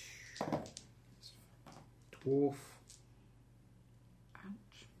 Dwarf.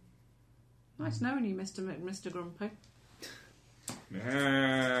 Ouch. Nice knowing you, Mr. Grumpy.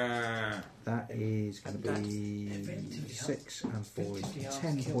 That is going to be 6 and 4 is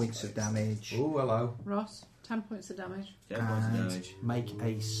 10 points of damage. Oh, hello. Ross, 10 points of damage. 10 points of And damage. make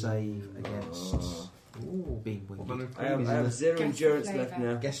a save against being wounded. I have 0 Guess endurance the left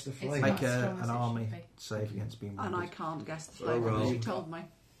now. Guess the It's flavour. not Make as strong as an it army should be. save against being wounded. And I can't guess the Well, flavour because roll. you told me.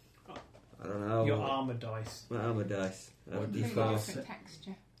 I don't know. Your armour dice. My armour dice. I have Completely D4. different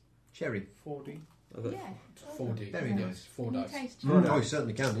texture. Cherry. 4D. I've got Yeah. 4D. Very Four nice. dice. 4 Can you dice. taste Oh, cherry? you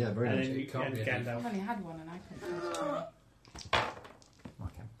certainly can. Yeah, very And nice. then It can't and be a I've Gandalf. only had one and I couldn't taste cherry.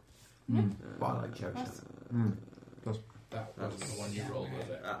 Okay. Mm. But I like cherries. Ross, Mm. That wasn't the one you rolled, was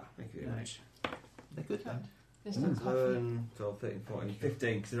it? thank you very much. They're good then. there's no coffee. 11, 12, 13, 14,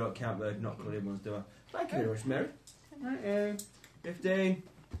 15, because I don't count the not coloured ones, do I? Thank you very much, Mary. Right, 15.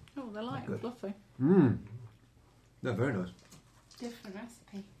 Oh, they're light and Good. fluffy. Mm. No, very nice. Different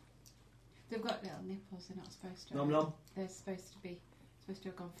recipe. They've got little nipples. They're not supposed to. Nom nom. They're supposed to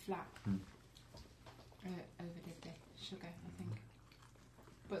have gone flat. Hmm. Overdid the sugar, I think.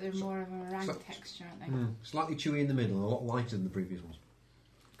 But they're more of a meringue so- texture, aren't they? Mm. Slightly chewy in the middle, a lot lighter than the previous ones.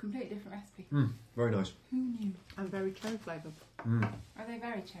 Completely different recipe. Mm. Very nice. Who knew? And very cherry flavoured. Mm. Are they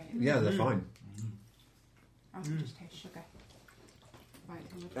very cherry? Yeah, they're fine. I can just taste sugar. Right,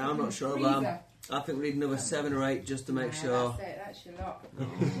 I'm gonna I'm put not in sure, the Lam. freezer. I think we need another 7 or 8 just to make Nah, sure. That's it. That's your lot.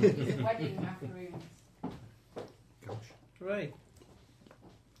 The wedding macaroons. Gosh. Right.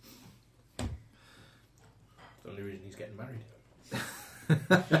 It's the only reason he's getting married.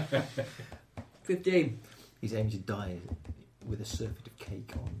 15. He's aiming to die with a surfeit of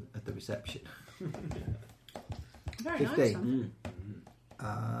cake on at the reception. Very nice 15.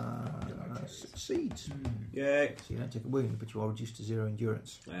 then. Succeeds. Yay. So you don't take a wound, but you are reduced to 0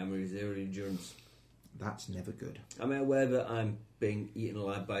 endurance. I am really 0 endurance. That's never good. Am I aware that I'm being eaten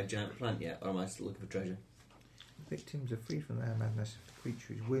alive by a giant plant yet, or am I still looking for treasure? Victims are freed from their madness if the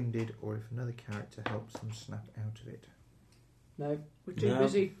creature is wounded or if another character helps them snap out of it. No. We're too No.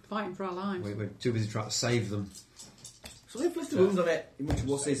 busy fighting for our lives. We're too busy trying to save them. So inflict the wounds on it, you much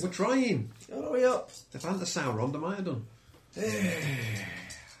wusses. We're trying. Oh, hurry up. If I hadn't the Sauron, I might have done.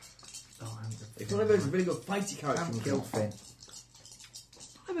 If one of those is a really good fighty character. Haven't killed Finn.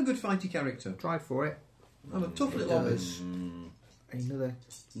 I'm a good fighty character. Try for it. I'm a tough little hobbit. Another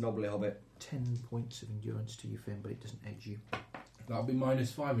Knobbly hobbit. 10 points of endurance to you, Finn, but it doesn't edge you. That'll be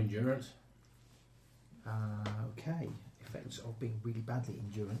 -5 endurance. Okay. Effects of being really badly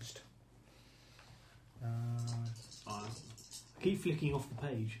enduranced. I keep flicking off the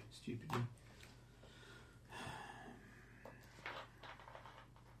page, stupidly.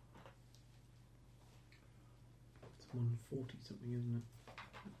 It's 140 something, isn't it?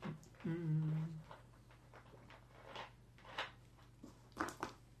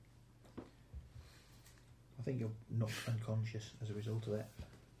 knocked unconscious as a result of it.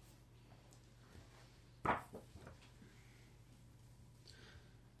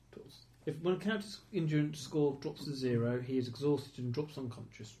 If when a character's endurance score drops to 0, he is exhausted and drops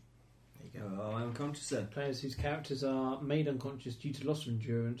unconscious. There you go. Oh, I'm unconscious then. Players whose characters are made unconscious due to loss of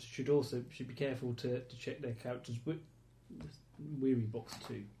endurance should be careful to check their character's weary box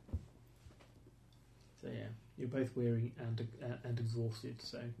too. So yeah, you're both weary and exhausted,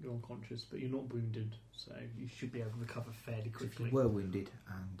 so you're unconscious, but you're not wounded, so you should be able to recover fairly If quickly. you were wounded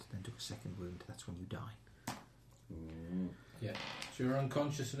and then took a second wound, that's when you die. Yeah. So you're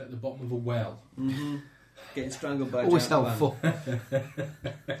unconscious and at the bottom of a well. Mm-hmm. Getting strangled by a Always giant helpful.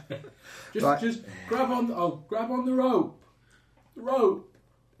 Just grab on the rope. The rope.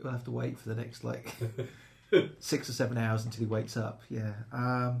 We'll have to wait for the next 6 or 7 hours until he wakes up. Yeah.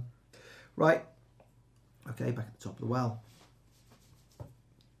 Right. Okay, back at the top of the well.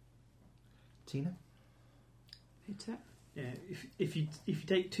 Tina? Hit it. Yeah, if you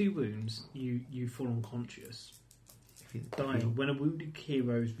take 2 wounds, you fall unconscious. If you Dying. When a wounded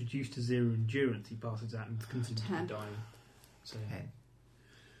hero is reduced to 0 endurance, he passes out and is considered to 10. be dying. So 10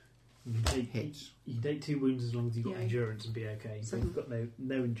 you can take hits. You can take 2 wounds as long as you've got Yeah. endurance and be okay. If 7. you've got no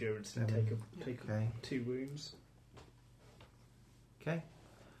endurance, then 7. take Okay. 2 wounds. Okay.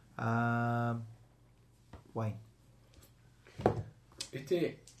 Wayne. Hit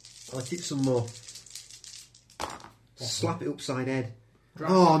it. I'll hit some more. Slap it upside head. Drop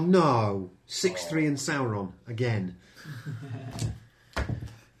Oh no! 6-3 and Sauron again.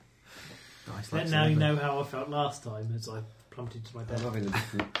 Nice. Then now you know how I felt last time as I plummeted to my I'm death. having a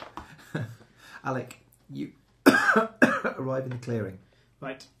different. Alec, you arrive in the clearing.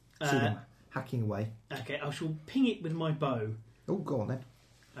 Right. See them hacking away. Okay, I shall ping it with my bow. Oh, go on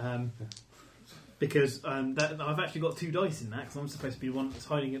then. Because I've actually got 2 dice in that, because I'm supposed to be the one that's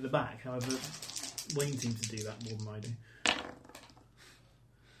hiding at the back. However, Wayne seems to do that more than I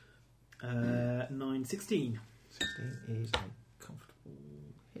do. 9, 16. 16 is a comfortable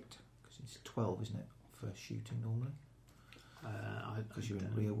hit. Because it's 12, isn't it, for shooting normally? Because you're in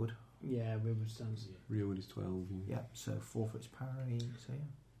rearwood. Yeah, rearwood stands. Rearwood is 12. Yeah, so 4 for its parry. So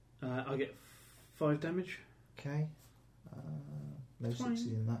yeah. I get 5 damage. Okay. No Fine. 6s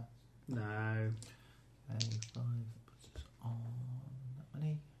in that. No. A 5 puts us on that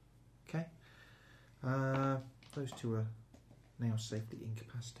many. Okay. Those 2 are now safely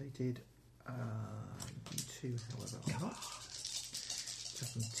incapacitated. You 2, however, are not.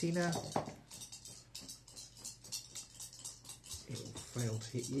 Jeff and Tina. It will fail to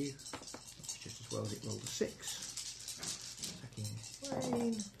hit you, just as well as it rolled a 6. Attacking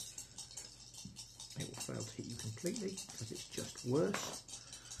Wayne. It will fail to hit you completely because it's just worse.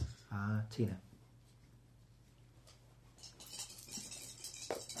 Tina.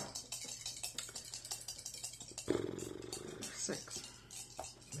 Six.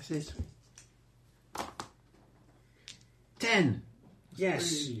 Misses. 10!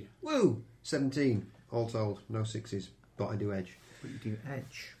 Yes! Three. Woo! 17. All told, no 6s, but I do edge. But you do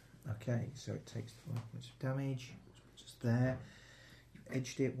edge. Okay, so it takes 5 points of damage. Just there. You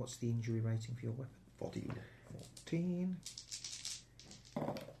edged it. What's the injury rating for your weapon? 14. 14.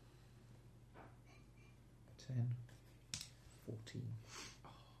 10. 14.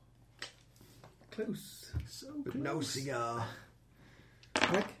 Close. So But no cigar.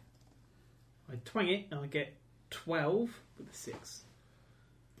 Greg? I twang it and I get 12 with a 6.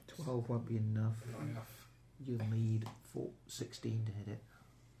 12 won't be enough. Not enough. You'll need 16 to hit it.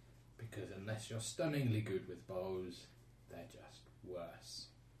 Because unless you're stunningly good with bows, they're just worse.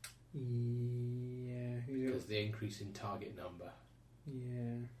 Yeah. Because the increase in target number.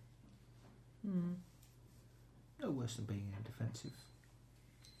 Yeah. No worse than being in a defensive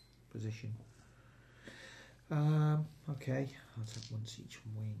position. Okay, I'll take once each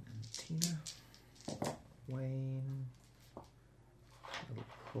from Wayne and Tina. Wayne. That'll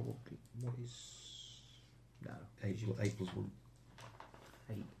probably. What is. No. 8 plus 1.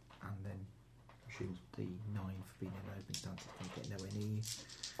 8, and then Shield. the 9 for being in an open stance. It's going to get nowhere near you.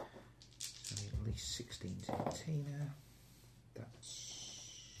 So at least 16 to hit Tina. That's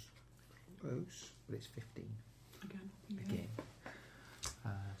close, but it's 15 again.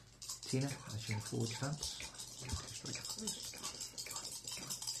 Tina, as you're in forward stance. Go straight close.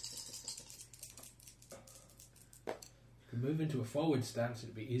 If you move into a forward stance,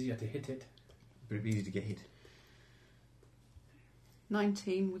 it'd be easier to hit it. But it'd be easy to get hit.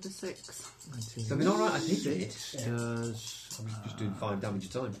 19 with a 6. 19. So I mean, alright, I hit it. Does I'm just doing 5 damage a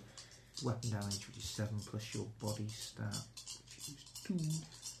time. weapon damage, which is 7 plus your body stat, which is 2.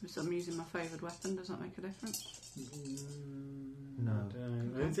 So I'm using my favoured weapon. Does that make a difference? No.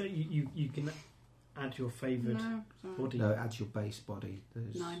 So you can add your favoured No, sorry. body No, it adds your base body.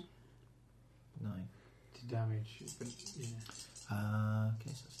 There's 9. 9. to damage. But, yeah.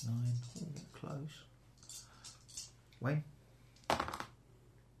 Okay, so that's 9. Ooh, close. Wayne?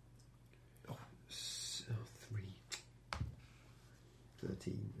 3.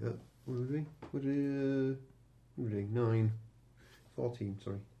 13. What are we doing? What are we doing? 9. 14,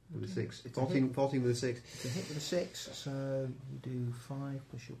 sorry. With a 6. It's a 14 with a 6. It's a hit with a 6, so you do 5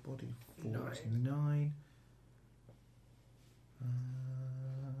 plus your body 4 is 9.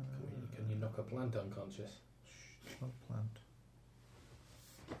 Can you knock a plant unconscious? Not plant.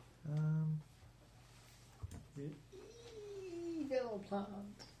 Evil plant.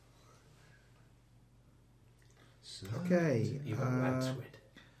 So, Okay. Even Lancewood.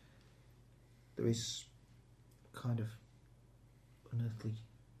 There is kind of unearthly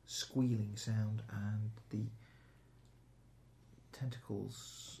squealing sound, and the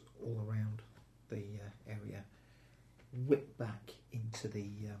tentacles all around the area whip back into the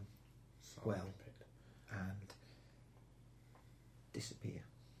well and disappear.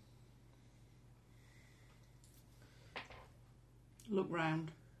 Look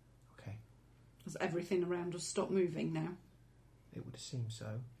round. Okay, Has everything around us stopped moving now? it would seem so.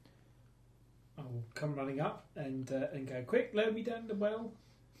 I will come running up and go, quick, lower me down the well.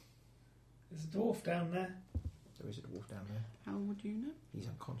 There's a dwarf down there. There is a dwarf down there. How would you know? He's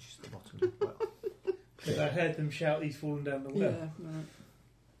unconscious at the bottom of the well. Because I heard them shout, he's fallen down the well. Yeah, right.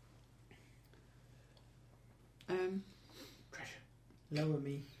 Lower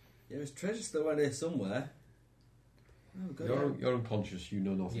me. Yeah, there's treasure still around here somewhere. Oh, God. you're unconscious, you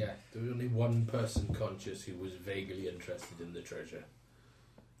know nothing. Yeah, there was only one person conscious who was vaguely interested in the treasure.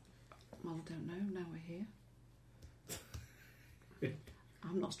 Well, I don't know. Now we're here.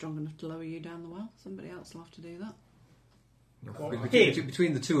 I'm not strong enough to lower you down the well. Somebody else will have to do that.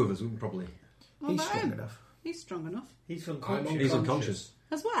 Between the two of us, we can probably. What He's about strong him? enough. He's strong enough. He's I'm unconscious. He's unconscious.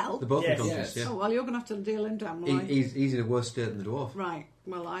 As well? They're both Yes. unconscious, Yes. Oh, yeah. well, you're going to have to deal him down, will I? He's in a worse state than the dwarf. Right.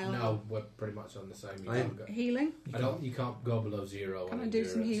 Well, I'll... No, we're pretty much on the same. You I am- can't go, Healing? you can't go below 0. Can on I do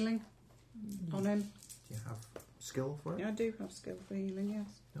some endurance. healing on him? Do you have skill for it? Yeah, I do have skill for healing, yes.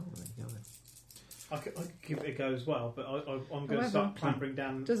 No, there you go then. I could give it a go as well, but I'm going However, to start clambering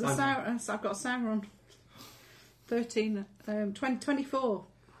down. Does the Sauron... I've got Sauron. 13... 24.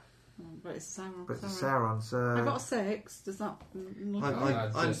 Oh, but it's Sauron. But sorry. Sauron's... I got a 6. Does that...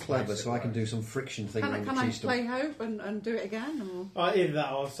 I'm just clever, makes it so I can work. do some friction thing Can around the I tree stump. play hope and do it again? Or Either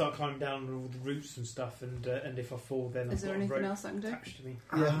that, or I'll start climbing down all the roots and stuff, and if I fall, then is I've there got a anything rope else I can do? attached to me.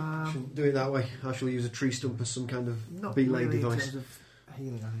 Yeah, I shall do it that way. I shall use a tree stump as some kind of Not belay really in device. terms of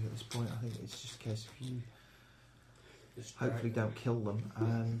healing, I think, at this point. I think it's just a case of you Just hopefully drag- don't kill them.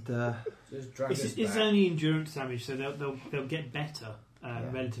 And Just drag us It's back. only endurance damage, so they'll get better Yeah.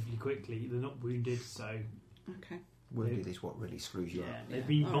 relatively quickly. They're not wounded, so Okay. wounded is what really screws you yeah, up. they've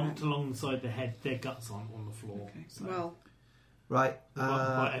been All bonked right. along the side of the head. Their guts aren't on the floor. Okay. So Well, Right. they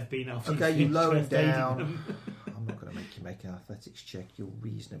might have been after okay, you finished lower him first aiding down. them. I'm not going to make you make an athletics check. You're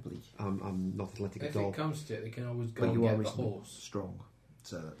reasonably... I'm not athletic If at all. it comes to it, they can always go But and you are get the reasonably horse. strong.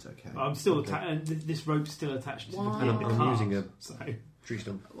 So that's okay. I'm still Okay. this rope's still attached to Why? the, And the I'm cart, using a so tree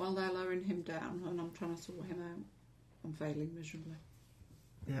stump. while they're lowering him down and I'm trying to sort him out, I'm failing miserably.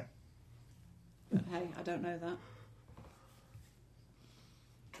 Yeah. But hey, I don't know that.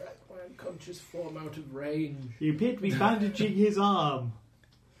 Drag my unconscious form out of range. you appear to be bandaging his arm.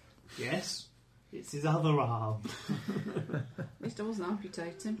 Yes, it's his other arm. At least I wasn't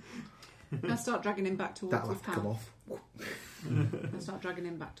amputating. I start dragging him back towards That'll the have to path. come off. I start dragging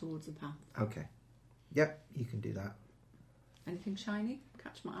him back towards the path. Okay. Yep, you can do that. Anything shiny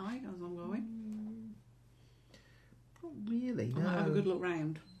catch my eye as I'm going? Not really, I no. might have a good look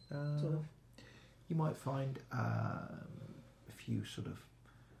round. Sort of. You might find a few sort of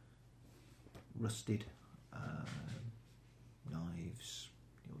rusted knives,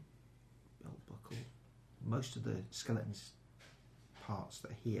 your belt buckle. Most of the skeleton's parts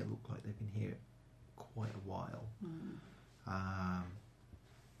that are here look like they've been here quite a while. There's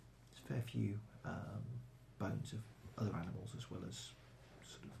a fair few bones of other animals as well as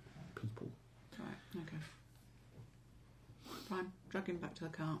sort of people. Right, okay. Fine, drag him back to the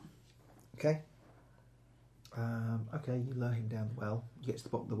cart. Okay. Okay, you lower him down the well. You get to the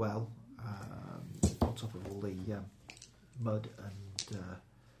bottom of the well. On top of all the mud and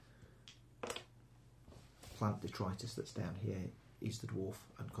plant detritus that's down here is the dwarf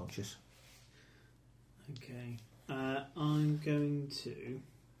unconscious. Okay, I'm going to.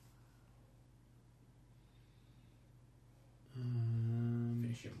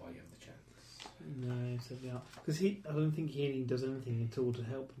 Finish him while you have the chance. No, so because I don't think healing does anything at all to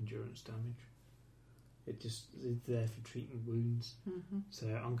help endurance damage. It just is there for treating wounds. Mm-hmm. So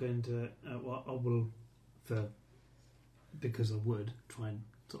I'm going to, I will, because I would, try and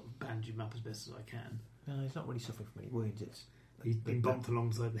sort of bandage him up as best as I can. No, he's not really suffering from any wounds. It's He's been bumped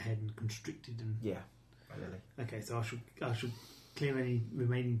alongside the head and constricted. And yeah, really. okay, so I should clear any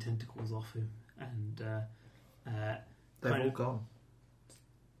remaining tentacles off him and They're kind all of gone.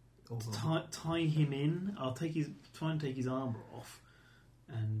 All gone. tie him in. I'll try and take his armour off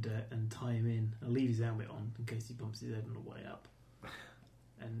and tie him in. I'll leave his helmet on in case he bumps his head on the way up,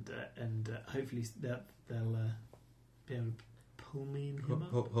 and hopefully they'll be able to pull me and him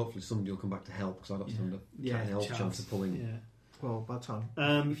up. Hopefully somebody will come back to help because I've got some help chance of pulling. Yeah. Well, by the time.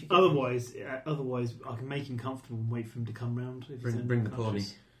 Otherwise, I can make him comfortable and wait for him to come round. If he's Bring the pony.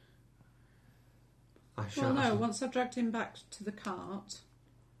 unconscious. Well, no. Once I've dragged him back to the cart,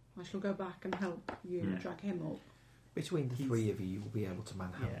 I shall go back and help you drag him up. Between the three of you, you will be able to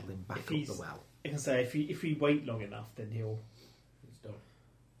manhandle him back up the well. I can say if we wait long enough, then he's done.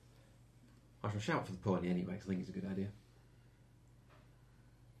 I shall shout for the pony anyway because I think it's a good idea.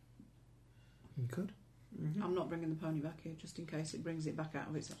 You could. Mm-hmm. I'm not bringing the pony back here just in case it brings it back out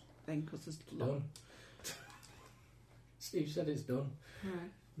of its thing because there's Done. Steve said it's done. Right.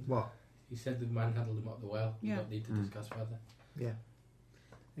 What? He said the man handled him up the well. Yeah. We don't need to discuss further. Yeah.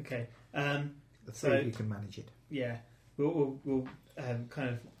 Okay. The three of you can manage it. Yeah, we'll kind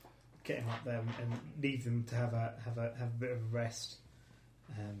of get him up there and leave them to have a bit of a rest,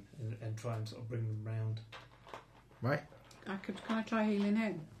 and try and sort of bring them round. Right. Can I try healing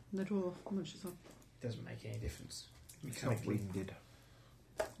him, the dwarf? Much as I Doesn't make any difference. It's not winded.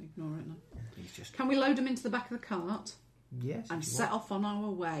 ignore it now. He's just. Can we load him into the back of the cart Yes. and if you set want. off on our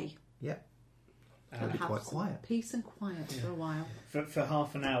way? Yep. Uh, Be have quite some quiet. peace and quiet for a while. for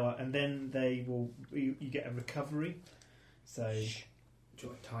half an hour, and then they will. You get a recovery. So Do you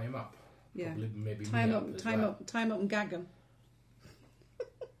want to tie him up? Yeah. Probably maybe Tie him me up, as tie him well. up, tie him up, and gag him.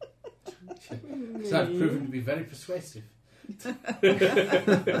 So that's proven to be very persuasive.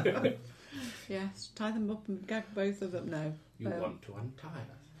 Yes, tie them up and gag both of them. No, You want to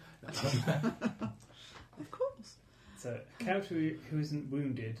untie us. of course. So a character who isn't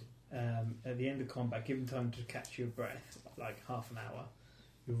wounded at the end of combat, given time to catch your breath, like half an hour,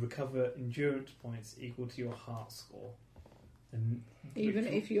 you'll recover endurance points equal to your heart score. And Even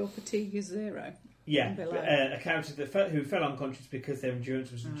if your fatigue is 0. yeah, below. a character who fell unconscious because their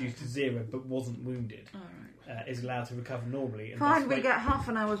endurance was reduced to 0 but wasn't wounded All right. is allowed to recover normally. And Fine, thus we get half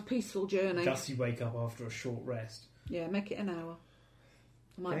an hour's peaceful journey. Thus you wake up after a short rest. Yeah, make it an hour.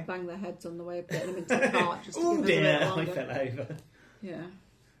 I might Okay. bang their heads on the way of getting them into the cart just to Oh give dear, us a bit I longer. fell over. Yeah.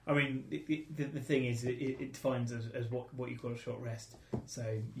 I mean, the thing is, it defines as what you call a short rest.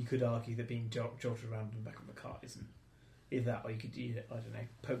 So you could argue that being jolted around in the back of the cart isn't. Either that, or you could, I don't know,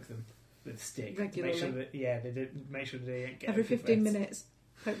 poke them with a stick. To Regularly. make sure that, they don't, make sure that they don't get Every a good 15 rest. minutes,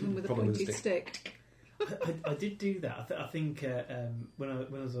 poke them with a Probably with a pointed stick. I did do that. I think when I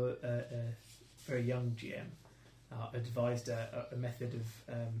was a very young GM, I devised a method of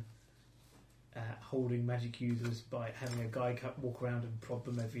holding magic users by having a guy walk around and prod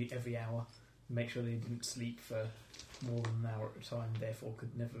them every hour, and make sure they didn't sleep for more than an hour at a time, therefore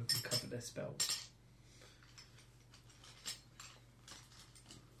could never recover their spells.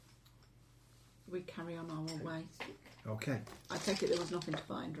 We carry on our way. Okay. I take it there was nothing to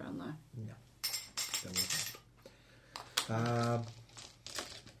find around there. No. There wasn't.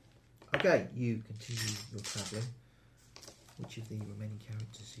 Okay, you continue your travelling. Which of the remaining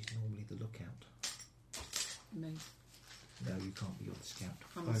characters is normally the lookout? Me. No, you can't be. You're the scout.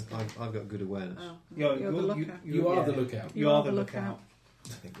 I'm a scout. I've got good awareness. Oh, You're the lookout. You are the lookout. You are the lookout. I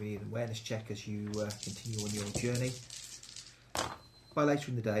think we need an awareness check as you continue on your journey. By later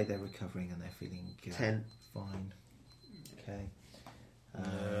in the day, they're recovering and they're feeling 10. fine.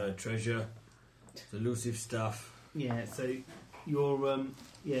 Okay. Treasure. It's elusive stuff. Yeah, so you'll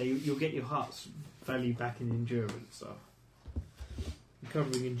get your heart's value back in endurance. So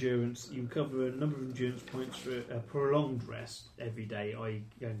recovering endurance, you recover a number of endurance points for a prolonged rest every day, i.e.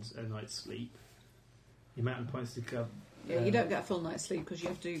 a night's sleep. The amount of points to cover. Yeah, you don't get a full night's sleep because you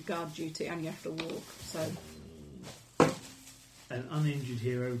have to do guard duty and you have to walk. So An uninjured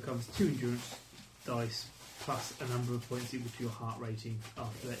hero recovers 2 endurance dice plus a number of points equal to your heart rating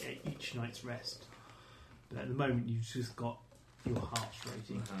after each night's rest. But at the moment, you've just got your heart's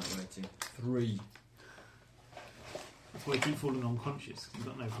rating. Heart rating 3. That's why you keep falling unconscious, 'cause you've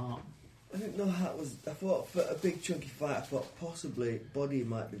got no heart. I didn't know how it was. I thought for a big chunky fight, I thought possibly body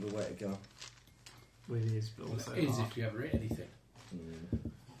might be the way to go. Well, it is, but also It is heart. if you ever hit anything.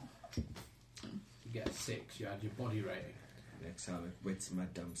 You get a 6, you add your body rating. Next time, wits my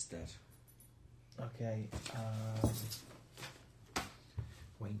damn stead. Okay.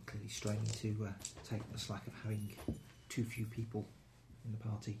 Wayne clearly straining to take the slack of having too few people in the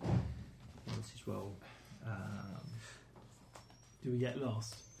party. What's his role? Do we get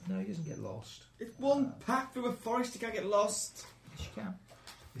lost? No, he doesn't get lost. It's one path through a forest, you can't get lost. Yes, you can.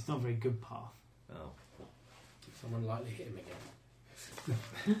 It's not a very good path. Oh. Someone lightly hit him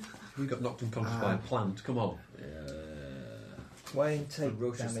again. We got knocked unconscious by a plant. Come on. Wayne, take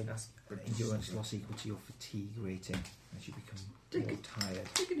Ferocious damage. aspect. Endurance loss equal to your fatigue rating as you become more tired.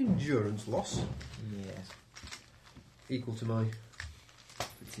 Take an endurance loss Yes. equal to my.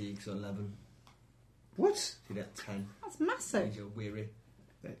 Fatigue's 11. What? So you get 10. That's massive. You're weary.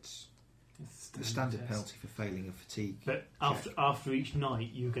 That's It's the standard test. penalty for failing a fatigue. But after each night,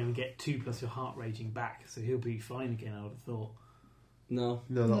 you're going to get 2 plus your heart rating back, so he'll be fine again, I would have thought. No.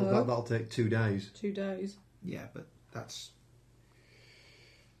 No, that'll take 2 days. 2 days. Yeah, but that's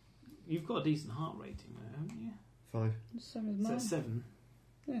You've got a decent heart rating there, haven't you? 5. Same as So mine. it's 7.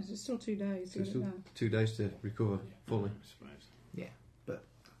 Yes, it's still 2 days. So Get it's it still now. 2 days to recover fully. I suppose. but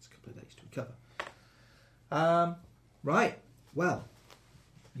that's a couple of days to recover. Right. Well,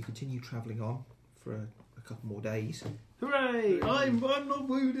 you continue travelling on for a couple more days. Hooray! I'm not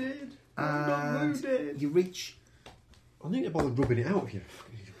wounded! I'm not And wounded! you reach I need to bother rubbing it out of you.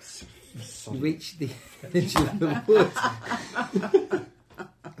 You reach the edge of the wood.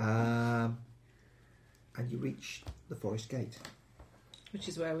 And you reach the forest gate. Which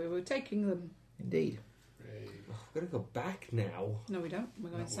is where we were taking them. Indeed. We've got to go back now. No, we don't. We're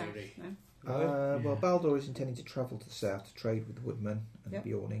going Not south really. now. Well, Baldur is intending to travel to the south to trade with the woodmen and Yep. the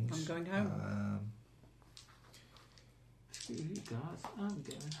Bjornings. I'm going home. Guys, I'm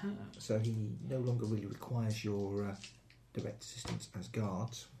going home. So he no longer really requires your direct assistance as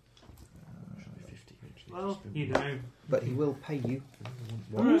guards. 50 actually. Well, you know. But he will pay you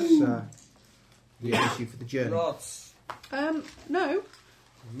once he owes you for the journey. Lots. No,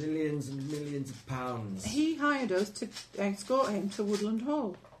 Millions and millions of pounds. he hired us to escort him to Woodland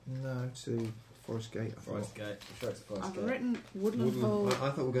Hall. No, to Forest Gate. I Forest thought. Gate. I'm sure it's a Forest I've Gate. written Woodland I Hall.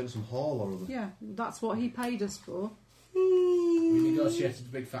 thought we were getting some hall or other. Yeah, that's what he paid us for. We negotiated a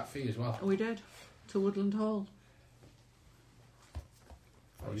big fat fee as well. We did. To Woodland Hall.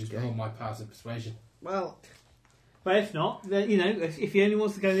 I used all my powers of persuasion. Well, but if not, then, you know, if he only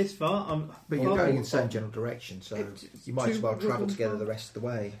wants to go this far, But you're going in the same general direction, so It- you might as well to travel Woodland together Hall. the rest of the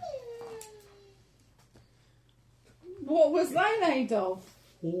way. What was they made of?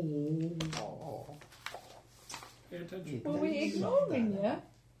 Pay attention. Were we ignoring you?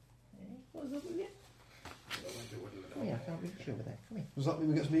 What was up with you? Come here, I can't reach over there. Come here. Does that mean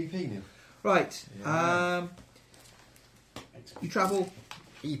we get some EP now? Right. Yeah. You travel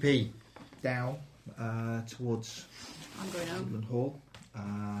EP. down towards I'm going home. Woodland Hall.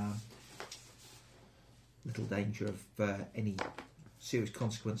 Little danger of any serious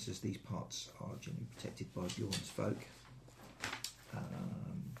consequences. These parts are generally protected by Bjorn's folk.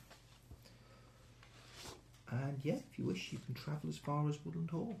 And yeah, if you wish, you can travel as far as Woodland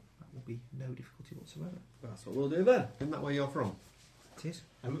Hall. That will be no difficulty whatsoever. That's what we'll do then. Isn't that where you're from? It is.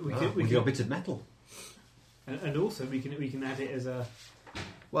 And With your bits of metal. and also we can add it as a.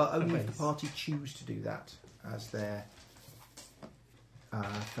 Well, only if base. the party choose to do that as their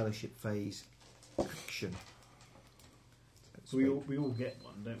fellowship phase action. So we all get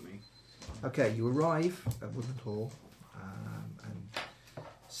one, don't we? Okay, you arrive at Woodland Hall and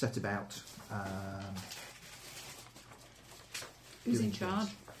set about. Who's in doing charge?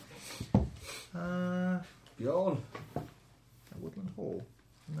 things. Bjorn. At Woodland Hall?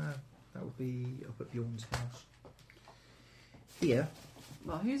 No, that would be up at Bjorn's house. Here,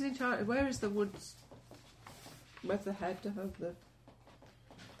 Well, who's in charge? Where is the woods? Where's the head of the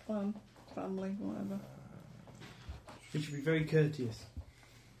clan, family, whatever? We should be very courteous.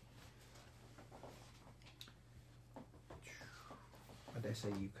 I dare say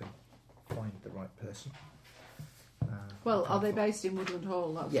you can find the right person. Well, are they based in Woodland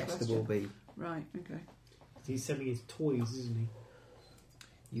Hall? That's Yes, the there will question. be. Right, okay. He's selling his toys, isn't he?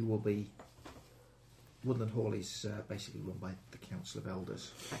 You will be. Woodland Hall is basically run by the Council of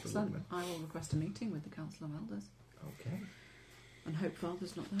Elders. the Excellent. Woodmen. I will request a meeting with the Council of Elders. Okay. And hope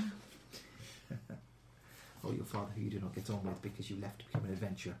Father's not there. Or your father, who you do not get on with because you left to become an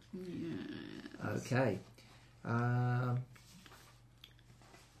adventurer. Yeah. Okay.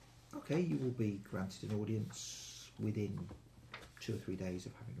 Okay, you will be granted an audience within 2 or 3 days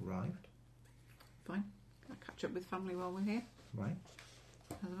of having arrived. Fine. I'll catch up with family while we're here. Right.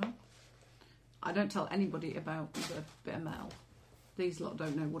 As well. I don't tell anybody about the bit of metal. These lot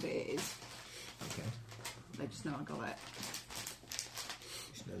don't know what it is. Okay. They just know I got it.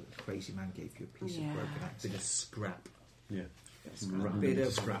 just know that the crazy man gave you a piece Yeah. of broken axe. Bit of scrap. Yeah. Bit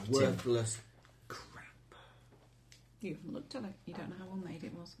of Scrap tin. worthless crap. You haven't looked at it. You don't know how well made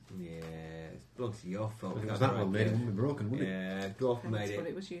it was. Yeah, it belongs to your fault. If it was That's that right, one made, it yeah. wouldn't be broken, would it? Yeah, dwarf And made that's what it.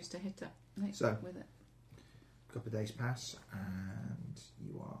 it was used to hit it So- with it. A couple of days pass, and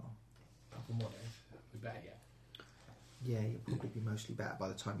you are. From what we better yet. Yeah, you'll probably be mostly better by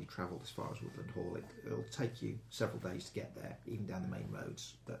the time you travel as far as Woodland Hall. It'll take you several days to get there, even down the main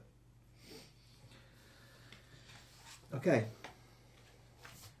roads. But okay,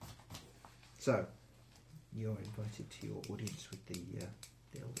 so you're invited to your audience with the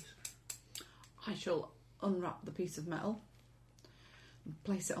elders. I shall unwrap the piece of metal and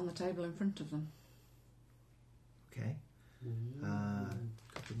place it on the table in front of them. Okay,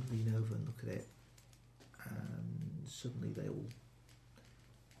 couple of them lean over and look at it, and suddenly they all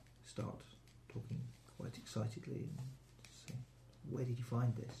start talking quite excitedly and say, "Where did you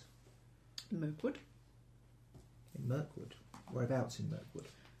find this?" Mirkwood, In Mirkwood. Whereabouts in Mirkwood?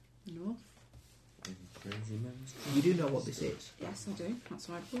 north. Crazy man's You do know what this is. Yes, I do. That's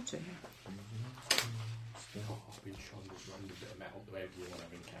why I brought it here. Oh, I've been shown this random bit of metal to everyone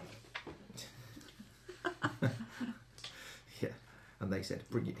I've encountered. Yeah. And they said,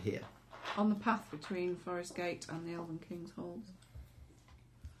 "Bring it here." On the path between Forest Gate and the Elven King's Halls.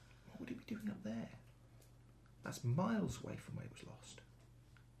 What would it be doing up there? That's miles away from where it was lost.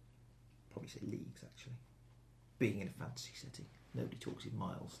 Probably say leagues, actually. Being in a fantasy city, nobody talks in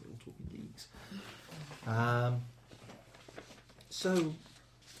miles, they all talk in leagues. So,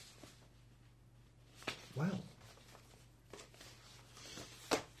 well,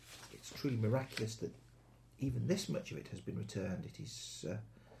 it's truly miraculous that even this much of it has been returned. It is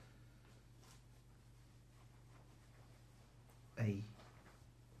a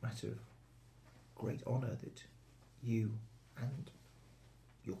matter of great honour that you and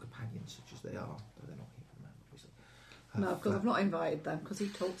your companions, such as they are, though they're not here at the moment, obviously. No, because I've not invited them because he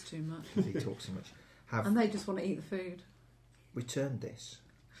talks too much. Because he talks so much. Have And they just want to eat the food. returned this,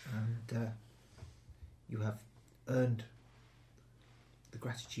 and you have earned the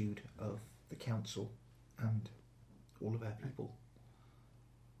gratitude of the council and all of our people.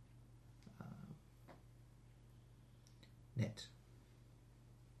 Net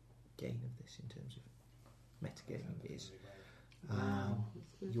gain of this in terms of metagaming is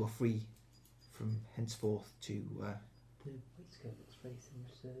you are free from henceforth to The waistcoat looks very similar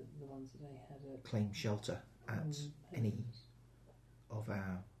to the ones that they had at claim shelter at any of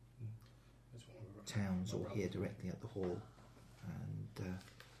our That's what we're towns or here directly at the hall, and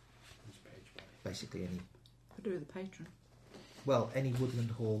this page back. basically any Could do with the patron. any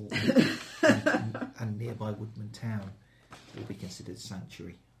woodland hall and nearby Woodman town will be considered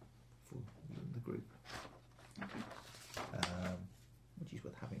sanctuary for you and the group, which is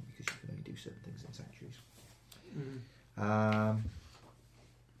worth having because you can only do certain things in sanctuaries.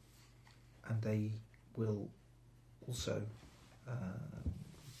 And they will also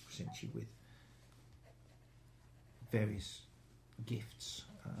present you with various gifts,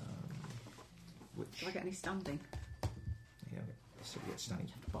 which Do I get any standing? you know, necessarily get standing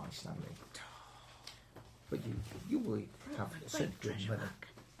by standing, but you will have a certain good money.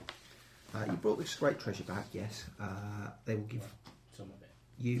 You brought this great treasure back, yes. They will give Some of it.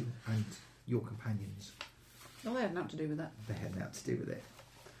 you and your companions. Oh, they had nothing to do with that. They had nothing to do with it.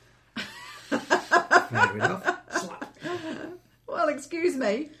 Fair enough. Well, excuse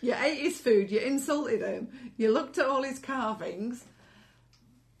me. You ate his food. You insulted him. You looked at all his carvings.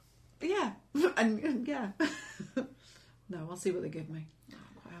 Yeah, and yeah. No, I'll see what they give me. I'm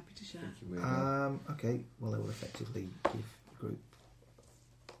quite happy to share. Okay, well, they will effectively give the group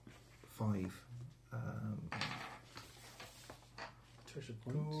 5 Treasure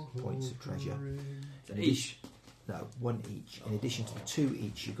points. points of treasure. Each. No, 1 each. In addition to the 2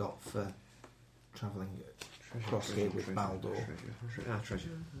 each you got for travelling across here with Baldor. Treasure.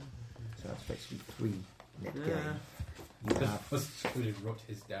 So that's effectively 3 net Yeah. gain. You I have, was really wrote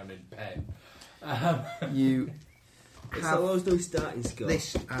his down in pen. you It's have those new starting score.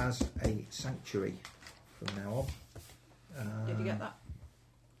 this as a sanctuary from now on. Did you get that?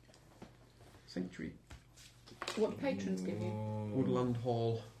 Sanctuary. What do patrons give you? Woodland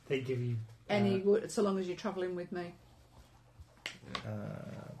Hall. They give you Any, so long as you're travelling with me.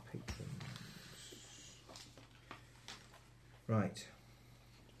 Patrons. Right.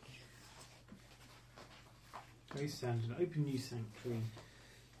 very standard. Open new sanctuary.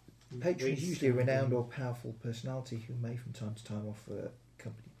 Patrons Very usually a renowned standard. or powerful personality who may from time to time offer a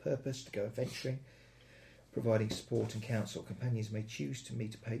company purpose to go adventuring providing support and counsel. Companions may choose to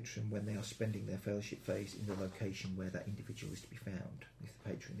meet a patron when they are spending their fellowship phase in the location where that individual is to be found, if the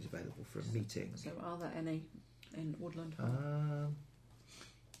patron is available for a meeting. So are there any in Woodland Hall?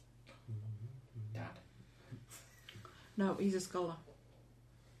 Dad. No, he's a scholar.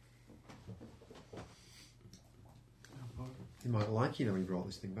 He might like you know when you brought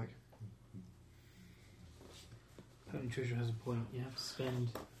this thing back. Pony Treasure has a point. You have to spend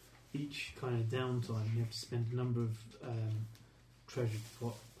each kind of downtime. You have to spend a number of treasure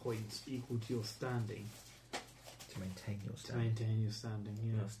points equal to your standing To maintain your to standing. maintain your standing.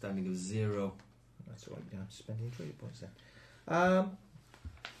 Yeah. Standing of 0. That's all right, you don't have to spend any treasure points then.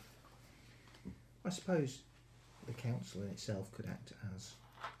 I suppose the council in itself could act as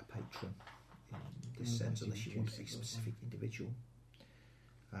a patron in this sense, unless you want a specific individual.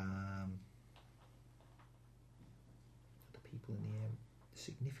 The people in the area, the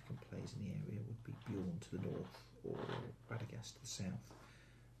significant players in the area would be Bjorn to the north or Radagast to the south.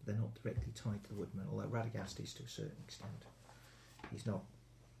 But they're not directly tied to the Woodman, although Radagast is to a certain extent. He's not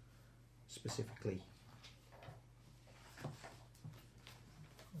specifically. How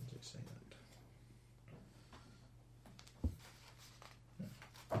does it say that?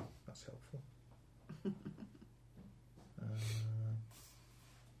 No, that's helpful.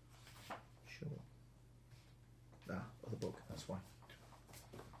 Sure. Other book, that's why.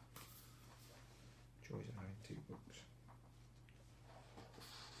 Joys of having 2 books.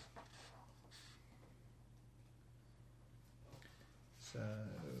 So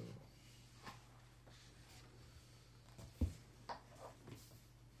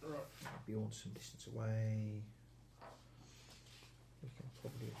beyond some distance away, we can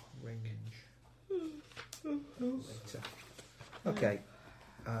probably arrange later. Okay.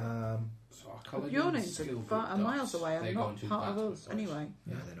 So our college Bjorning's skill group far miles dots, away they're and going not to part of Blackwood us dots. anyway.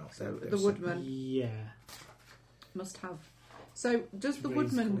 No, they're not. The Woodman Yeah. must have. So does the Raise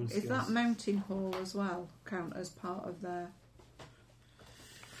Woodman, common is that skills. mountain hall as well count as part of their?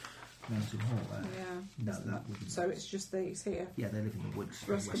 Mountain Hall there. Yeah. No, that wouldn't. So it's just these here, Yeah, they live in the woods.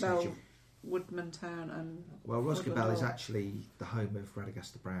 in West Ruskabell, Edgeham. Woodman Town, and Well, Woodland Ruskabell is Hall. actually the home of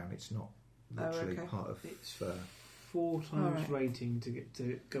Radagast the Brown. It's not literally okay. part of It's Fur. 4 times Alright. rating to get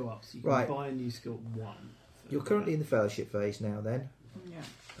to go up, so you can Right. buy a new skill at 1. You're currently in the fellowship phase now. Then, yeah.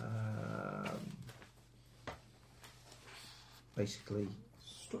 basically,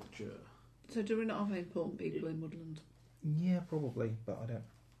 structure. So do we not have important people in Woodland? yeah, probably, but I don't.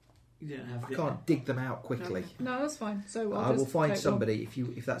 You don't have I can't dig them out quickly. No, that's fine. So I I'll will just find take somebody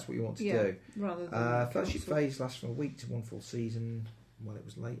if that's what you want to Yeah, do. one rather than Fellowship council. phase lasts from a week to 1 full season. Well, it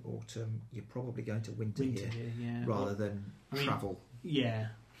was late autumn. You're probably going to winter winter here here, yeah. rather than I mean- travel. Yeah.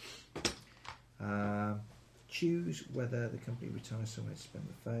 Choose whether the company retires somewhere to spend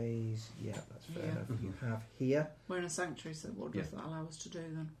the phase. Yeah, that's fair Yeah. enough. You have here, We're in a sanctuary, so what does Yeah. that allow us to do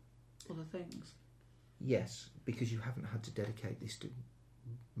then? Other things. yes, because you haven't had to dedicate this to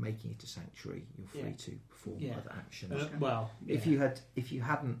making it a sanctuary. You're free Yeah. to perform Yeah. other actions. Well, If yeah. you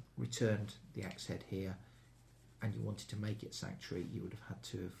hadn't returned the axe head here, and you wanted to make it sanctuary, you would have had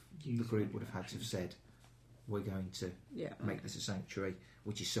to have. Use The group one would have had to have action. said, "We're going to Yeah. make this a sanctuary,"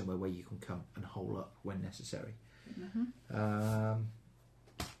 which is somewhere where you can come and hole up when necessary. Mm-hmm.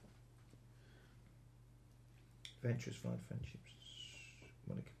 Adventurers find friendships.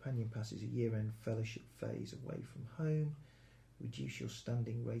 When a companion passes a year-end fellowship phase away from home, reduce your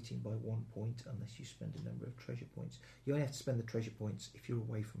standing rating by 1 point unless you spend a number of treasure points. You only have to spend the treasure points if you're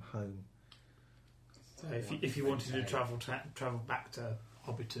away from home. So if you wanted to travel back to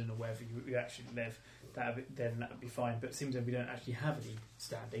Hobbiton or wherever you actually live, then that would be fine. But it seems that we don't actually have any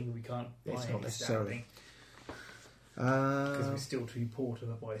standing. We can't buy It's any not necessarily. standing because Uh, we're still to be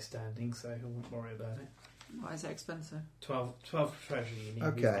portable by standing, so I won't worry about it. Why is it expensive? 12 treasure you need.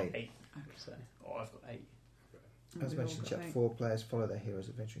 Okay. We've got 8. Okay. So, I've got 8. as We've all mentioned, got Chapter eight. 4, players follow their hero's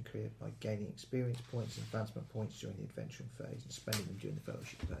adventuring career by gaining experience points and advancement points during the adventuring phase and spending them during the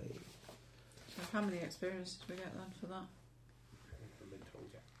fellowship phase. So how many experiences do we get then for that?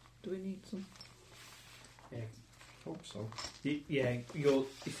 Do we need some? Yeah. Hope so. Yeah, if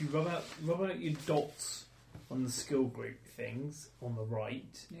you rub out your dots on the skill group things on the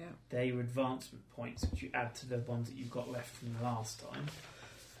right, Yeah. they're your advancement points, which you add to the ones that you've got left from the last time.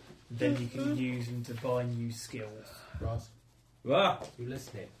 Then you can use them to buy new skills. Ross, Ah! you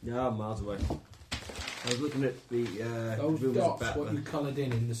listening? Yeah, I'm miles away. I was looking at the Those rumours dots, about what the- you coloured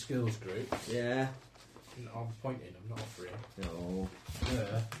in the skills group, Yeah. I'm pointing, I'm not offering. No.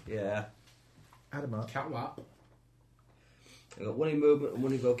 Yeah. Yeah. Add them up. Count up. I got one in movement and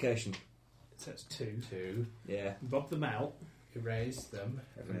one in vocation. So that's 2. 2. Yeah. Rub them out. erase them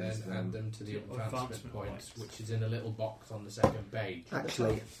and Erase then them. add them to the To advancement advancement points, points. which is in a little box on the second page.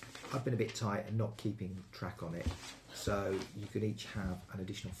 Actually, I've been a bit tight and not keeping track on it. So you could each have an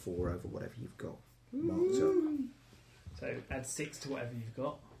additional 4 over whatever you've got marked up. So add 6 to whatever you've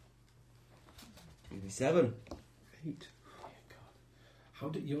got. Give me 7. 8. Oh, God. How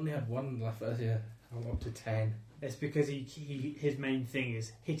did you only had one left? Yeah, I'm up to 10. It's because his main thing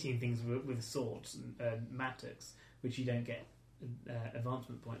is hitting things with swords and mattocks, which you don't get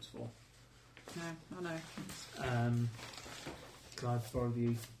advancement points for. No, I know. Can I borrow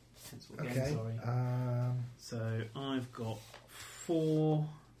you pencil again? Okay. Sorry. So I've got 4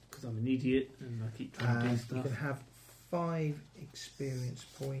 because I'm an idiot and I keep trying to do And stuff. you can have 5 experience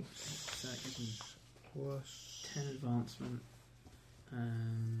points So that gives me plus 10 advancement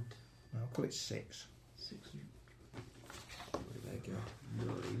and I'll call it 6. 6 There you go. 9.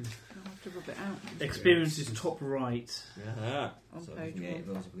 I'll have to rub it out. experience is top right, Aha. On So page if we get 8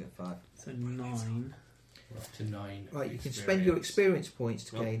 1. of those, we get 5. so 9. We're up to 9. Right, you can spend your experience points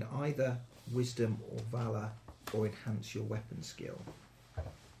to gain either wisdom or valour or enhance your weapon skill. How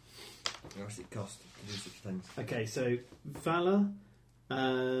much does it cost to do such things? Okay, so Valor.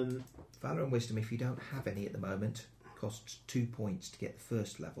 Valour and wisdom, if you don't have any at the moment, costs 2 points to get the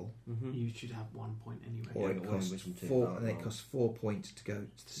first level, You should have 1 point anyway. or Yeah, it but one in costs wisdom too. 4, Oh, and then it well. costs 4 points to go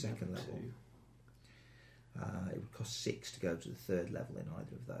to the second Level level. 2. It would cost 6 to go to the third level in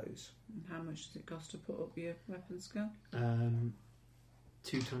either of those. And how much does it cost to put up your weapon skill?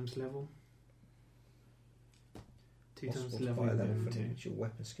 2 times level. 2 times Possible the to level. buy a you're level going for to. which your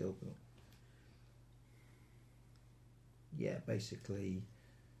weapon skill. But yeah, basically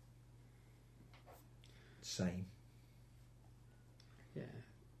same. Yeah.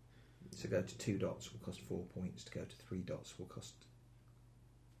 So go to 2 dots will cost 4 points. To go to 3 dots will cost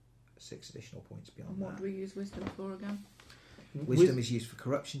 6 additional points And beyond what that. do we use wisdom for again? Wisdom is used for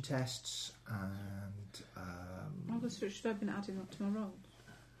corruption tests and Oh, this should have been adding up to my rolls.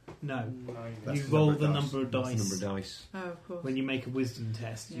 No. 9. That's You the roll number the of number of That's dice. the number of dice. Oh, of course. When you make a wisdom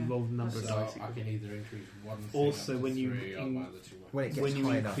test, you Yeah. roll the number of So dice. I can either increase one thing Also, up to when you 3 or in- one of the 2 weapons. when it gets When you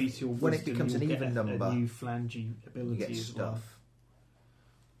high enough, increase your when it wisdom, becomes an you'll even get number, a new flangy you ability get as well. stuff.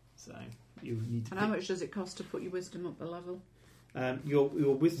 So you need to. And how much does it cost to put your wisdom up a level? Your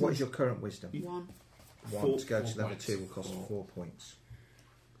wisdom. What is your current wisdom? 1. 1 to go 4 to level points. 2 will cost 4. 4 points.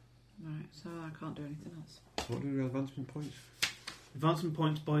 Right, so I can't do anything else. What do we do with advancement points? advancement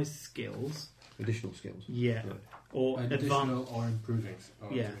points by skills? Additional skills. Yeah. Right. Or Additional or improving.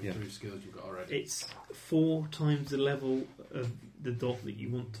 Or Yeah. to improve skills you've got already. It's 4 times the level of the dot that you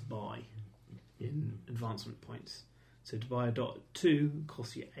want to buy in advancement points. So to buy a dot at 2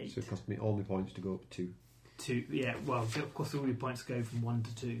 costs you 8. So it cost me all my points to go up to 2, yeah, well, it costs all your points to go from 1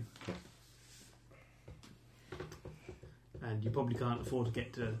 to 2. Okay. And you probably can't afford to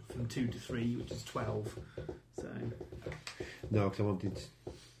get to from 2 to 3, which is 12. So No, because I wanted.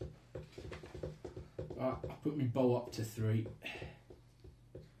 I put my bow up to 3.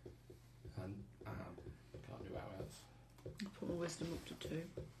 And can't do how else. I'll put my wisdom up to 2.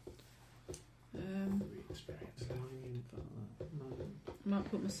 3 experience. I might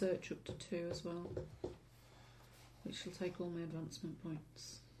put my search up to 2 as well, which will take all my advancement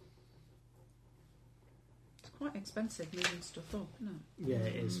points. It's quite expensive moving stuff up, isn't it? yeah,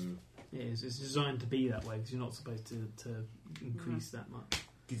 it is. It is. It's designed to be that way because you're not supposed to increase that much.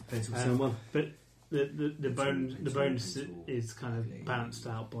 Depends on Um, someone. But the bonus is kind of balanced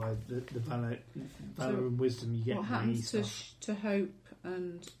out by the valor So and wisdom you get. What from any happens to, stuff. to hope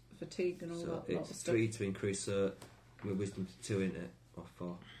and fatigue and all So that lot of it's stuff? 3 to increase my wisdom to 2 in it, or 4,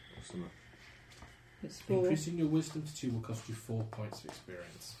 or something. It's 4. Increasing your wisdom to 2 will cost you 4 points of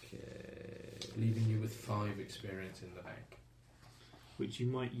experience, Okay. leaving you with 5 experience in the bank. Which you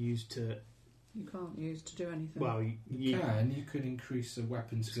might use to. You can't use to do anything. Well, You could increase a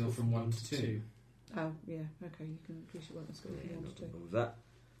weapon skill from 1 to 2. Oh, yeah, okay, you can increase your weapon skill if you want to. Nothing wrong with that.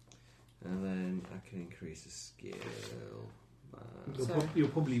 And then I can increase the skill. So- You'll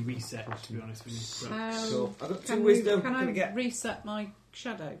probably reset, to be honest, when you corrupt. How So I've got 2 can, wisdom. can Can I I get? reset my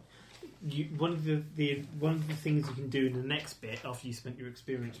shadow? One of the things you can do in the next bit after you spent your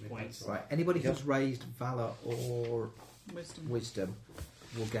experience points. Right, anybody who's raised valour or Wisdom. wisdom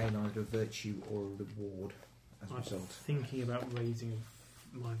will gain either a virtue or a reward as a I'm result. thinking about raising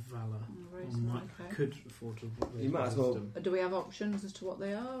my valor. I'll raise I might, okay. could afford to raise You might my as well- wisdom. Do we have options as to what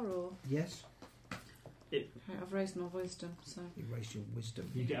they are, or Yes, okay, I've raised my wisdom, so you raised your wisdom.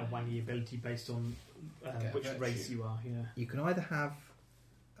 You get a 1 year ability based on Okay, which virtue. race you are. Yeah. You can either have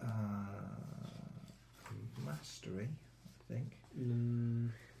mastery, I think.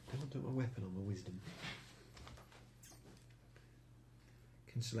 I don't have my weapon on my wisdom.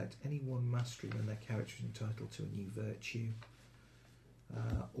 can select any one mastery when their character is entitled to a new virtue,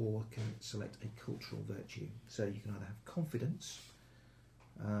 or can select a cultural virtue. So you can either have confidence,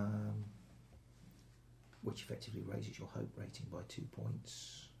 which effectively raises your hope rating by 2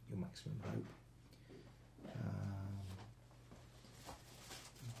 points, your maximum hope.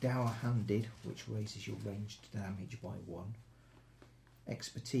 Dour-handed, which raises your ranged damage by 1.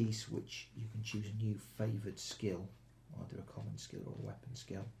 Expertise, which you can choose a new favoured skill, either a common skill or a weapon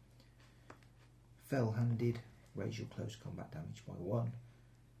skill. Fell-handed, raise your close combat damage by 1.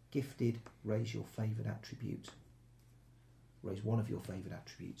 Gifted, raise your favoured attribute. Raise one of your favoured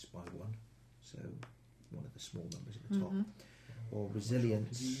attributes by 1, so one of the small numbers at the top. Or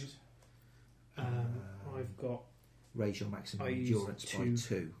resilience. I've got. Raise your maximum I used endurance by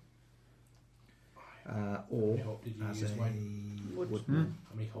 2. Or How many hope did you as use, a Wayne? woodman.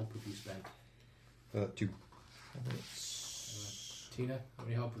 How many hope have you spent? 2. And it's Tina, how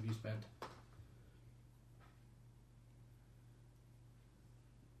many hope have you spent?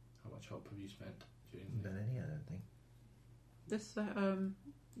 How much hope have you spent during than any, I don't think. This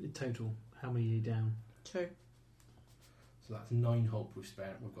In total, how many are you down? 2. So that's 9 hope we've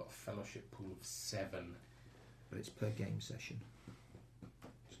spent. We've got a fellowship pool of 7 But it's per game session.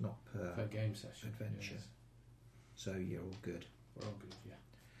 It's not per per game session. adventure. Yes. So you're all good. We're all good, yeah.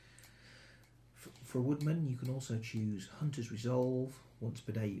 For a woodman, you can also choose Hunter's Resolve. Once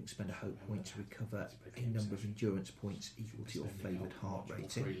per day, you can spend a hope point to recover It's per a game number of session. endurance points equal to your Spending favoured hope heart much more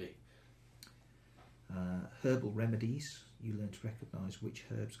rating. freely. Herbal remedies. You learn to recognise which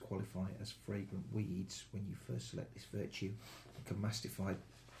herbs qualify as fragrant weeds when you first select this virtue, and can master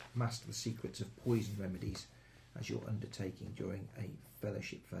the secrets of poison remedies as you're undertaking during a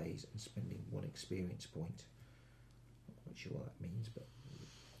fellowship phase and spending 1 experience point. Not quite sure what that means, but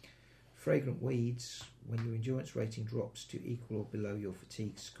fragrant weeds. When your endurance rating drops to equal or below your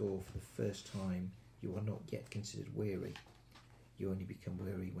fatigue score for the first time, you are not yet considered weary. You only become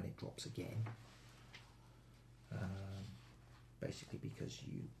weary when it drops again. Basically because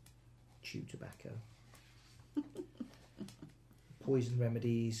you chew tobacco. Poison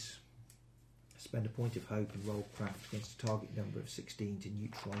remedies. Spend a point of hope and roll craft against a target number of 16 to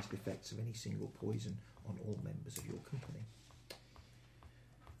neutralise the effects of any single poison on all members of your company.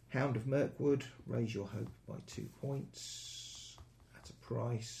 Hound of Mirkwood. Raise your hope by 2 points at a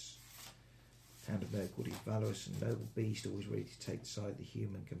price. Hound of Mirkwood is valorous and noble beast, always ready to take the side of his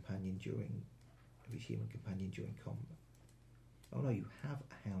human companion during combat. Oh no, you have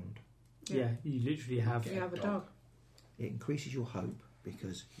a hound. Yeah, you literally have. You have a dog. It increases your hope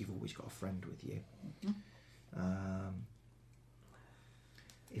because you've always got a friend with you.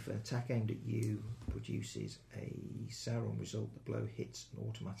 If an attack aimed at you produces a Sauron result, the blow hits and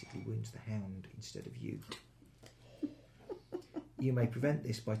automatically wounds the hound instead of you. You may prevent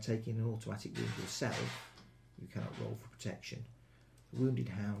this by taking an automatic wound yourself. You cannot roll for protection. The wounded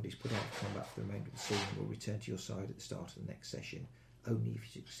hound is put out of combat for the remainder of the scene and will return to your side at the start of the next session, only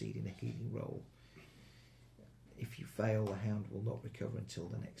if you succeed in a healing roll. If you fail, the hound will not recover until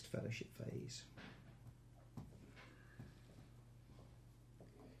the next fellowship phase.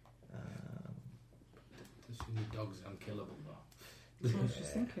 Does the dog's unkillable though? I was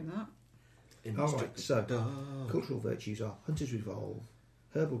just thinking that. Alright, so cultural virtues are Hunter's Resolve,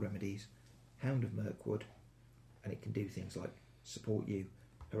 Herbal Remedies, Hound of Mirkwood, and it can do things like support you,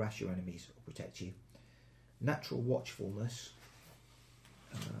 harass your enemies, or protect you. Natural Watchfulness.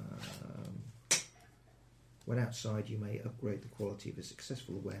 When outside, you may upgrade the quality of a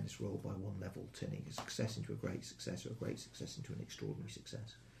successful awareness roll by 1 level, turning a success into a great success or a great success into an extraordinary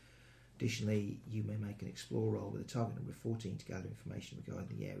success. Additionally, you may make an explore roll with a target number of 14 to gather information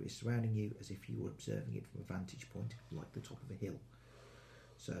regarding the areas surrounding you as if you were observing it from a vantage point like the top of a hill.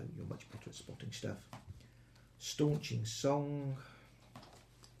 So you're much better at spotting stuff. Staunching Song.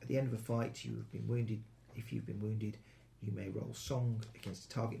 At the end of a fight, if you've been wounded, you may roll Song against a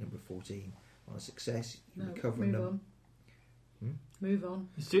target number of 14. On a success, you recover a number. Move on.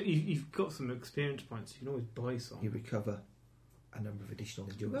 You've got some experience points. You can always buy some. You recover a number of additional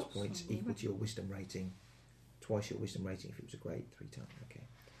endurance got points some, equal to your wisdom rating. Twice your wisdom rating if it was a grade, 3 times. Okay.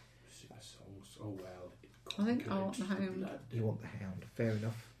 So well. I think I want the hound. You want the hound. Fair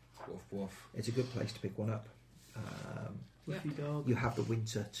enough. Woof woof. It's a good place to pick one up. Woofy dog. You have the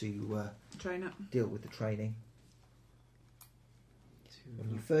winter to Train up. deal with the training. When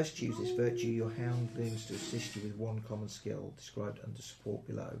you first choose this virtue, your hound learns to assist you with 1 common skill described under support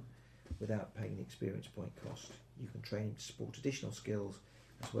below without paying the experience point cost. You can train him to support additional skills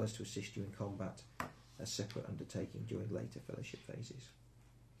as well as to assist you in combat as separate undertaking during later fellowship phases.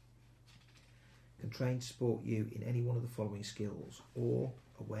 Can train to support you in any one of the following skills or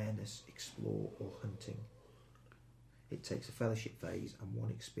awareness, explore, or hunting. It takes a fellowship phase and 1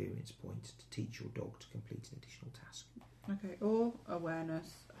 experience point to teach your dog to complete an additional task. Okay, or awareness,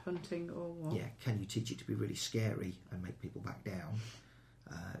 hunting, or what? Yeah, can you teach it to be really scary and make people back down?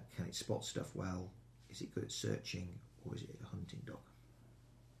 Can it spot stuff well? Is it good at searching, or is it a hunting dog?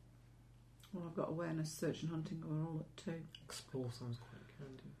 Well, I've got awareness, search and hunting are all at 2. Explore sounds quite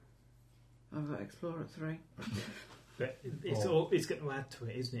handy. I've got explore at 3. But it's going to add to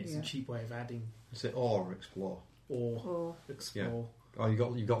it, isn't it? It's Yeah. a cheap way of adding. Is it or explore? Or Or, explore. Oh,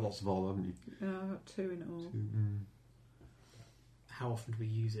 you've got lots of all, haven't you? I've got 2 in it all. How often do we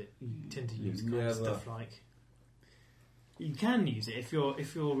use it? You tend to use kind Never. of stuff like. You can use it if you're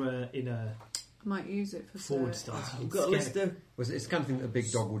in a I might use it for forward search. stance. I've got a list of It's the kind of thing that a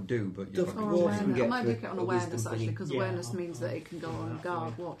big dog would do, but Stuff you've Or got Dwarves can awareness. get I might the- look it on a awareness wisdom actually, thingy. because Yeah, awareness I'll- means that it can go I'll do on that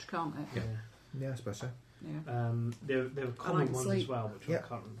guard, for you. watch, can't it? Yeah. Yeah, I suppose so. Yeah. There are common like ones sleep. as well, which Yep. I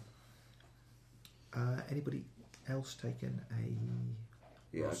can't remember. Anybody else taken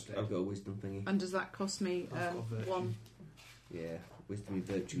a... Yeah, I've got a wisdom thingy. And does that cost me I've got virtue. 1 Yeah, wisdom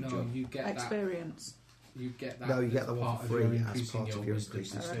virtue No, job. you get that. experience? You get that. No, you as get the one part for of free your as increasing part of your wisdom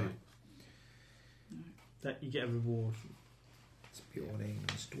increase this too. time. That you get a reward. It's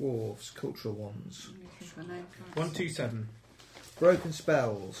Bjornings, dwarves, cultural ones. Let me think of a name for it. 127. Broken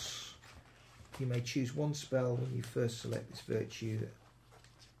spells. You may choose 1 spell when you first select this virtue.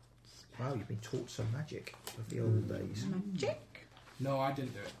 Wow, you've been taught some magic of the old days. Magic. No, I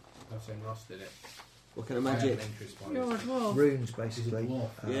didn't do it. I was saying Ross did it. What kind of I had magic? an interest one. You're a dwarf. Runes, basically. He's a dwarf.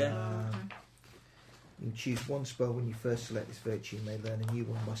 Yeah. Okay. You can choose 1 spell when you first select this virtue. You may learn a new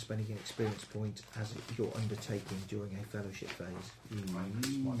one by spending an experience point as you're undertaking during a fellowship phase. My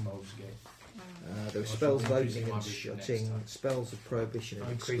bow's game. There are I spells should of increase opening my and vision next shutting, time. spells of prohibition I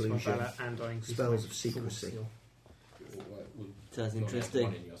and increase my exclusion. ballot and I increase spells my of secrecy. sword skill. Sounds One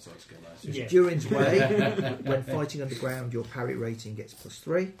interesting. in your sword skill, that's Yeah. Durin's Way. When fighting underground, your parry rating gets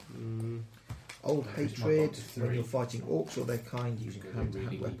 +3. Old Increase my Hatred. bow to When 3. you're fighting orcs or their kind using Because hand they're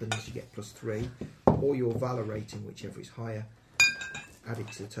really weapons, you get +3. Or your Valor rating, whichever is higher, added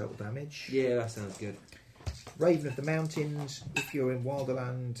to the total damage. Yeah, that sounds good. Raven of the Mountains. If you're in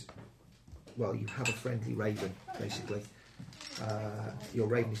Wilderland, well, you have a friendly raven, basically. Your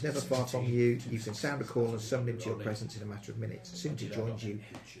raven is never far from you. You can sound a call and summon him to your presence in a matter of minutes. As soon as he joins you,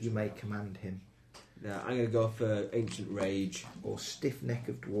 you may command him. Now, I'm going to go for Ancient Rage. Or Stiff Neck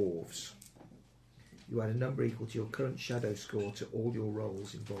of Dwarves. You add a number equal to your current shadow score to all your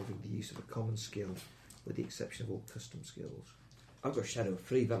rolls involving the use of a common skill, with the exception of all custom skills. I've got Shadow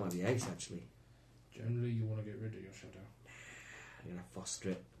 3, that might be ace actually. Generally, you want to get rid of your shadow. I'm going to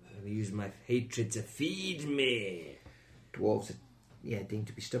foster it. I'm going to use my hatred to feed me. Dwarves are deemed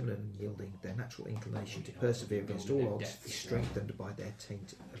to be stubborn and unyielding. Their natural inclination to persevere against all odds is strengthened by their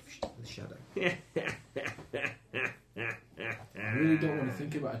taint of the shadow. I really don't want to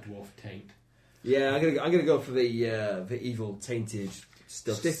think about a dwarf taint. Yeah, I'm gonna go for the evil tainted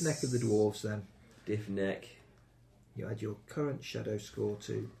stuff. Stiff Neck of the Dwarves, then. Stiff neck. You add your current shadow score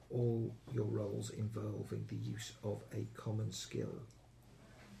to all your rolls involving the use of a common skill.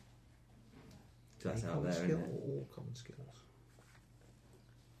 So that's a out common there, skill isn't it? or all common skills?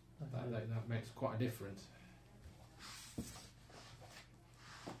 That makes quite a difference.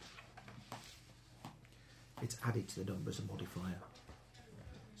 It's added to the number as a modifier.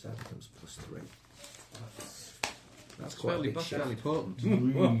 So it becomes +3. That's quite a big shift. potent.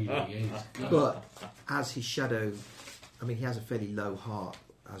 Really is good. But as his shadow, I mean, he has a fairly low heart,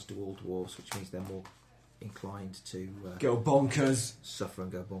 as do all dwarves, which means they're more inclined to Go bonkers. suffer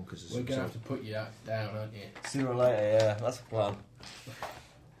and go bonkers as a We're going to have result. to put you down, aren't you? Sooner or later, yeah, that's a plan.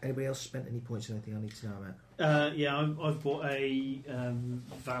 Anybody else spent any points on anything I need to know about? Yeah, I've bought a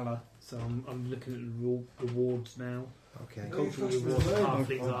Valor, so I'm looking at the rewards now. Okay. Cultural rewards for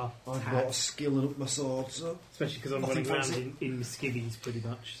halflings are I've taxed, got a skill up my sword, so. especially because I'm Nothing running around fancy. in skivvies pretty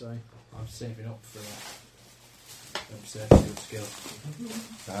much. So I'm saving up for that. Obsessive skill.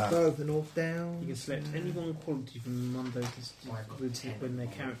 Bow of the North down. you can select any one quality from Mundo when their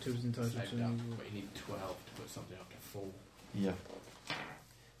character is entitled Saved to. up, but you need 12 to put something up to full. Yeah.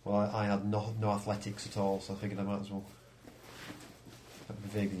 Well, I had no athletics at all, so I figured I might as well. That would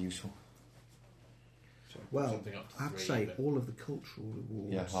be vaguely useful. So Well, something up to I have to 3, say, but all of the cultural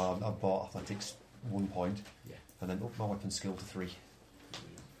rewards. Yeah, I bought athletics 1 point, Yeah. and then up my weapon skill to 3.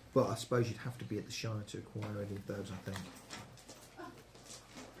 But I suppose you'd have to be at the Shire to acquire any of those, I think.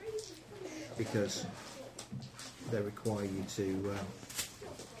 Because they require you to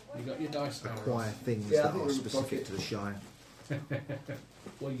you got your dice now. acquire Ross? things Yeah, I that think are we're specific pocket. to the Shire.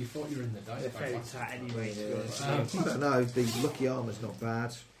 Well, you thought you were in the dice They're bag fairly last tight time. anyway, to be honest. But no, the lucky armour's not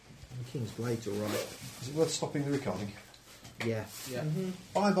bad. The King's Blade's alright. Is it worth stopping the recording? Yeah. Yeah.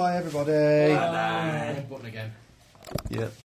 Bye bye, everybody. Button again. Yeah.